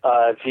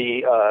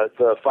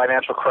the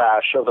financial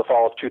crash of the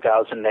fall of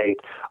 2008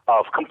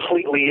 of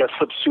completely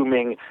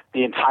subsuming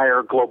the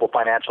entire global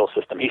financial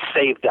system. He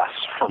saved us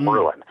from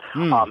ruin.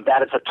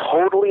 That is a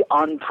totally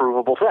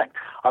unprovable thing.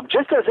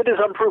 Just as it is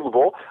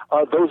unprovable,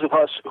 those of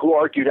us who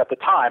argued at the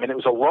time, and it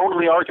was a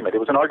lonely argument. It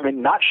was an argument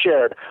not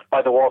shared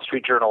by the Wall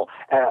Street Journal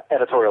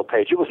editorial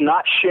page. It was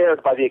not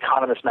shared by the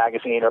Economist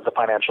magazine or the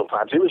Financial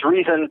Times. It was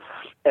Reason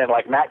and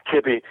like Matt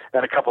Kibbe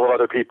and a couple of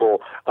other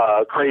people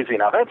crazy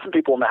enough, and some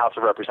people in the House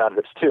of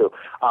Representatives too,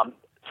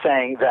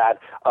 saying that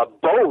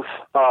both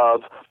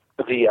of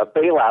the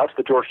bailouts,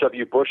 the George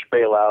W. Bush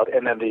bailout,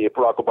 and then the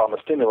Barack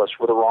Obama stimulus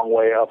were the wrong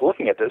way of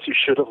looking at this. You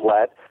should have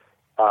let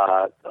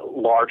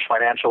large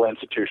financial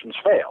institutions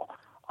fail,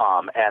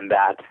 and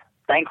that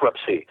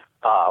bankruptcy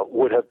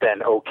would have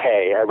been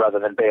okay rather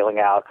than bailing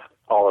out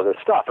all of this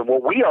stuff. And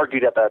what we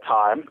argued at that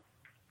time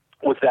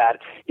was that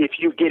if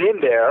you get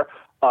in there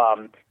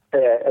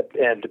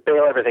and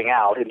bail everything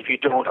out, and if you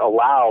don't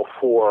allow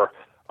for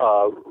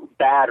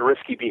bad,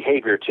 risky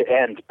behavior to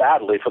end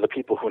badly for the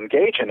people who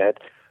engage in it,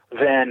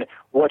 then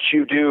what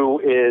you do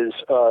is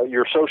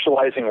you're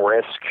socializing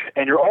risk,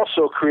 and you're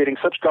also creating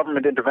such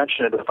government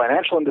intervention into the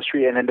financial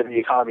industry and into the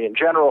economy in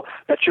general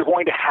that you're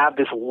going to have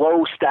this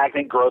low,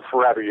 stagnant growth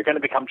forever. You're going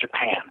to become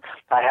Japan.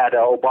 I had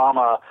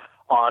Obama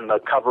on the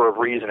cover of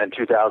Reason in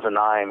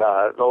 2009,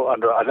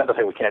 under another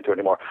thing we can't do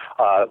anymore,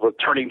 with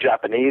turning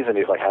Japanese, and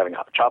he's like having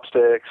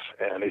chopsticks,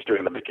 and he's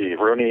doing the Mickey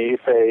Rooney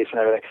face and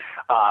everything.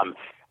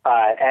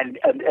 And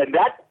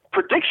that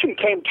prediction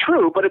came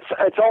true, but it's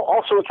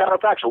also a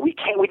counterfactual. We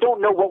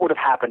don't know what would have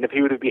happened if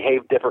he would have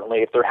behaved differently,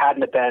 if there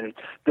hadn't have been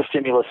the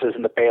stimuluses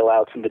and the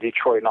bailouts and the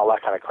Detroit and all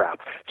that kind of crap.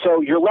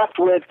 So you're left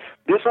with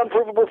this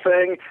unprovable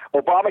thing.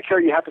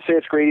 Obamacare, you have to say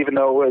it's great even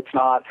though it's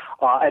not.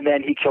 And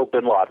then he killed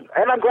bin Laden.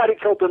 And I'm glad he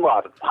killed bin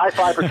Laden. High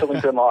five for killing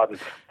bin Laden.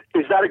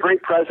 Is that a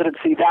great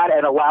presidency? That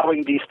and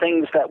allowing these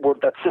things that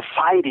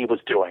society was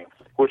doing,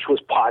 which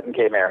was pot and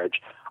gay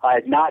marriage.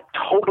 Not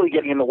totally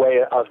getting in the way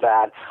of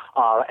that.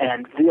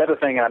 And the other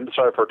thing, and I'm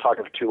sorry for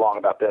talking for too long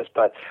about this,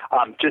 but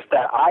just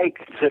that I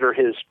consider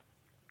his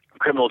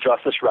criminal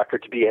justice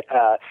record to be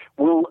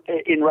will,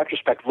 in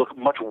retrospect, look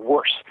much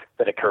worse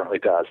than it currently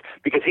does,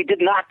 because he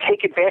did not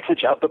take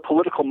advantage of the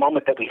political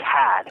moment that we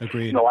had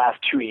in the last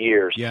 2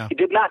 years. Yeah. He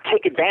did not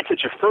take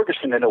advantage of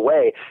Ferguson in a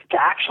way to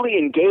actually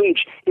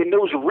engage in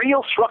those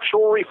real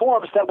structural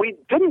reforms that we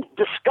didn't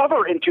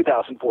discover in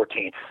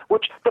 2014,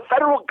 which the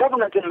federal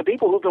government and the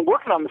people who've been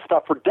working on this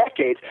stuff for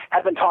decades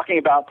have been talking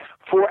about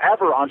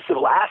forever, on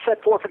civil asset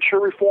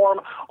forfeiture reform,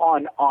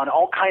 on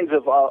all kinds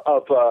of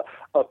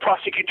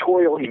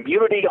prosecutorial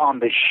immunity, on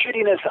the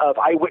shittiness of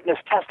eyewitness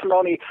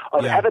testimony,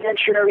 of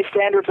evidentiary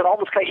standards, and all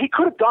this kind. He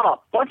could have done a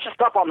bunch of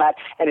stuff on that,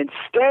 and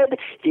instead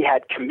he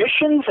had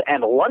commissions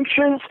and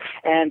lunches,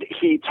 and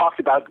he talked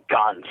about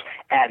guns.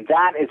 And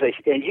that is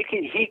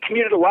he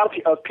commuted a lot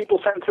of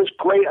people's sentences.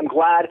 Great, I'm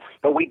glad,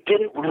 but we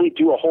didn't really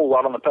do a whole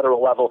lot on the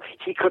federal level.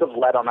 He could have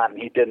led on that, and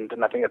he didn't.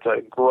 And I think it's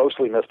a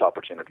grossly missed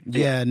opportunity.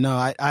 Yeah, no,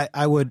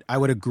 I would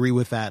agree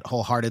with that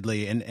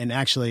wholeheartedly, and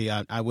actually,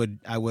 I would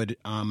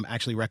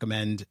actually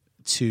recommend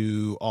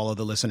to all of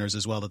the listeners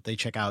as well that they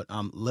check out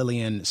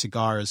Lillian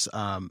Segar's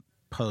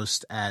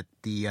post at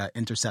the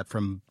Intercept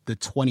from the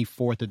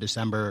 24th of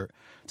December,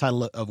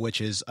 title of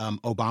which is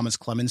Obama's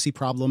Clemency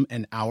Problem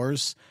and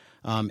Ours.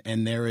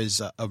 And there is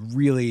a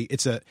really,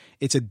 it's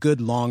a good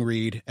long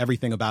read.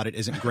 Everything about it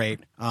isn't great.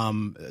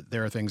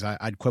 There are things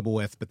I'd quibble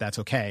with, but that's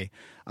okay.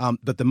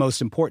 But the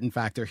most important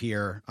factor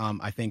here,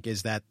 I think,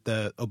 is that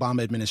the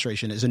Obama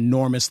administration is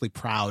enormously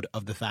proud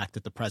of the fact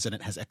that the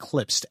president has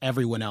eclipsed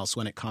everyone else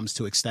when it comes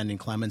to extending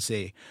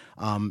clemency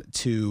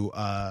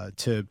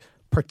to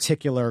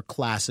particular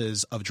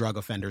classes of drug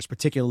offenders,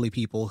 particularly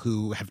people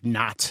who have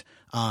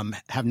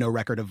no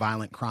record of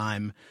violent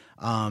crime,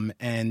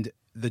 and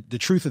the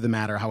truth of the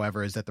matter,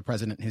 however, is that the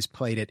president has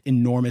played it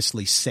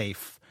enormously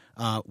safe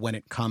when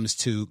it comes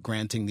to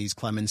granting these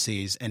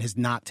clemencies and has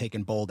not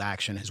taken bold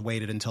action, has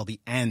waited until the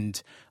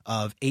end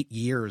of 8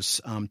 years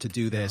to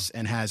do this,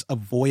 and has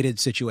avoided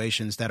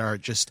situations that are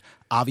just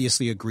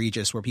obviously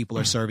egregious where people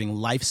are serving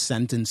life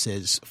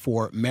sentences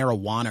for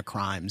marijuana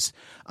crimes.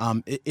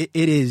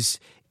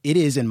 It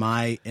is in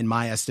my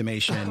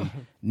estimation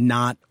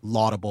not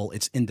laudable.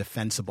 It's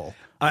indefensible.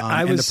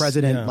 And the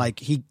president,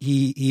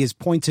 he has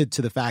pointed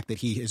to the fact that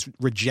he has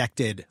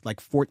rejected like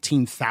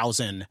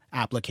 14,000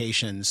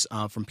 applications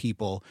from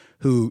people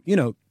who,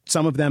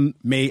 some of them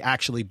may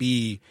actually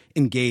be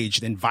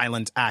engaged in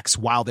violent acts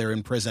while they're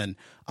in prison.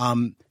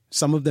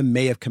 Some of them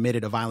may have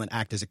committed a violent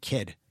act as a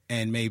kid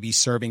and may be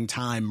serving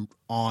time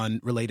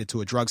related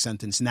to a drug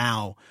sentence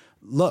now.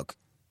 Look,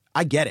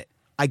 I get it.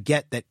 I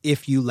get that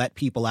if you let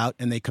people out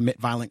and they commit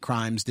violent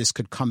crimes, this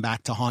could come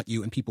back to haunt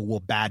you and people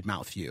will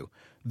badmouth you.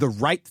 The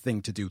right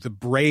thing to do, the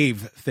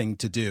brave thing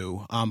to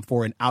do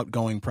for an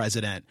outgoing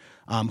president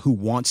who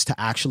wants to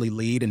actually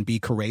lead and be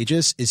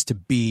courageous is to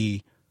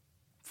be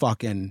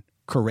fucking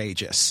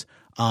courageous.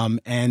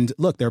 And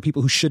look, there are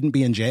people who shouldn't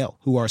be in jail,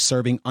 who are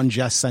serving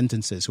unjust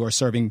sentences, who are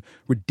serving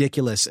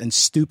ridiculous and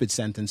stupid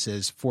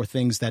sentences for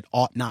things that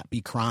ought not be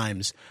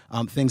crimes,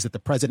 things that the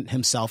president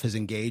himself has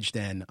engaged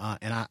in.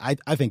 And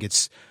I think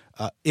it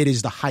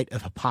is the height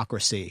of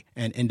hypocrisy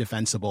and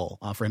indefensible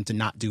for him to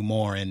not do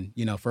more. And,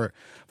 for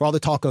all the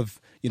talk of,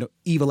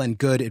 evil and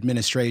good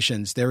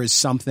administrations, there is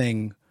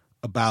something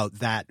about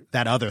that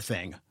other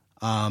thing,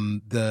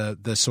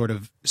 the sort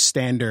of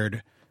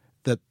standard,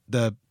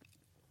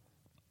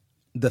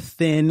 the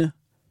thin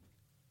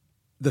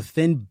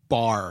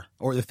bar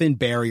or the thin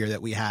barrier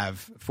that we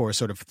have for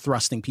sort of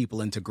thrusting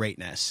people into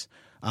greatness.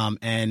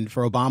 And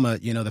for Obama,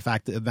 the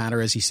fact of the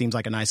matter is he seems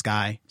like a nice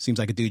guy, seems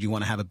like a dude you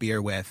want to have a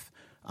beer with.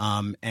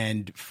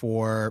 And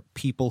for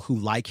people who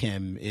like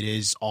him, it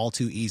is all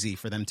too easy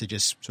for them to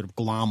just sort of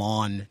glom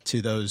on to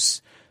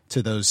those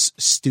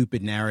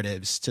stupid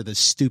narratives, to the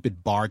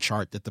stupid bar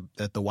chart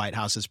that the White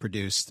House has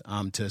produced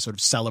to sort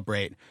of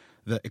celebrate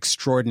the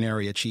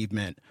extraordinary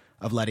achievement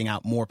of letting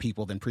out more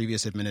people than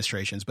previous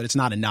administrations. But it's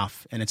not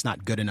enough, and it's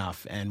not good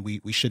enough, and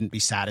we shouldn't be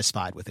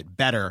satisfied with it.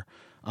 Better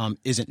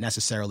isn't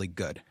necessarily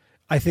good.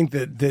 I think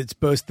that it's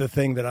both the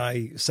thing that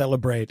I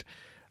celebrate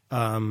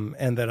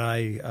and that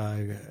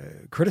I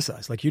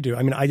criticize, like you do.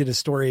 I mean, I did a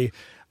story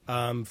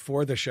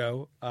for the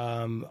show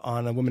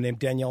on a woman named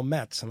Danielle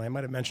Metz, and I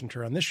might have mentioned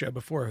her on this show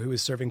before, who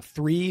is serving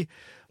 3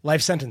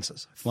 life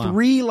sentences. Wow.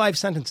 3 life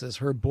sentences.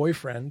 Her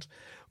boyfriend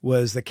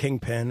was the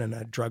kingpin in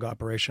a drug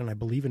operation, I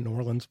believe in New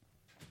Orleans.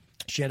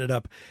 She ended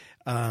up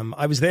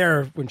I was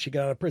there when she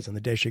got out of prison,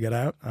 the day she got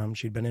out.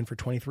 She'd been in for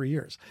 23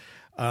 years.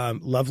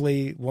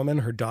 Lovely woman.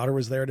 Her daughter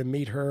was there to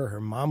meet her.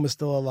 Her mom was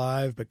still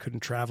alive but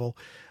couldn't travel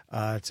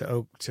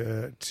to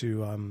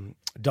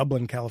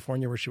Dublin,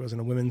 California, where she was in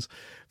a women's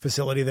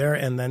facility there.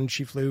 And then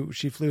she flew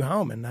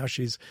home, and now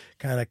she's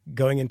kind of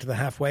going into the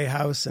halfway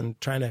house and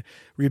trying to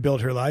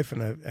rebuild her life,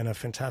 and a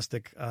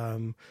fantastic,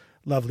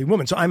 lovely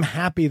woman. So I'm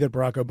happy that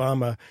Barack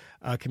Obama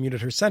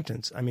commuted her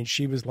sentence. I mean,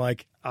 she was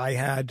like, I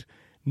had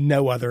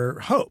no other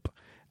hope.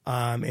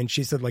 And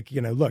she said, like,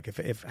 look,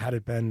 if had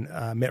it been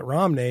Mitt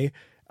Romney,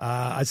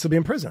 I'd still be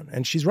in prison.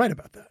 And she's right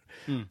about that.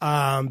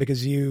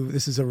 Because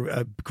this is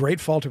a great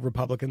fault of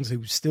Republicans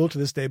who still to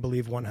this day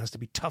believe one has to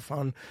be tough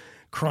on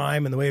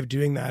crime. And the way of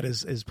doing that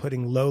is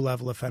putting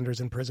low-level offenders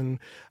in prison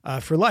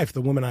for life.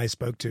 The woman I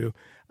spoke to,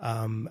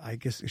 I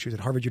guess she was at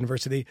Harvard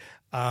University,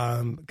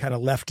 kind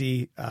of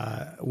lefty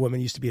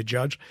woman, used to be a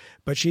judge,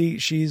 but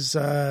she's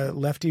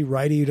lefty,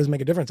 righty, doesn't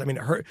make a difference. I mean,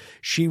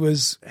 she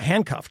was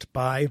handcuffed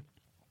by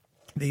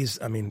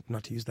these, I mean,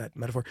 not to use that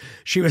metaphor,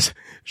 she was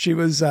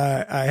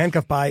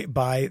handcuffed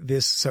by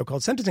this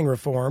so-called sentencing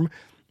reform.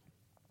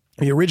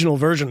 The original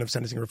version of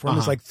sentencing reform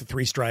was like the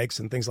 3 strikes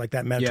and things like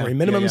that, mandatory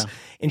minimums.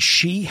 And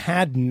she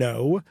had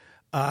no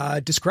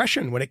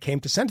discretion when it came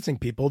to sentencing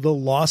people. The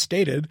law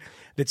stated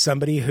that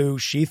somebody who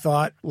she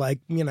thought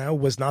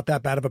was not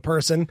that bad of a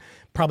person,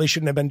 probably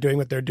shouldn't have been doing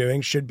what they're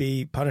doing, should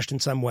be punished in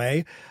some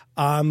way,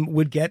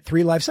 would get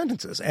 3 life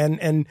sentences.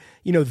 And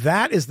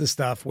that is the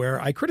stuff where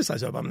I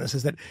criticize Obama. This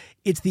is that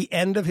it's the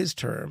end of his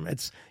term.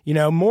 It's,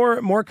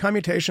 more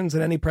commutations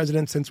than any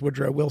president since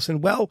Woodrow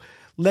Wilson. Well,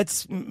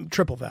 let's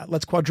triple that.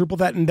 Let's quadruple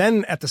that. And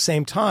then at the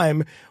same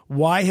time,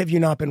 why have you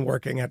not been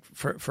working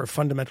for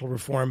fundamental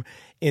reform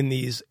in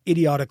these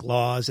idiotic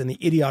laws and the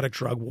idiotic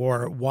drug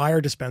war? Why are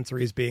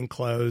dispensaries being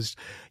closed?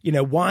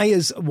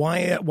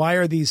 Why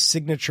are these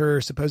signature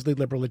supposedly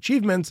liberal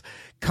achievements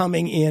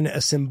coming in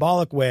a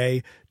symbolic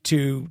way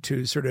to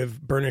sort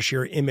of burnish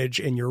your image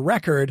and your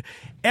record?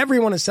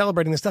 Everyone is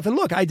celebrating this stuff. And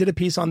look, I did a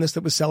piece on this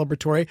that was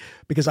celebratory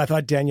because I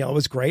thought Danielle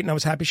was great and I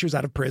was happy she was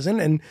out of prison,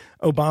 and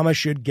Obama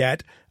should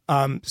get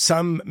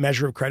some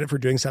measure of credit for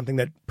doing something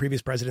that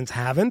previous presidents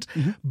haven't.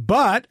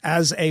 But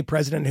as a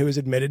president who is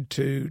admitted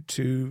to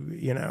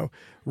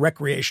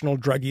recreational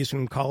drug use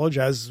in college,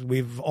 as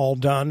we've all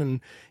done,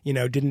 and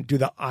didn't do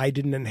the I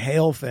didn't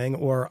inhale thing,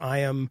 or I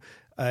am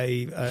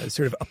a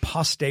sort of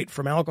apostate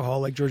from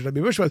alcohol like George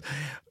W. Bush was,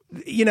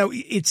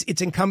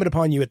 it's incumbent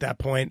upon you at that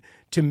point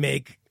to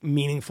make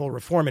meaningful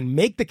reform and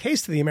make the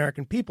case to the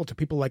American people, to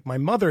people like my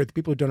mother, to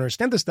people who don't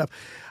understand this stuff.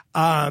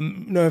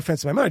 No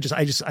offense to my mother.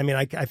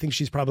 I think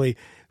she's probably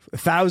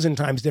 1,000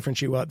 times different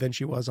than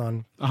she was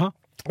on. I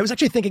was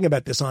actually thinking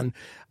about this on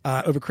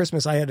over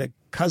Christmas. I had a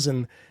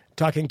cousin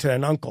talking to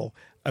an uncle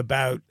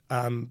about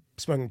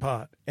smoking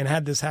pot, and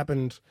had this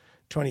happened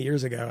 20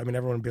 years ago, I mean,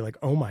 everyone would be like,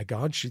 oh my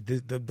God,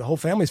 the whole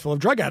family's full of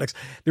drug addicts.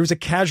 There was a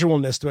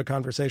casualness to a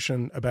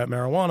conversation about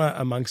marijuana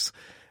amongst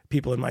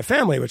people in my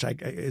family, which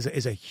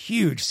is a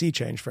huge sea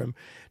change from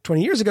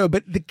 20 years ago.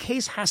 But the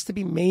case has to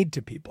be made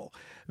to people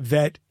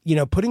that,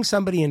 putting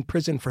somebody in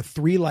prison for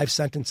 3 life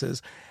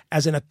sentences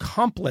as an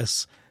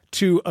accomplice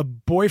to a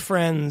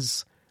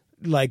boyfriend's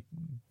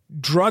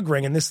drug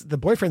ring, and the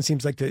boyfriend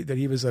seems like that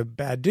he was a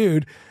bad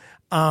dude,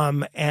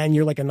 and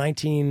you're like a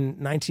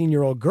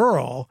 19-year-old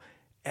girl.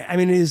 I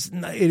mean, it is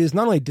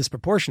not only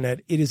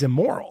disproportionate, it is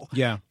immoral.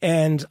 Yeah.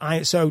 And to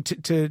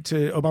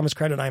Obama's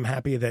credit, I'm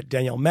happy that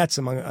Danielle Metz,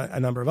 among a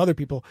number of other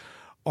people,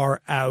 are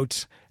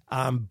out.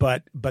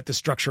 But the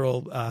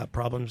structural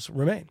problems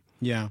remain.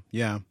 Yeah.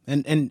 Yeah.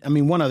 And I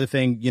mean, one other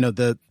thing,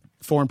 the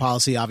foreign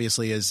policy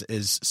obviously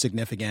is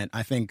significant.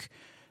 I think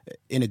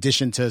in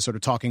addition to sort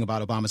of talking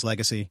about Obama's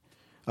legacy,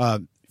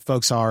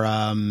 folks are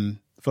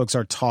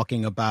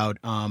talking about,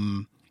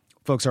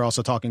 folks are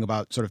also talking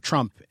about sort of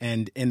Trump,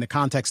 and in the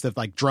context of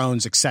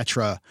drones, et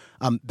cetera,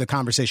 the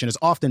conversation has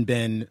often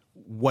been,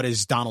 what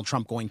is Donald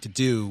Trump going to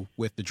do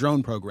with the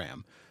drone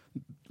program?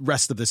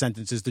 Rest of the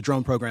sentence is the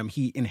drone program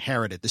he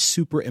inherited, the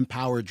super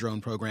empowered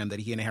drone program that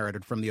he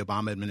inherited from the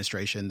Obama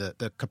administration,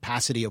 the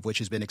capacity of which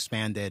has been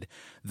expanded,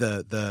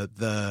 the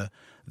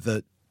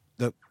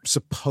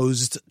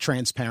supposed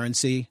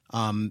transparency,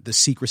 the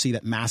secrecy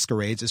that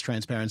masquerades as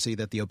transparency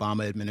that the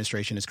Obama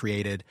administration has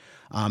created,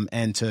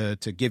 and to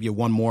give you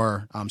one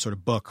more sort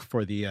of book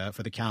for the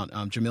count,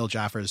 Jamil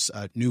Jaffer's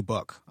new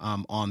book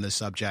on this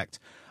subject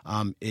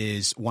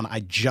is one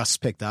I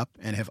just picked up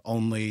and have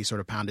only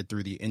sort of pounded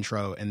through the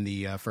intro and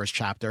the first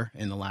chapter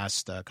in the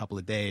last couple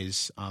of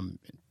days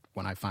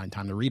when I find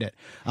time to read it.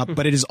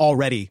 But it has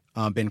already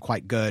been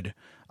quite good.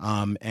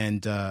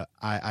 And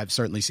I've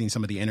certainly seen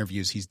some of the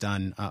interviews he's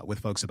done with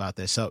folks about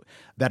this. So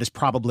that is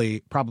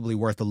probably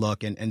worth a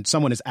look. And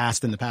someone has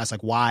asked in the past,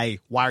 why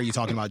are you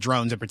talking about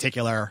drones in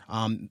particular?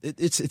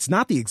 It's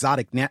not the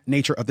exotic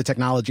nature of the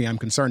technology I'm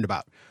concerned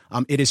about.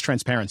 It is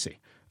transparency.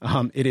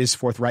 It is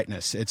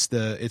forthrightness. It's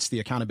the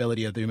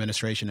accountability of the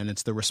administration, and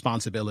it's the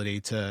responsibility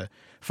it's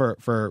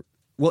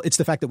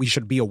the fact that we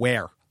should be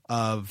aware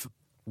of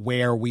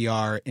where we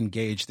are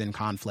engaged in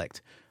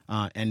conflict.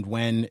 And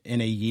when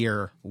in a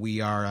year we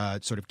are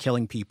sort of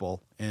killing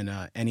people in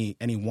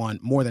any one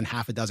more than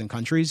half a dozen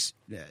countries,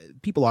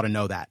 people ought to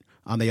know that.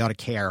 They ought to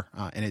care,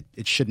 and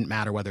it shouldn't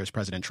matter whether it's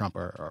President Trump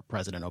or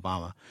President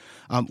Obama.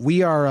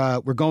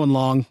 We're going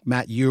long,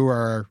 Matt. You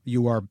are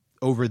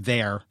over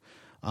there.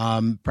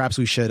 Perhaps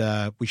we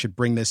should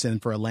bring this in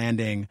for a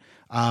landing.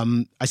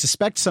 I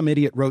suspect some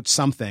idiot wrote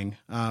something.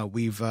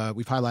 We've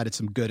highlighted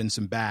some good and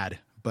some bad,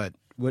 but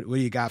what do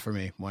you got for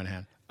me,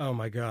 Moynihan? Oh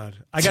my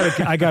God,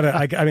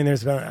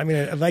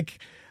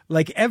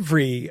 like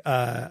every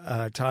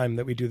time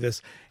that we do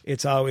this,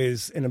 it's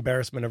always an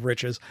embarrassment of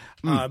riches.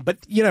 But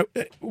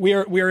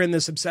we're in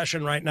this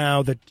obsession right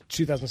now that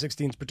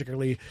 2016 is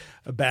particularly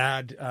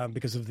bad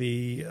because of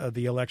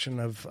the election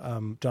of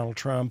Donald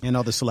Trump and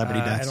all the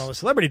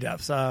celebrity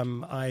deaths.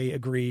 I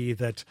agree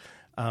that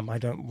I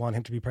don't want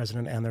him to be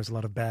president, and there's a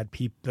lot of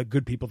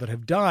good people that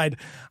have died.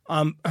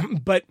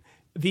 But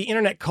the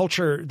internet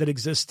culture that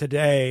exists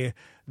today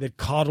that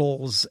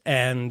coddles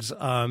and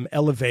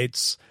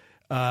elevates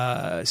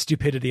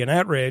stupidity and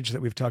outrage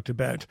that we've talked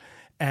about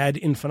ad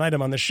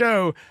infinitum on the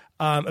show,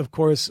 of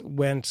course,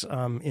 went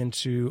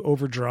into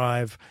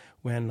overdrive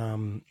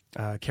when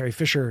Carrie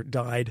Fisher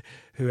died,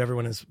 who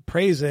everyone is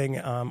praising.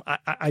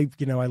 I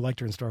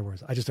liked her in Star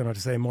Wars. I just don't know what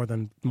to say more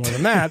than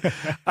that.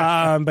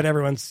 But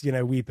everyone's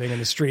weeping in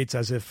the streets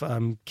as if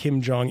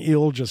Kim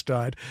Jong-il just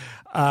died.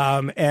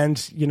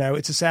 And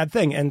it's a sad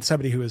thing. And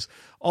somebody who was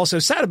also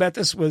sad about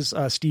this was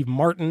Steve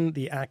Martin,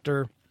 the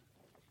actor.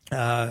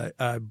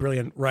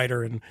 Brilliant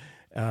writer and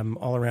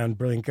all-around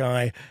brilliant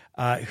guy,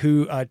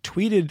 who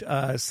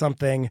tweeted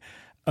something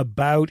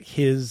about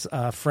his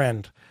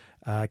friend,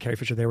 Carrie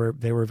Fisher. They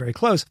were very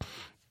close.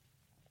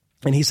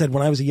 And he said,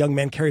 "When I was a young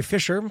man, Carrie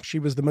Fisher, she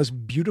was the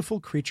most beautiful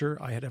creature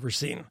I had ever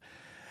seen.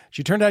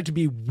 She turned out to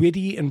be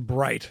witty and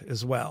bright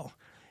as well."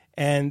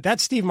 And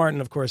that's Steve Martin,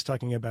 of course,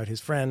 talking about his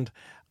friend,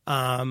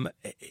 in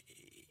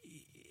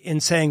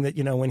saying that,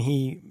 when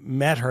he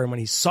met her and when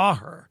he saw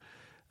her,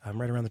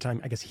 right around the time,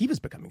 I guess he was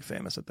becoming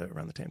famous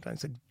around the same time. He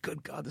said,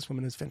 "Good God, this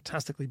woman is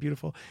fantastically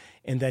beautiful."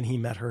 And then he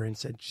met her and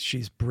said,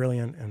 "She's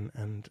brilliant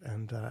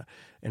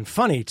and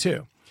funny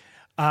too."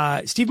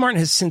 Steve Martin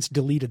has since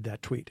deleted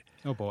that tweet.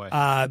 Oh boy!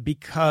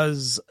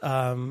 Because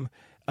the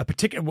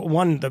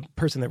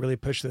person that really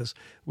pushed this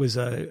was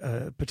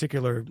a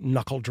particular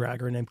knuckle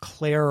dragger named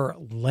Claire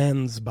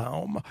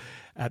Lansbaum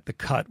at The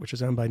Cut, which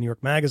is owned by New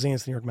York Magazine.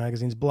 It's the New York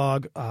Magazine's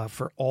blog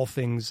for all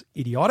things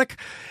idiotic.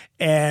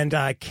 And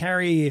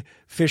Carrie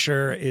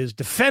Fisher is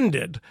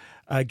defended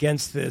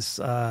against this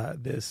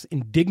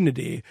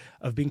indignity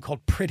of being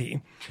called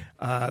pretty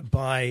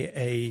by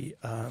a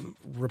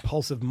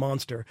repulsive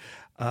monster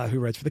who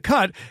writes for The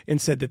Cut, and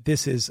said that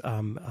this is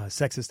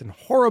sexist and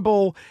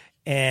horrible.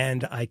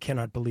 And I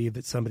cannot believe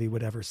that somebody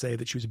would ever say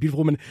that she was a beautiful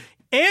woman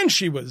and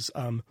she was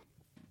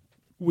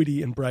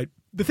witty and bright.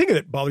 The thing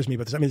that bothers me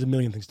about this, there's a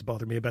million things to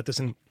bother me about this,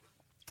 and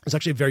there's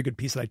actually a very good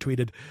piece that I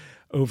tweeted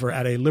over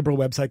at a liberal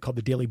website called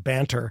The Daily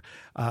Banter,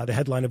 the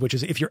headline of which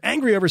is, "If you're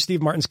angry over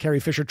Steve Martin's Carrie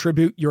Fisher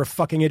tribute, you're a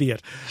fucking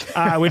idiot,"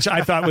 which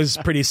I thought was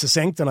pretty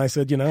succinct. And I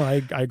said,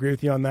 I agree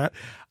with you on that.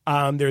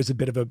 There's a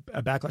bit of a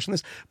backlash on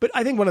this. But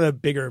I think one of the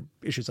bigger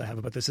issues I have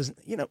about this is,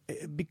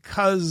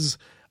 because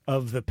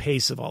of the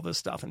pace of all this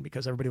stuff and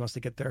because everybody wants to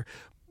get their,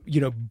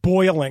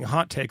 boiling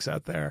hot takes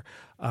out there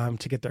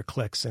to get their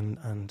clicks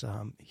and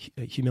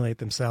humiliate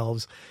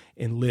themselves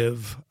and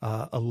live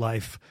a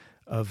life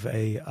of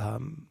a,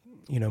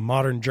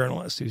 modern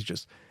journalist who's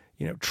just,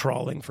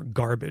 trawling for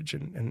garbage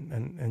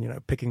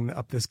and picking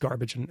up this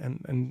garbage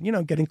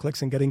and getting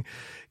clicks and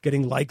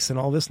getting likes and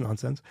all this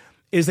nonsense,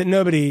 is that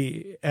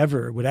nobody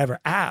would ever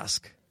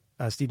ask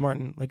Steve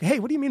Martin, like, "Hey,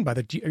 what do you mean by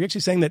that? Are you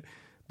actually saying that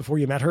before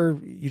you met her,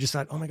 you just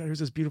thought, oh my God, here's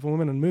this beautiful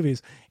woman in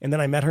movies, and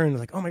then I met her and was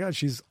like, oh my God,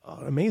 she's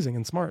amazing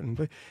and smart,"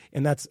 and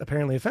that's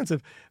apparently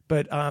offensive.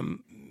 But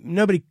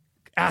nobody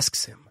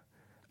asks him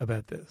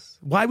about this.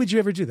 Why would you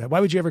ever do that? Why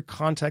would you ever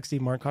contact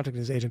Steve Martin, contact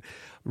his agent,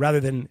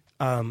 rather than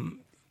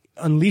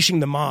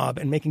unleashing the mob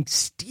and making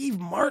Steve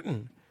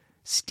Martin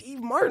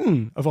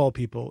of all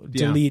people,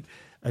 delete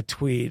a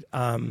tweet?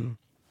 And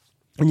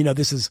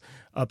this is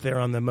up there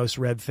on the most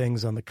read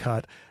things on The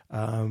Cut,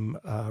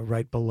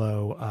 right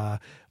below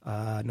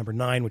number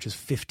 9, which is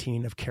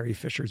 15 of Carrie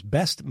Fisher's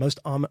best, most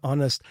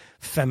honest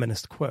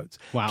feminist quotes.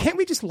 Wow. Can't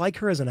we just like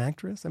her as an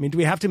actress? Do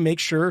we have to make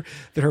sure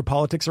that her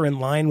politics are in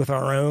line with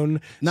our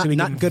own?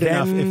 Not good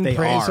enough if they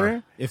are.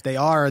 Her? If they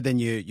are, then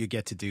you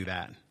get to do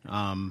that.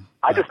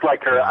 I just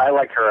like her. I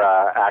like her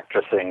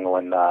actressing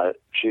when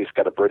she's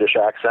got a British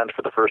accent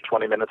for the first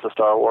 20 minutes of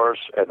Star Wars,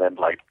 and then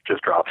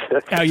just drops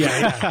it. Oh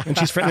yeah. And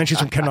she's from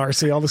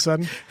Canarsie all of a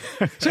sudden.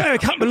 So, I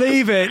can't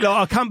believe it.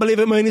 I can't believe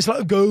it. It's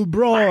like a gold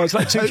bra. It's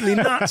like totally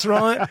nuts,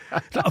 right?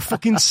 It's like a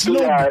fucking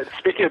slug.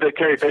 Speaking of the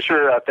Carrie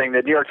Fisher thing,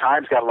 the New York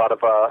Times got a lot of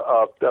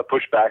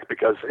pushback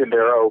because in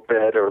their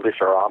obit, or at least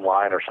they're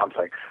online or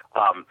something,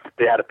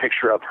 they had a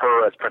picture of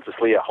her as Princess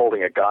Leia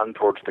holding a gun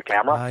towards the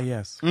camera.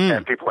 Yes.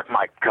 And people are like,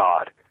 my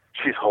God,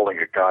 she's holding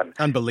a gun.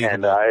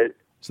 Unbelievable. And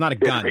it's not a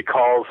gun. It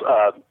recalls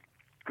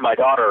my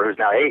daughter, who's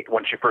now 8,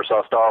 when she first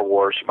saw Star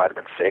Wars, she might have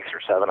been 6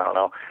 or 7, I don't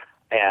know,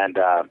 and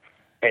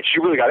she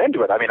really got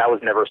into it. I mean, I was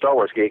never a Star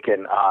Wars geek,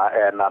 and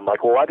I'm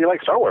like, well, why do you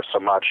like Star Wars so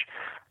much?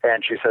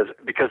 And she says,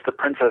 because the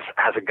princess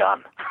has a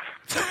gun.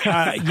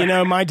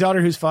 My daughter,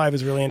 who's 5,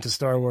 is really into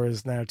Star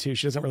Wars now, too.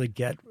 She doesn't really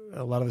get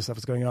a lot of the stuff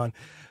that's going on.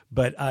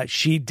 But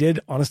she did,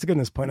 honest to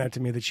goodness, point out to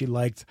me that she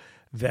liked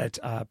that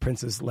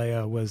Princess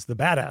Leia was the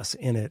badass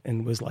in it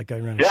and was like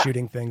going around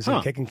shooting things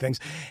and kicking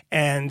things.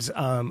 And,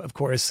 of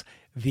course,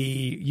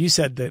 you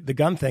said the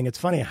gun thing. It's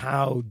funny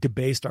how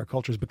debased our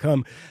culture has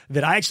become,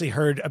 that I actually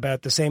heard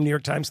about the same New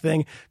York Times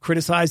thing,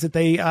 criticized that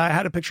they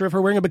had a picture of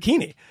her wearing a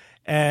bikini.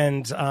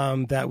 And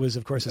that was,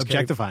 of course,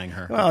 objectifying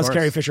her. Well, as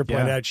Carrie Fisher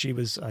pointed out, she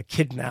was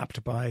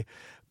kidnapped by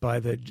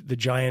the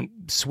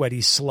giant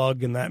sweaty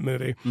slug in that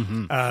movie.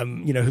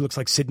 Mm-hmm. Who looks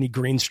like Sidney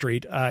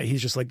Greenstreet.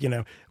 He's just like,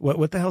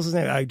 what the hell's his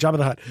name? Jabba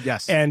the Hutt.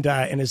 Yes. And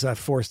is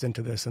forced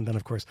into this, and then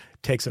of course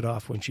takes it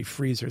off when she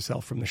frees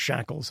herself from the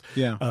shackles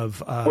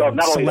of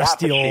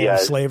celestial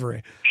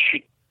slavery.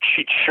 She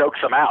chokes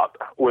him out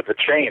with the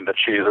chain that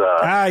she's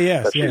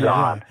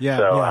on. Yeah.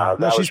 So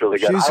that was really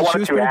good. She was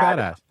pretty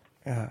badass.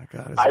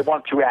 I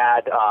want to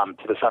add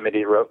to the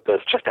somebody wrote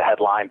this, just a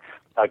headline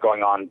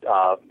going on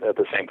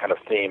the same kind of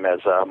theme as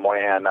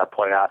Moynihan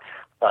pointed out.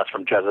 It's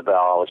from Jezebel.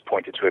 I was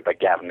pointed to it by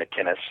Gavin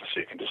McInnes, so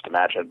you can just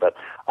imagine. But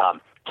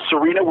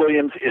Serena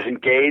Williams is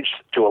engaged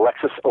to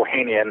Alexis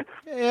Ohanian.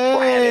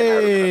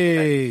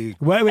 Wait,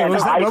 what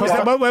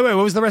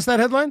was the rest of that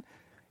headline?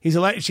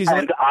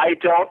 I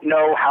don't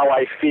know how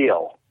I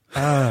feel.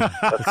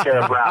 That's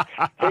Kara Brown.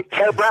 Hey,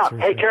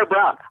 Kara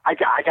Brown. I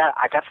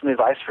got some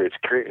advice for you. It's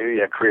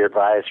career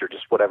advice or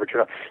just whatever.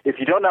 If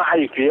you don't know how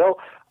you feel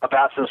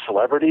about some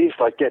celebrities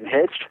like getting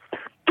hitched,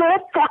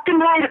 don't fucking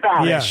write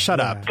about it.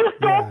 Shut up. Just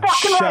don't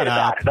fucking write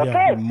about it.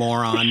 Okay, you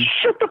moron.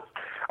 Shut the.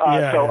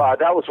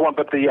 That was one.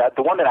 But the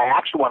one that I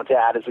actually wanted to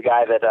add is a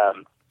guy that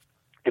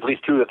at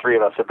least 2 of the 3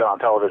 of us have been on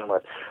television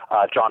with.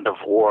 John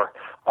DeVore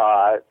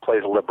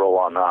plays a liberal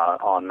on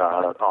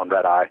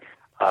Red Eye.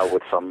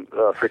 With some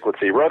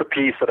frequency, wrote a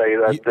piece that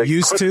I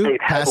used to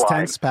past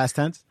tense.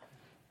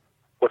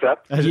 What's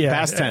that?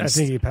 Past tense. I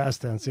think he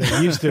past tense. Yeah,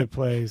 he used to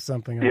play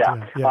something. So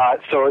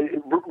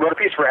wrote a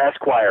piece for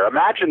Esquire.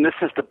 Imagine this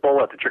is the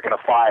bullet that you're going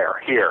to fire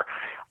here.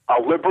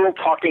 A liberal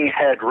talking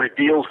head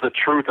reveals the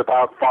truth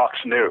about Fox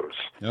News.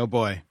 Oh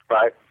boy!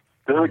 Right.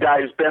 This is a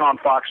guy who's been on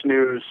Fox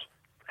News,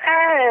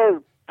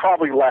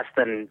 probably less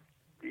than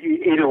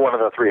either one of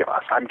the 3 of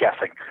us, I'm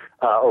guessing,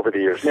 over the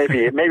years.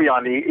 Maybe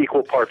on the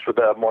equal parts with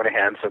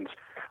Moynihan, since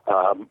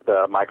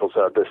Michael's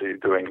busy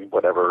doing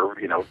whatever,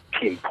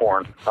 teen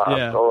porn,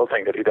 the whole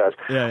thing that he does.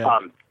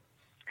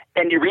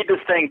 And you read this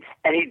thing,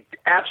 and he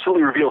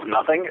absolutely reveals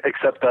nothing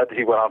except that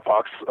he went on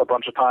Fox a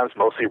bunch of times,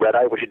 mostly Red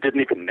Eye, which he didn't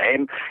even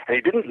name. And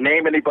he didn't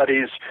name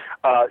anybody's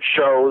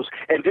shows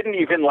and didn't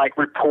even,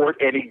 report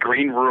any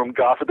green room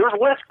gossip. There's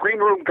less green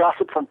room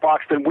gossip from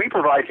Fox than we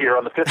provide here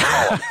on the Fifth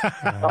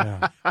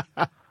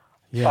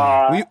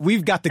Column.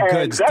 We've got the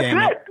goods,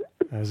 damn it.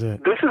 That's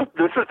it. This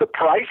is the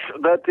price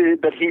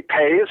that he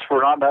pays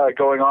for not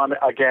going on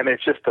again.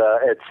 It's just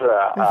the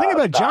thing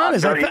about John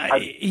is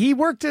he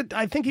worked at.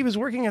 I think he was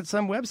working at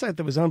some website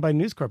that was owned by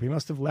News Corp. He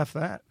must have left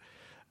that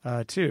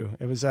too.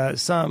 It was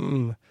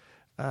some.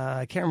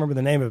 I can't remember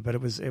the name of it, but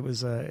it was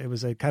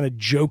a kind of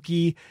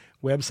jokey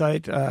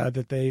website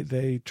that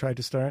they tried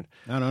to start.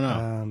 I don't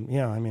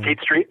know. Kate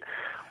Street.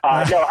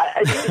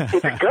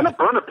 If you're gonna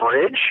burn a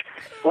bridge,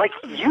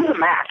 use a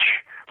match.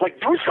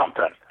 Do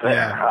something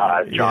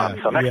there, John.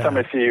 So next time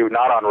I see you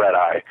not on Red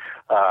Eye,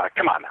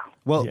 come on now.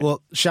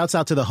 Well, shouts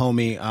out to the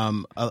homie,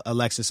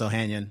 Alexis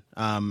Ohanian.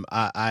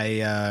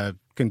 I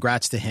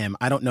congrats to him.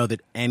 I don't know that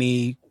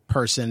any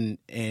person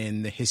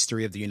in the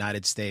history of the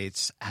United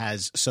States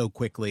has so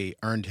quickly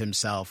earned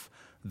himself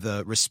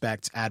the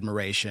respect,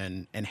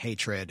 admiration, and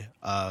hatred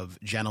of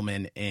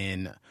gentlemen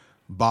in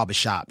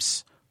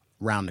barbershops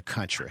around the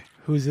country.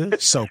 Who's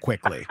this? So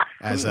quickly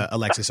as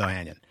Alexis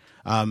Ohanian.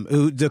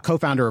 Who the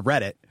co-founder of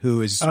Reddit,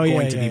 who is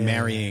going to be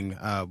marrying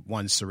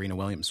one Serena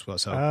Williams.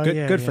 So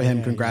good for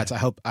him. Congrats.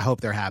 Yeah. I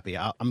hope they're happy.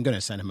 I'm going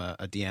to send him a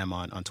DM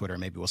on Twitter.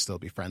 Maybe we'll still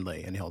be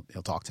friendly, and he'll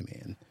talk to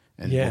me,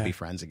 and we'll be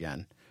friends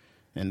again.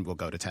 And we'll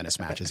go to tennis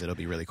matches. It'll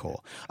be really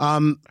cool.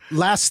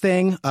 Last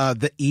thing,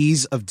 the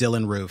ease of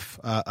Dylan Roof,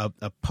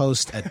 a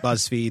post at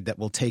BuzzFeed that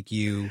will take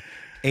you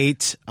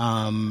 8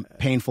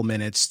 painful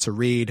minutes to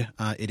read.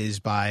 It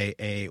is by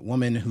a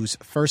woman whose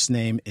first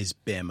name is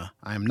Bim.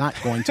 I'm not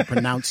going to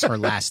pronounce her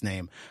last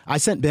name. I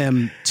sent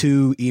Bim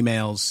 2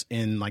 emails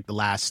in the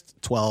last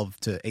 12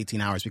 to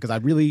 18 hours because I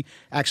really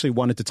actually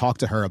wanted to talk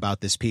to her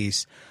about this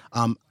piece.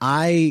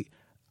 I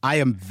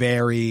am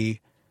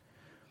very...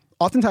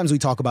 Oftentimes we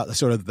talk about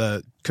sort of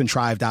the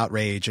contrived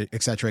outrage,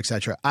 et cetera, et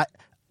cetera.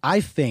 I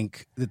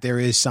think that there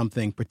is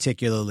something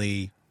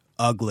particularly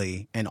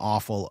ugly and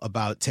awful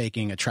about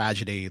taking a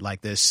tragedy like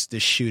this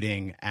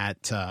shooting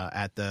at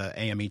the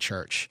AME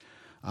church,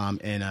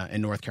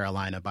 in North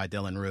Carolina by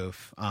Dylan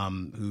Roof,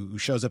 who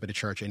shows up at a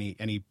church and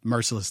he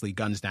mercilessly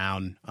guns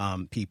down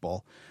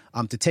people.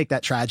 To take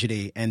that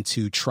tragedy and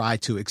to try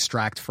to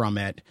extract from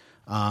it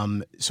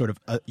sort of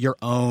your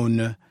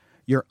own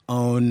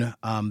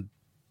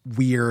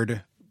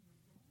weird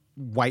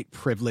white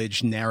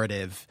privilege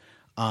narrative,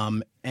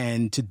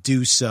 and to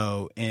do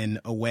so in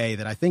a way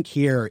that I think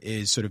here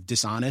is sort of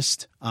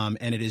dishonest, and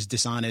it is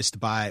dishonest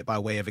by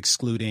way of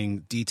excluding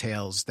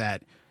details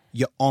that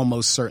you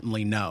almost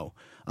certainly know.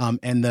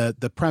 And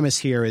the premise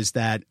here is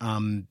that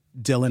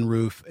Dylan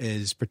Roof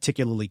is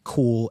particularly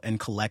cool and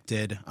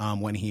collected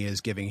when he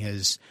is giving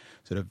his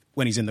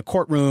when he's in the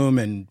courtroom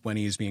and when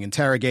he's being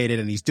interrogated,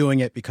 and he's doing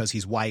it because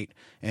he's white,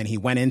 and he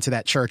went into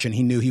that church and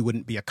he knew he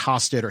wouldn't be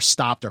accosted or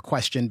stopped or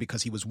questioned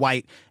because he was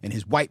white, and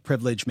his white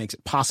privilege makes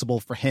it possible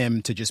for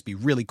him to just be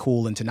really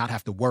cool and to not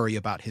have to worry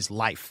about his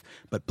life.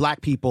 But black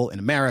people in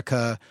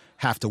America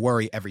have to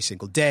worry every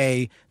single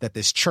day that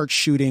this church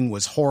shooting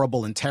was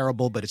horrible and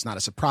terrible, but it's not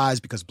a surprise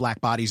because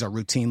black bodies are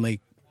routinely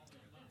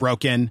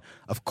broken,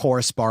 of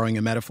course, borrowing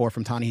a metaphor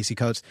from Ta-Nehisi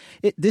Coates.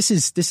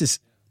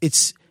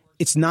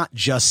 It's not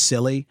just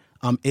silly.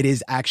 It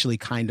is actually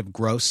kind of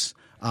gross.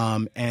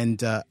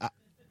 And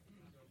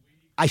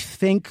I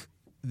think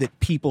that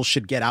people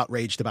should get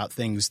outraged about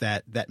things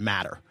that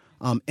matter.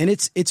 And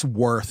it's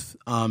worth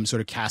sort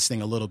of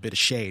casting a little bit of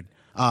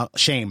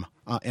shame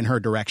in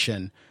her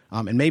direction,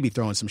 and maybe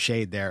throwing some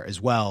shade there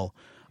as well.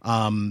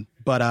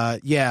 But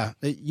yeah,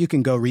 you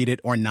can go read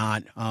it or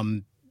not.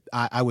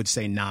 I would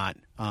say not.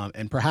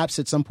 And perhaps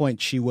at some point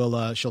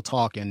she'll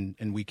talk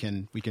and we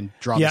can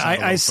draw. Yeah,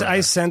 I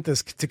sent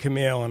this to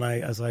Camille, and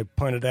as I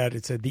pointed out,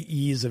 it said the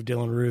ease of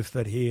Dylan Roof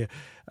that he,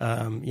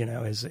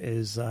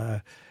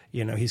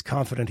 he's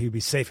confident he'd be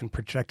safe and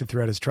protected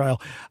throughout his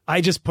trial.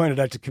 I just pointed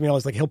out to Camille, I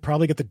was like, he'll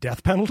probably get the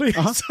death penalty.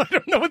 So I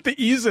don't know what the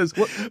ease is.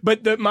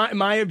 But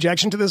my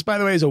objection to this, by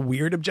the way, is a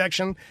weird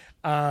objection.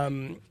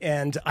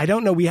 And I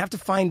don't know. We have to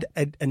find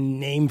a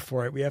name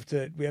for it. We have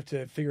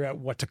to figure out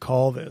what to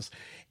call this.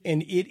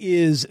 And it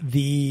is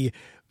the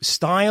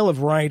style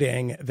of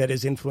writing that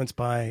is influenced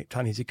by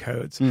Ta-Nehisi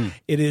Coates.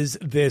 It is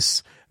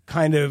this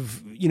kind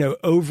of,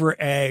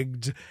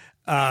 over-egged,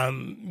 I'll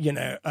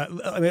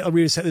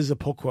read this is a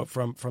pull quote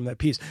from that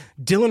piece.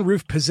 Dylan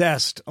Roof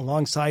possessed,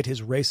 alongside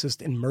his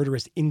racist and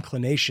murderous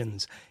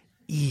inclinations,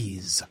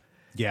 ease.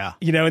 Yeah.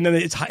 And then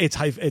it's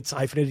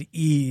hyphenated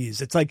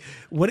ease. It's like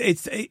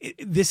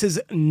this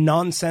is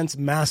nonsense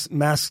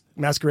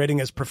masquerading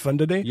as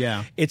profundity.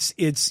 Yeah. It's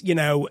a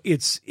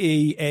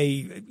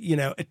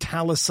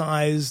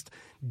italicized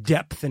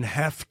depth and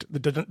heft that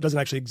doesn't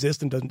actually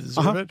exist and doesn't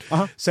deserve it.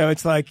 So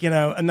it's like,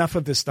 enough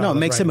of this stuff. No, it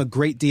makes him a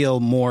great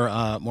deal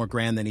more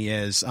grand than he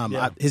is.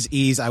 His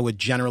ease I would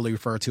generally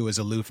refer to as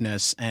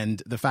aloofness.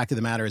 And the fact of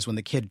the matter is, when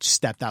the kid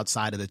stepped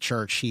outside of the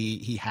church,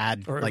 he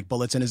had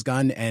bullets in his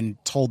gun and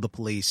told the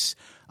police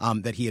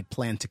that he had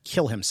planned to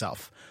kill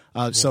himself.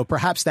 So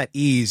perhaps that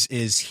ease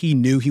is he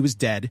knew he was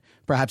dead.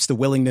 Perhaps the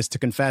willingness to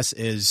confess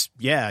is,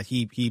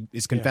 he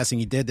is confessing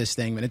he did this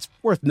thing. And it's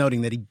worth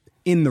noting that he,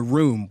 in the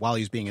room while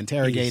he's being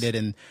interrogated,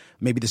 and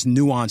maybe this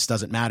nuance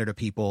doesn't matter to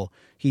people,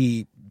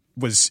 he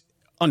was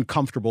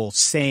uncomfortable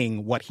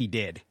saying what he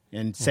did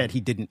and said he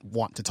didn't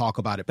want to talk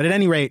about it. But at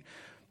any rate,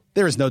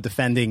 there is no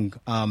defending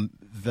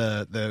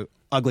the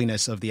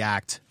ugliness of the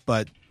act,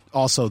 but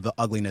also the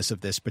ugliness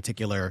of this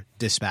particular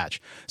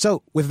dispatch.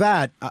 So with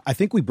that, I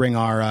think we bring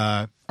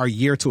our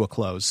year to a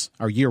close,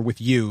 our year with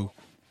you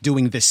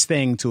doing this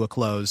thing to a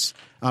close.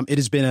 It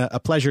has been a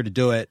pleasure to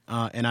do it,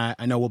 and I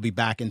know we'll be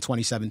back in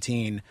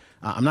 2017.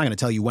 I'm not going to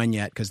tell you when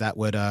yet, because that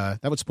would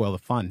spoil the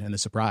fun and the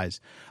surprise.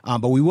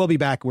 But we will be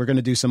back. We're going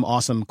to do some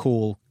awesome,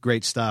 cool,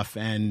 great stuff,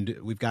 and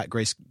we've got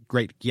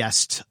great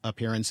guest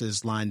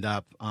appearances lined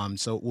up.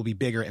 So it will be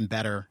bigger and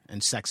better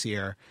and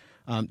sexier.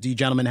 Do you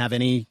gentlemen have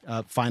any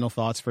final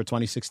thoughts for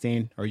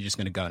 2016, or are you just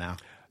going to go now?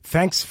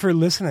 Thanks for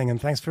listening,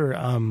 and thanks for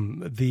all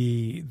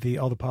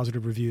the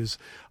positive reviews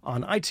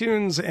on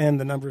iTunes, and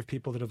the number of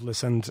people that have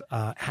listened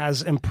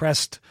has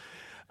impressed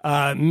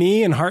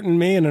me and heartened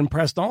me and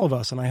impressed all of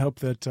us. And I hope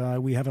that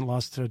we haven't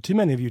lost too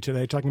many of you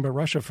today talking about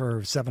Russia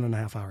for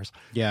 7.5 hours.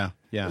 Yeah.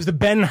 It was the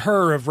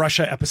Ben-Hur of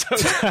Russia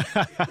episode.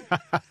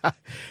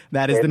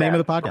 That is the name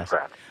of the podcast.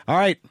 All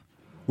right,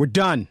 we're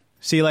done.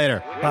 See you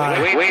later.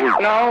 Bye. We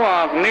know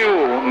of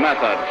new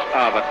methods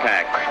of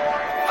attack.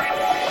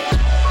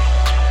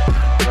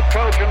 The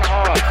Trojan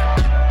horse,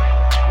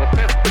 the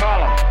fifth